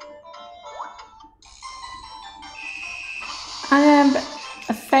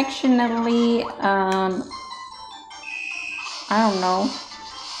 Affectionately, I don't know.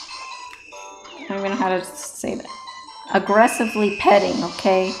 I don't even know how to say that. Aggressively petting,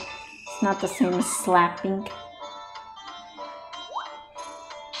 okay? It's not the same as slapping.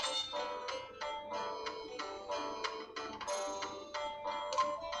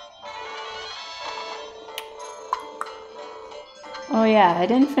 Oh yeah, I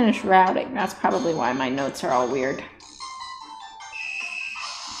didn't finish routing. That's probably why my notes are all weird.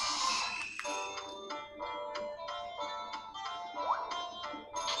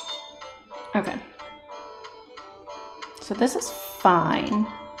 Okay. So this is fine.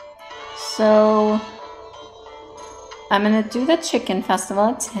 So I'm gonna do the chicken festival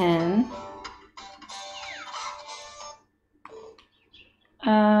at 10.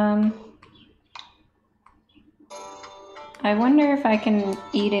 I wonder if I can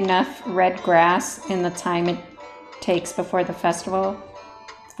eat enough red grass in the time it takes before the festival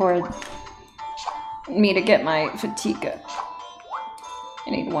for me to get my fatigue up. I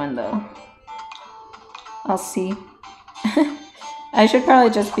need one though. I'll see. I should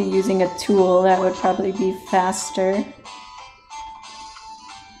probably just be using a tool. That would probably be faster.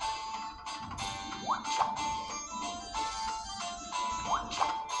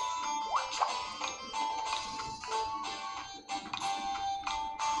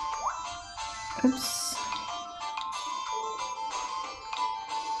 Oops.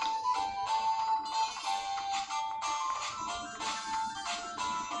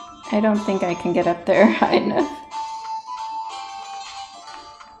 I don't think I can get up there high enough.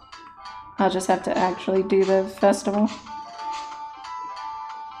 I'll just have to actually do the festival.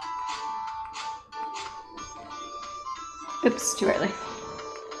 Oops, too early.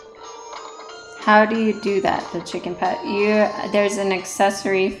 How do you do that, the chicken pet? There's an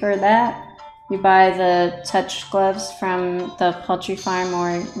accessory for that. You buy the touch gloves from the poultry farm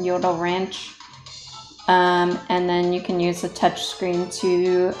or Yodel Ranch. And then you can use the touch screen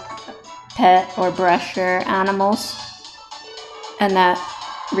to pet or brush your animals. And that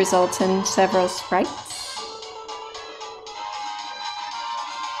results in several sprites.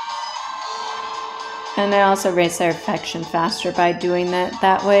 And they also raise their affection faster by doing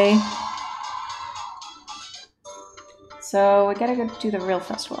that way. So we gotta go do the real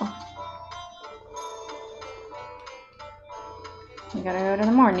festival. We gotta go to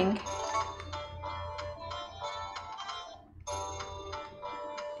the morning.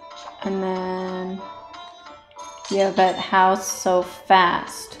 And then, yeah, but how so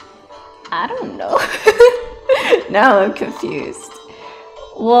fast? I don't know. Now I'm confused.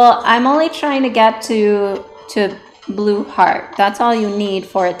 Well, I'm only trying to get to blue heart. That's all you need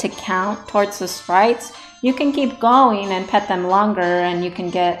for it to count towards the sprites. You can keep going and pet them longer, and you can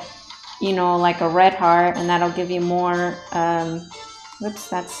get, you know, like a red heart, and that'll give you more, whoops,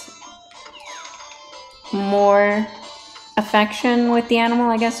 that's more affection with the animal,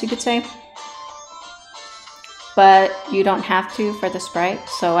 I guess you could say. But you don't have to for the sprite,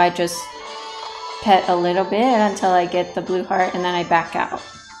 so I just pet a little bit until I get the blue heart, and then I back out.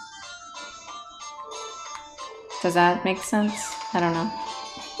 Does that make sense? I don't know.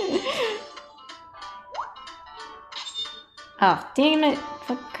 Oh, damn it.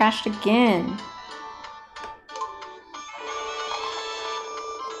 It crashed again.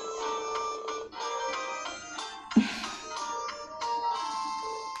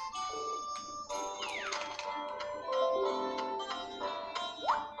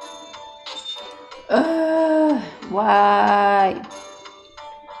 Why?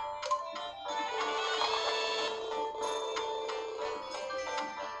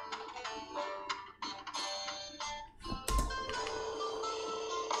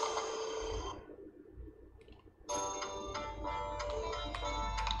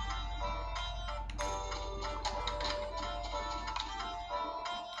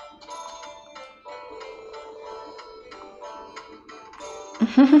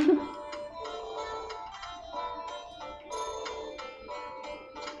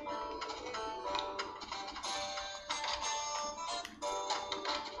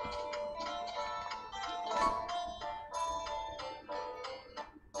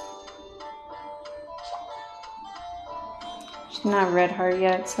 She's not red heart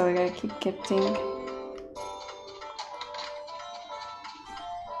yet, so we gotta keep gifting.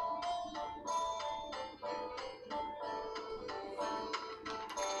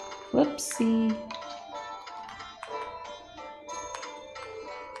 Whoopsie.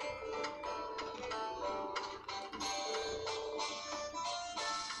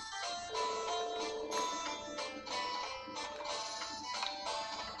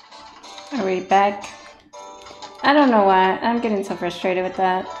 Are we back? I don't know why. I'm getting so frustrated with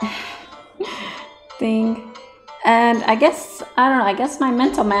that thing. And I guess, I don't know, I guess my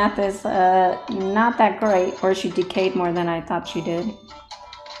mental math is not that great. Or she decayed more than I thought she did.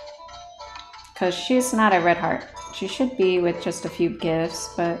 Because she's not a red heart. She should be with just a few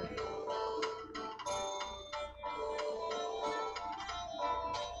gifts, but...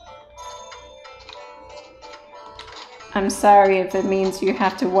 I'm sorry if it means you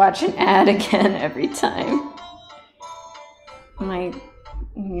have to watch an ad again every time. I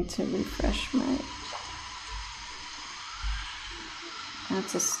need to refresh my...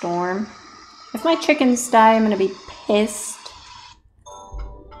 That's a storm. If my chickens die, I'm gonna be pissed.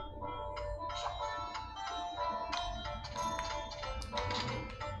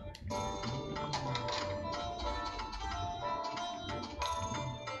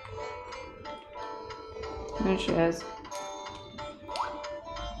 There she is.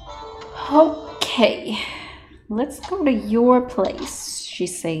 Okay, let's go to your place, she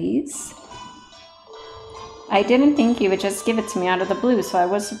says. I didn't think you would just give it to me out of the blue, so I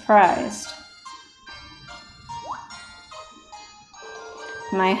was surprised.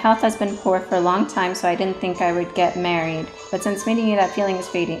 My health has been poor for a long time, so I didn't think I would get married. But since meeting you, that feeling is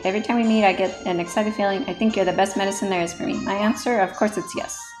fading. Every time we meet, I get an excited feeling. I think you're the best medicine there is for me. My answer, of course, it's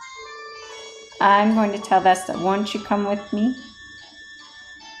yes. I'm going to tell Vesta. Won't you come with me?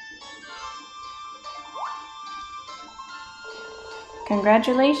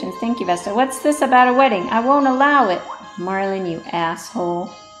 Congratulations. Thank you, Vesta. What's this about a wedding? I won't allow it. Marlin, you asshole.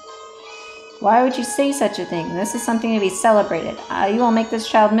 Why would you say such a thing? This is something to be celebrated. You will make this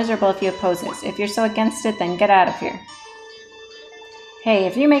child miserable if you oppose this. If you're so against it, then get out of here. Hey,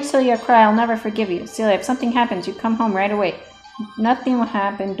 if you make Celia cry, I'll never forgive you. Celia, if something happens, you come home right away. Nothing will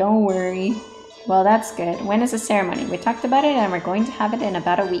happen. Don't worry. Well, that's good. When is the ceremony? We talked about it and we're going to have it in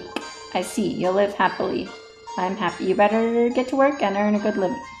about a week. I see. You'll live happily. I'm happy. You better get to work and earn a good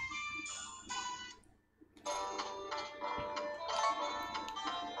living.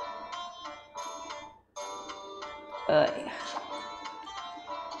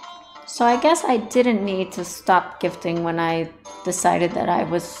 So I guess I didn't need to stop gifting when I decided that I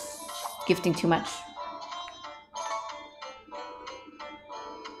was gifting too much.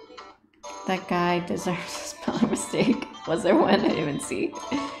 That guy deserves a spelling mistake. Was there one? I didn't even see.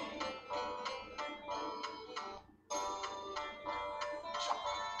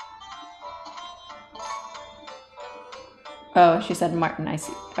 Oh, she said Martin, I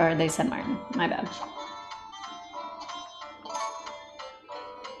see. Or they said Martin. My bad.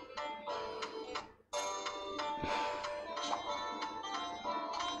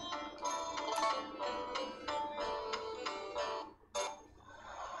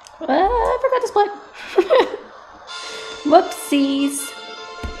 I forgot to split. Whoopsies.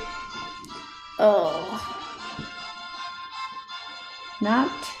 Oh.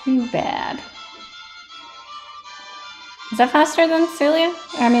 Not too bad. Is that faster than Celia?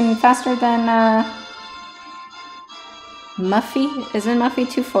 I mean, faster than Muffy? Isn't Muffy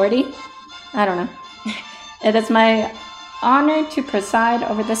 240? I don't know. It is my honor to preside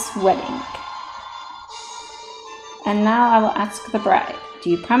over this wedding. And now I will ask the bride. Do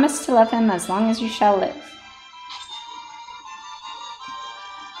you promise to love him as long as you shall live?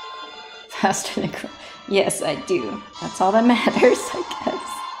 Faster than... Yes, I do. That's all that matters, I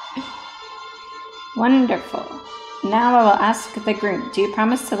guess. Wonderful. Now I will ask the groom. Do you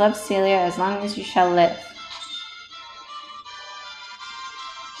promise to love Celia as long as you shall live?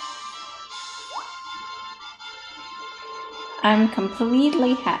 I'm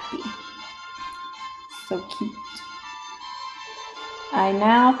completely happy. So cute. I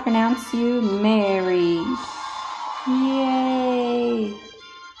now pronounce you married. Yay!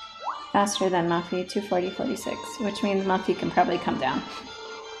 Faster than Muffy, 240.46, which means Muffy can probably come down.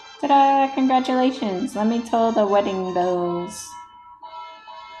 Ta-da! Congratulations! Let me toll the wedding bells.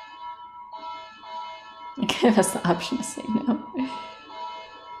 Give us the option to say no.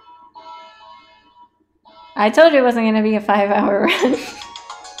 I told you it wasn't going to be a 5-hour run.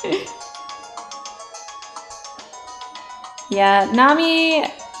 Yeah, Nami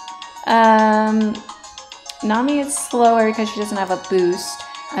is slower because she doesn't have a boost,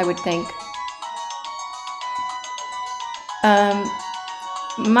 I would think.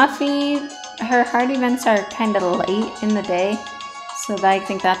 Muffy, her hard events are kind of late in the day, so I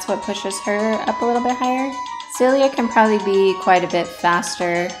think that's what pushes her up a little bit higher. Celia can probably be quite a bit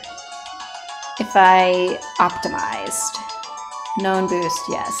faster if I optimized. Known boost,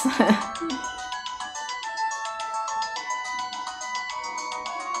 yes.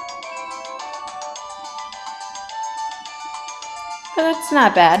 But that's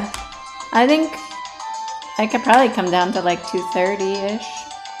not bad. I think I could probably come down to like 230-ish.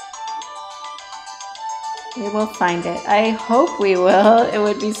 We will find it. I hope we will. It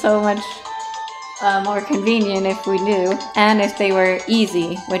would be so much more convenient if we knew. And if they were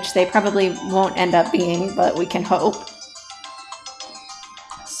easy, which they probably won't end up being, but we can hope.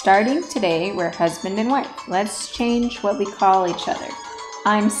 Starting today, we're husband and wife. Let's change what we call each other.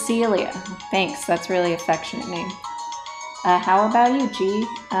 I'm Celia. Thanks, that's a really affectionate name. How about you, G?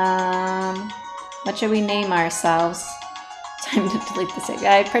 What should we name ourselves? Time to delete the save.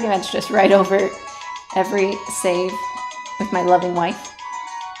 I pretty much just write over every save with my loving wife.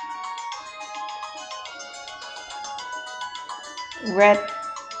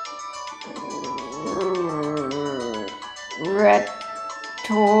 Retoro,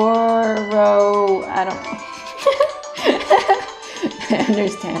 I don't know. I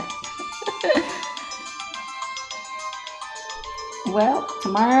understand. Well,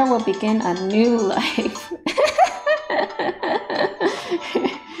 tomorrow we'll begin a new life.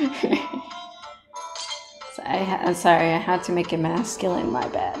 I'm sorry, I had to make it masculine, my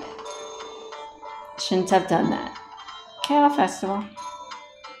bad. Shouldn't have done that. Kale Festival.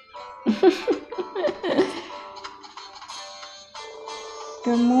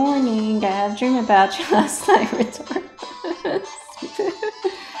 Good morning. I had a dream about you last night, Retort.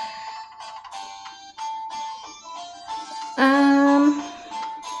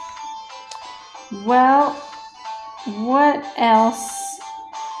 Well, what else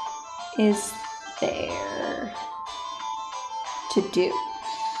is there to do?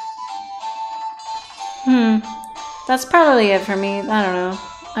 That's probably it for me. I don't know.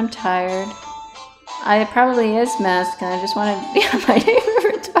 I'm tired. It probably is masculine. I just wanted to be on my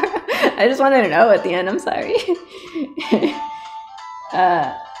favorite Tara. I just wanted to know at the end. I'm sorry.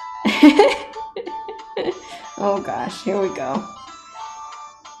 Oh gosh, here we go.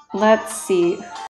 Let's see.